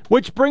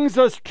 Which brings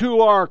us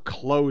to our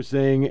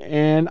closing,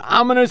 and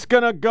I'm just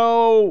going to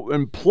go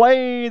and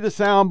play the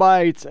sound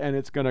bites, and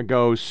it's going to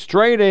go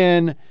straight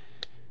in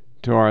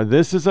to our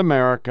This Is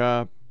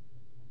America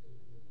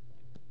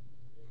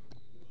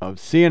of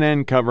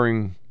CNN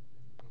covering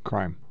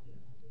crime.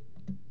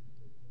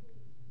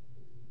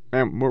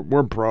 And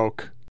we're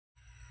broke.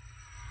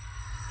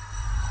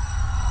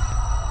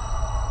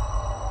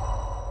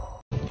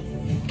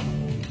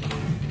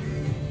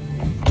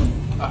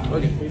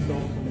 Okay.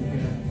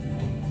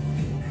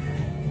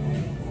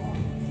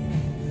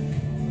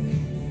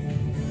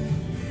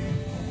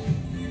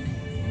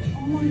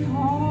 Oh my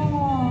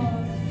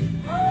god.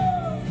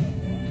 Wow.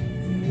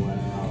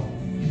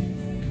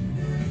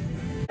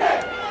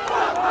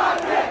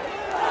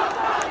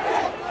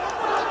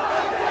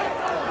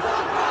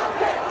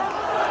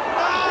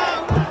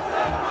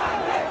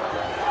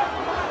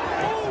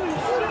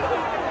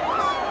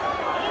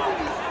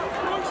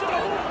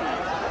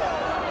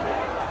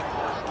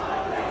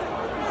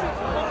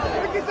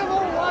 Look at them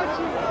all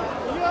watching.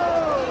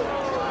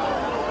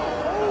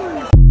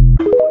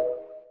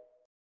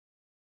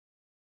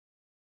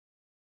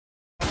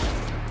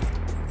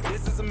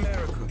 This is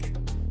America.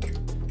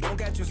 Don't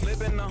catch you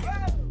slipping now.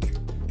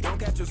 Don't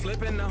catch you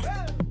slipping now.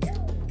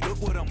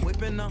 Look what I'm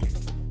whipping now.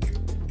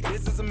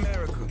 This is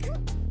America.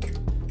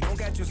 Don't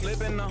catch you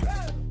slipping now.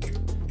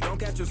 Don't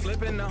catch you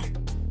slipping now.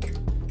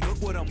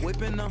 Look what I'm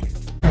whipping now.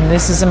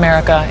 This is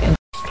America.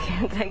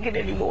 Can't take it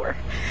anymore.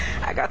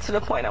 I got to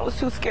the point I was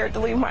too scared to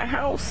leave my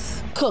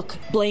house. Cook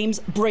blames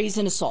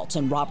brazen assaults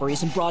and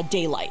robberies in broad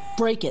daylight,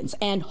 break-ins,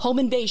 and home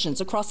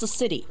invasions across the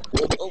city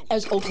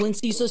as Oakland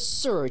sees a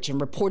surge in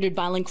reported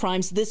violent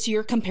crimes this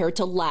year compared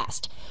to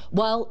last.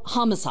 While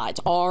homicides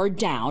are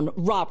down,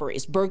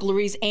 robberies,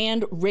 burglaries,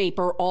 and rape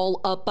are all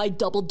up by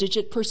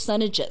double-digit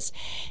percentages.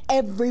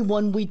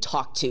 Everyone we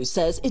talk to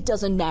says it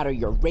doesn't matter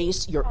your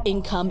race, your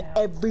income,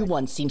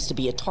 everyone seems to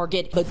be a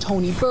target, but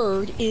Tony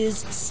Bird is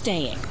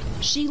staying.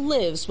 She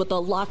lives with a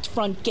locked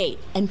front gate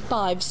and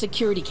 5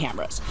 security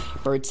cameras.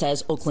 Bird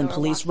says Oakland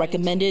police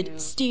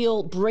recommended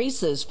steel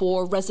braces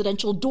for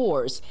residential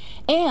doors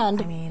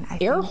and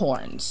air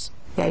horns.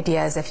 The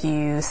idea is if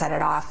you set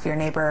it off, your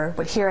neighbor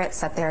would hear it,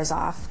 set theirs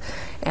off,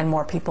 and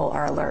more people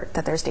are alert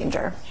that there's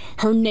danger.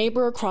 Her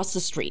neighbor across the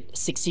street,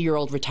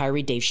 60-year-old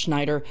retiree Dave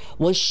Schneider,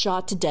 was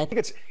shot to death. I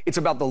think it's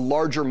about the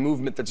larger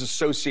movement that's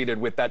associated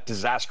with that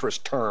disastrous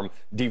term,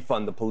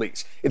 defund the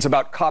police. It's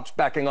about cops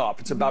backing off.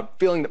 It's about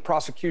feeling that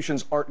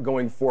prosecutions aren't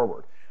going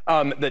forward.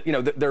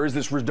 That there is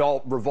this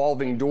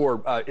revolving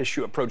door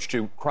issue approach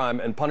to crime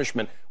and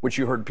punishment, which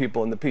you heard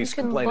people in the piece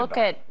complain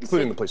about,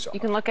 including the police officer. You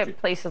can look at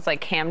places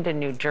like Camden,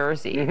 New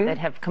Jersey, that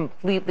have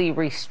completely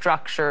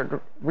restructured,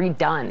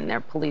 redone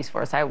their police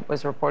force. I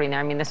was reporting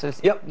there. I mean, this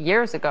was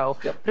years ago,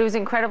 but it was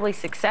incredibly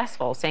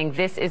successful, saying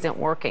this isn't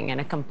working,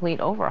 and a complete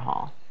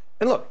overhaul.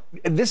 And look,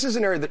 this is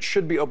an area that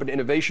should be open to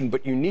innovation,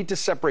 but you need to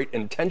separate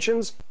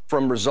intentions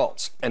from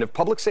results. And if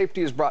public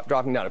safety is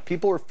dropping down, if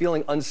people are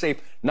feeling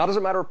unsafe, not as a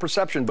matter of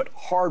perception, but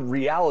hard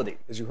reality,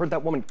 as you heard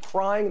that woman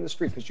crying in the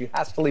street because she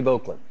has to leave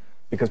Oakland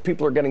because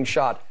people are getting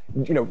shot,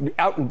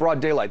 out in broad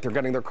daylight, they're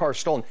getting their cars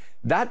stolen.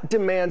 That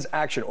demands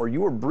action, or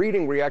you are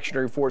breeding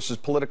reactionary forces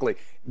politically.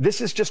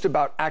 This is just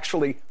about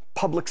actually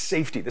public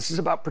safety. This is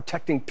about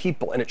protecting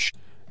people, and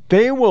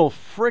They will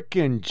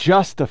frickin'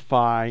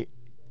 justify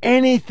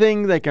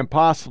anything they can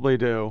possibly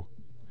do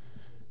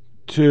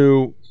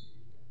to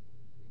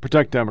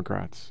protect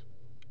Democrats,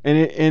 and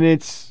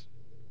it's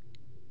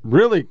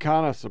really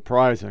kind of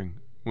surprising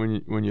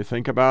when you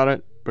think about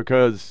it,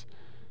 because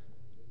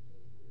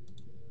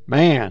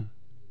man,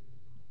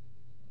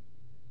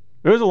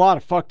 there's a lot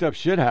of fucked up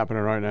shit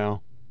happening right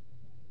now.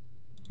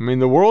 I mean,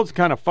 the world's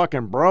kind of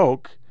fucking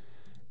broke,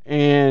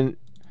 And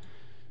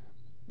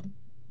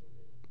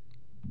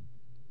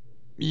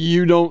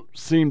you don't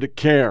seem to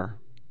care,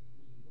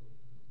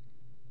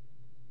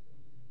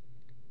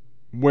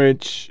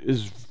 which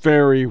is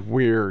very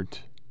weird,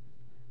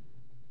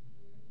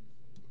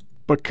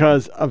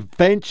 because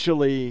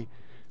eventually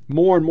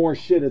more and more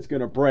shit is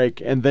going to break,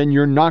 and then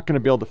you're not going to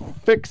be able to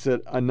fix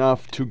it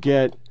enough to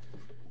get,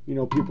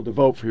 people to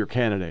vote for your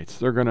candidates.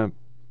 They're going to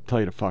tell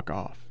you to fuck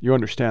off. You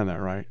understand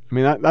that, right? I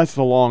mean, that's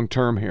the long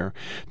term here.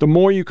 The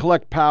more you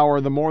collect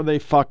power, the more they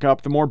fuck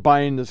up, the more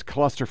Biden is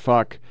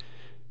clusterfuck,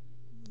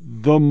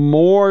 the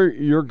more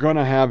you're going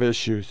to have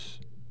issues.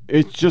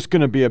 It's just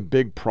going to be a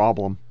big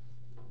problem.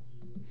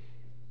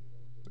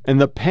 And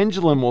the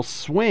pendulum will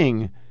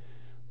swing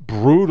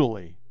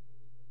brutally.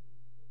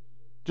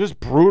 Just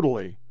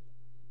brutally.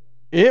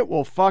 It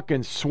will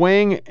fucking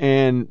swing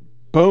and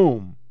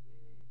boom.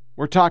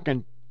 We're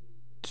talking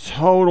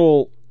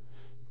total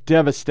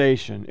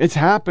devastation. It's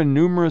happened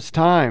numerous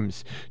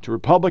times to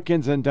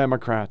Republicans and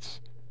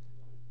Democrats.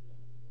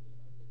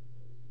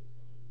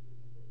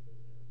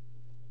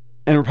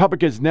 And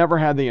Republicans never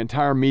had the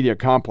entire media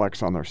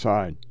complex on their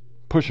side,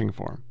 pushing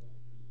for him,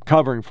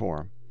 covering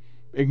for him,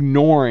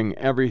 ignoring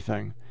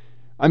everything.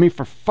 I mean,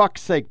 for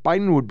fuck's sake,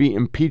 Biden would be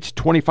impeached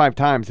 25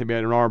 times if he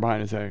had an R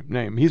behind his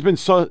name. He's been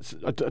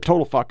a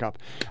total fuck up.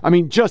 I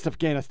mean, just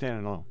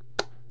Afghanistan alone.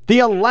 The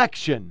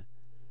election.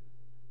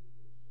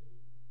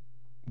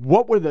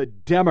 What would the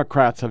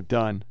Democrats have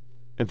done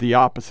if the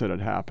opposite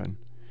had happened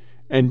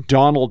and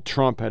Donald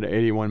Trump had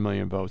 81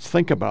 million votes?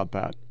 Think about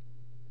that.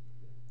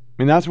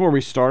 I mean, that's where we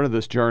started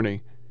this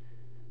journey.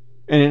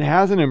 And it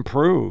hasn't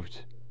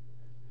improved.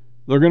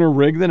 They're going to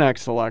rig the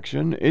next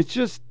election. It's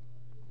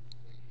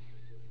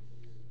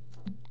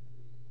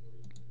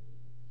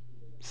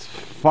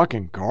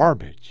fucking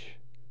garbage.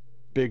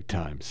 Big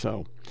time.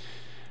 So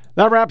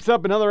that wraps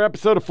up another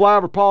episode of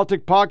Flyover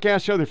PolitiK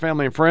podcast. Show their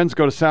family and friends.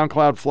 Go to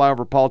SoundCloud,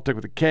 Flyover PolitiK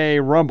with a K,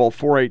 Rumble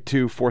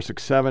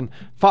 482-467,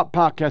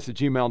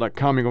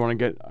 foppodcast@gmail.com. You're going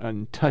to get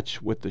in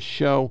touch with the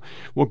show.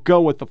 We'll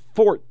go with the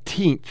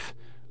 14th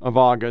of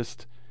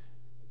August,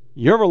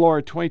 Year of our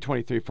Lord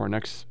 2023 for our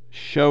next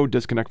show.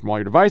 Disconnect from all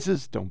your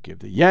devices. Don't give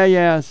the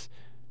yeah-yeahs.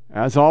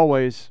 As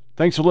always,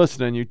 thanks for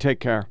listening. You take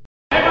care.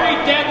 Every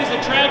death is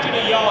a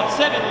tragedy, y'all. It's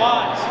 7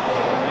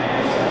 lives.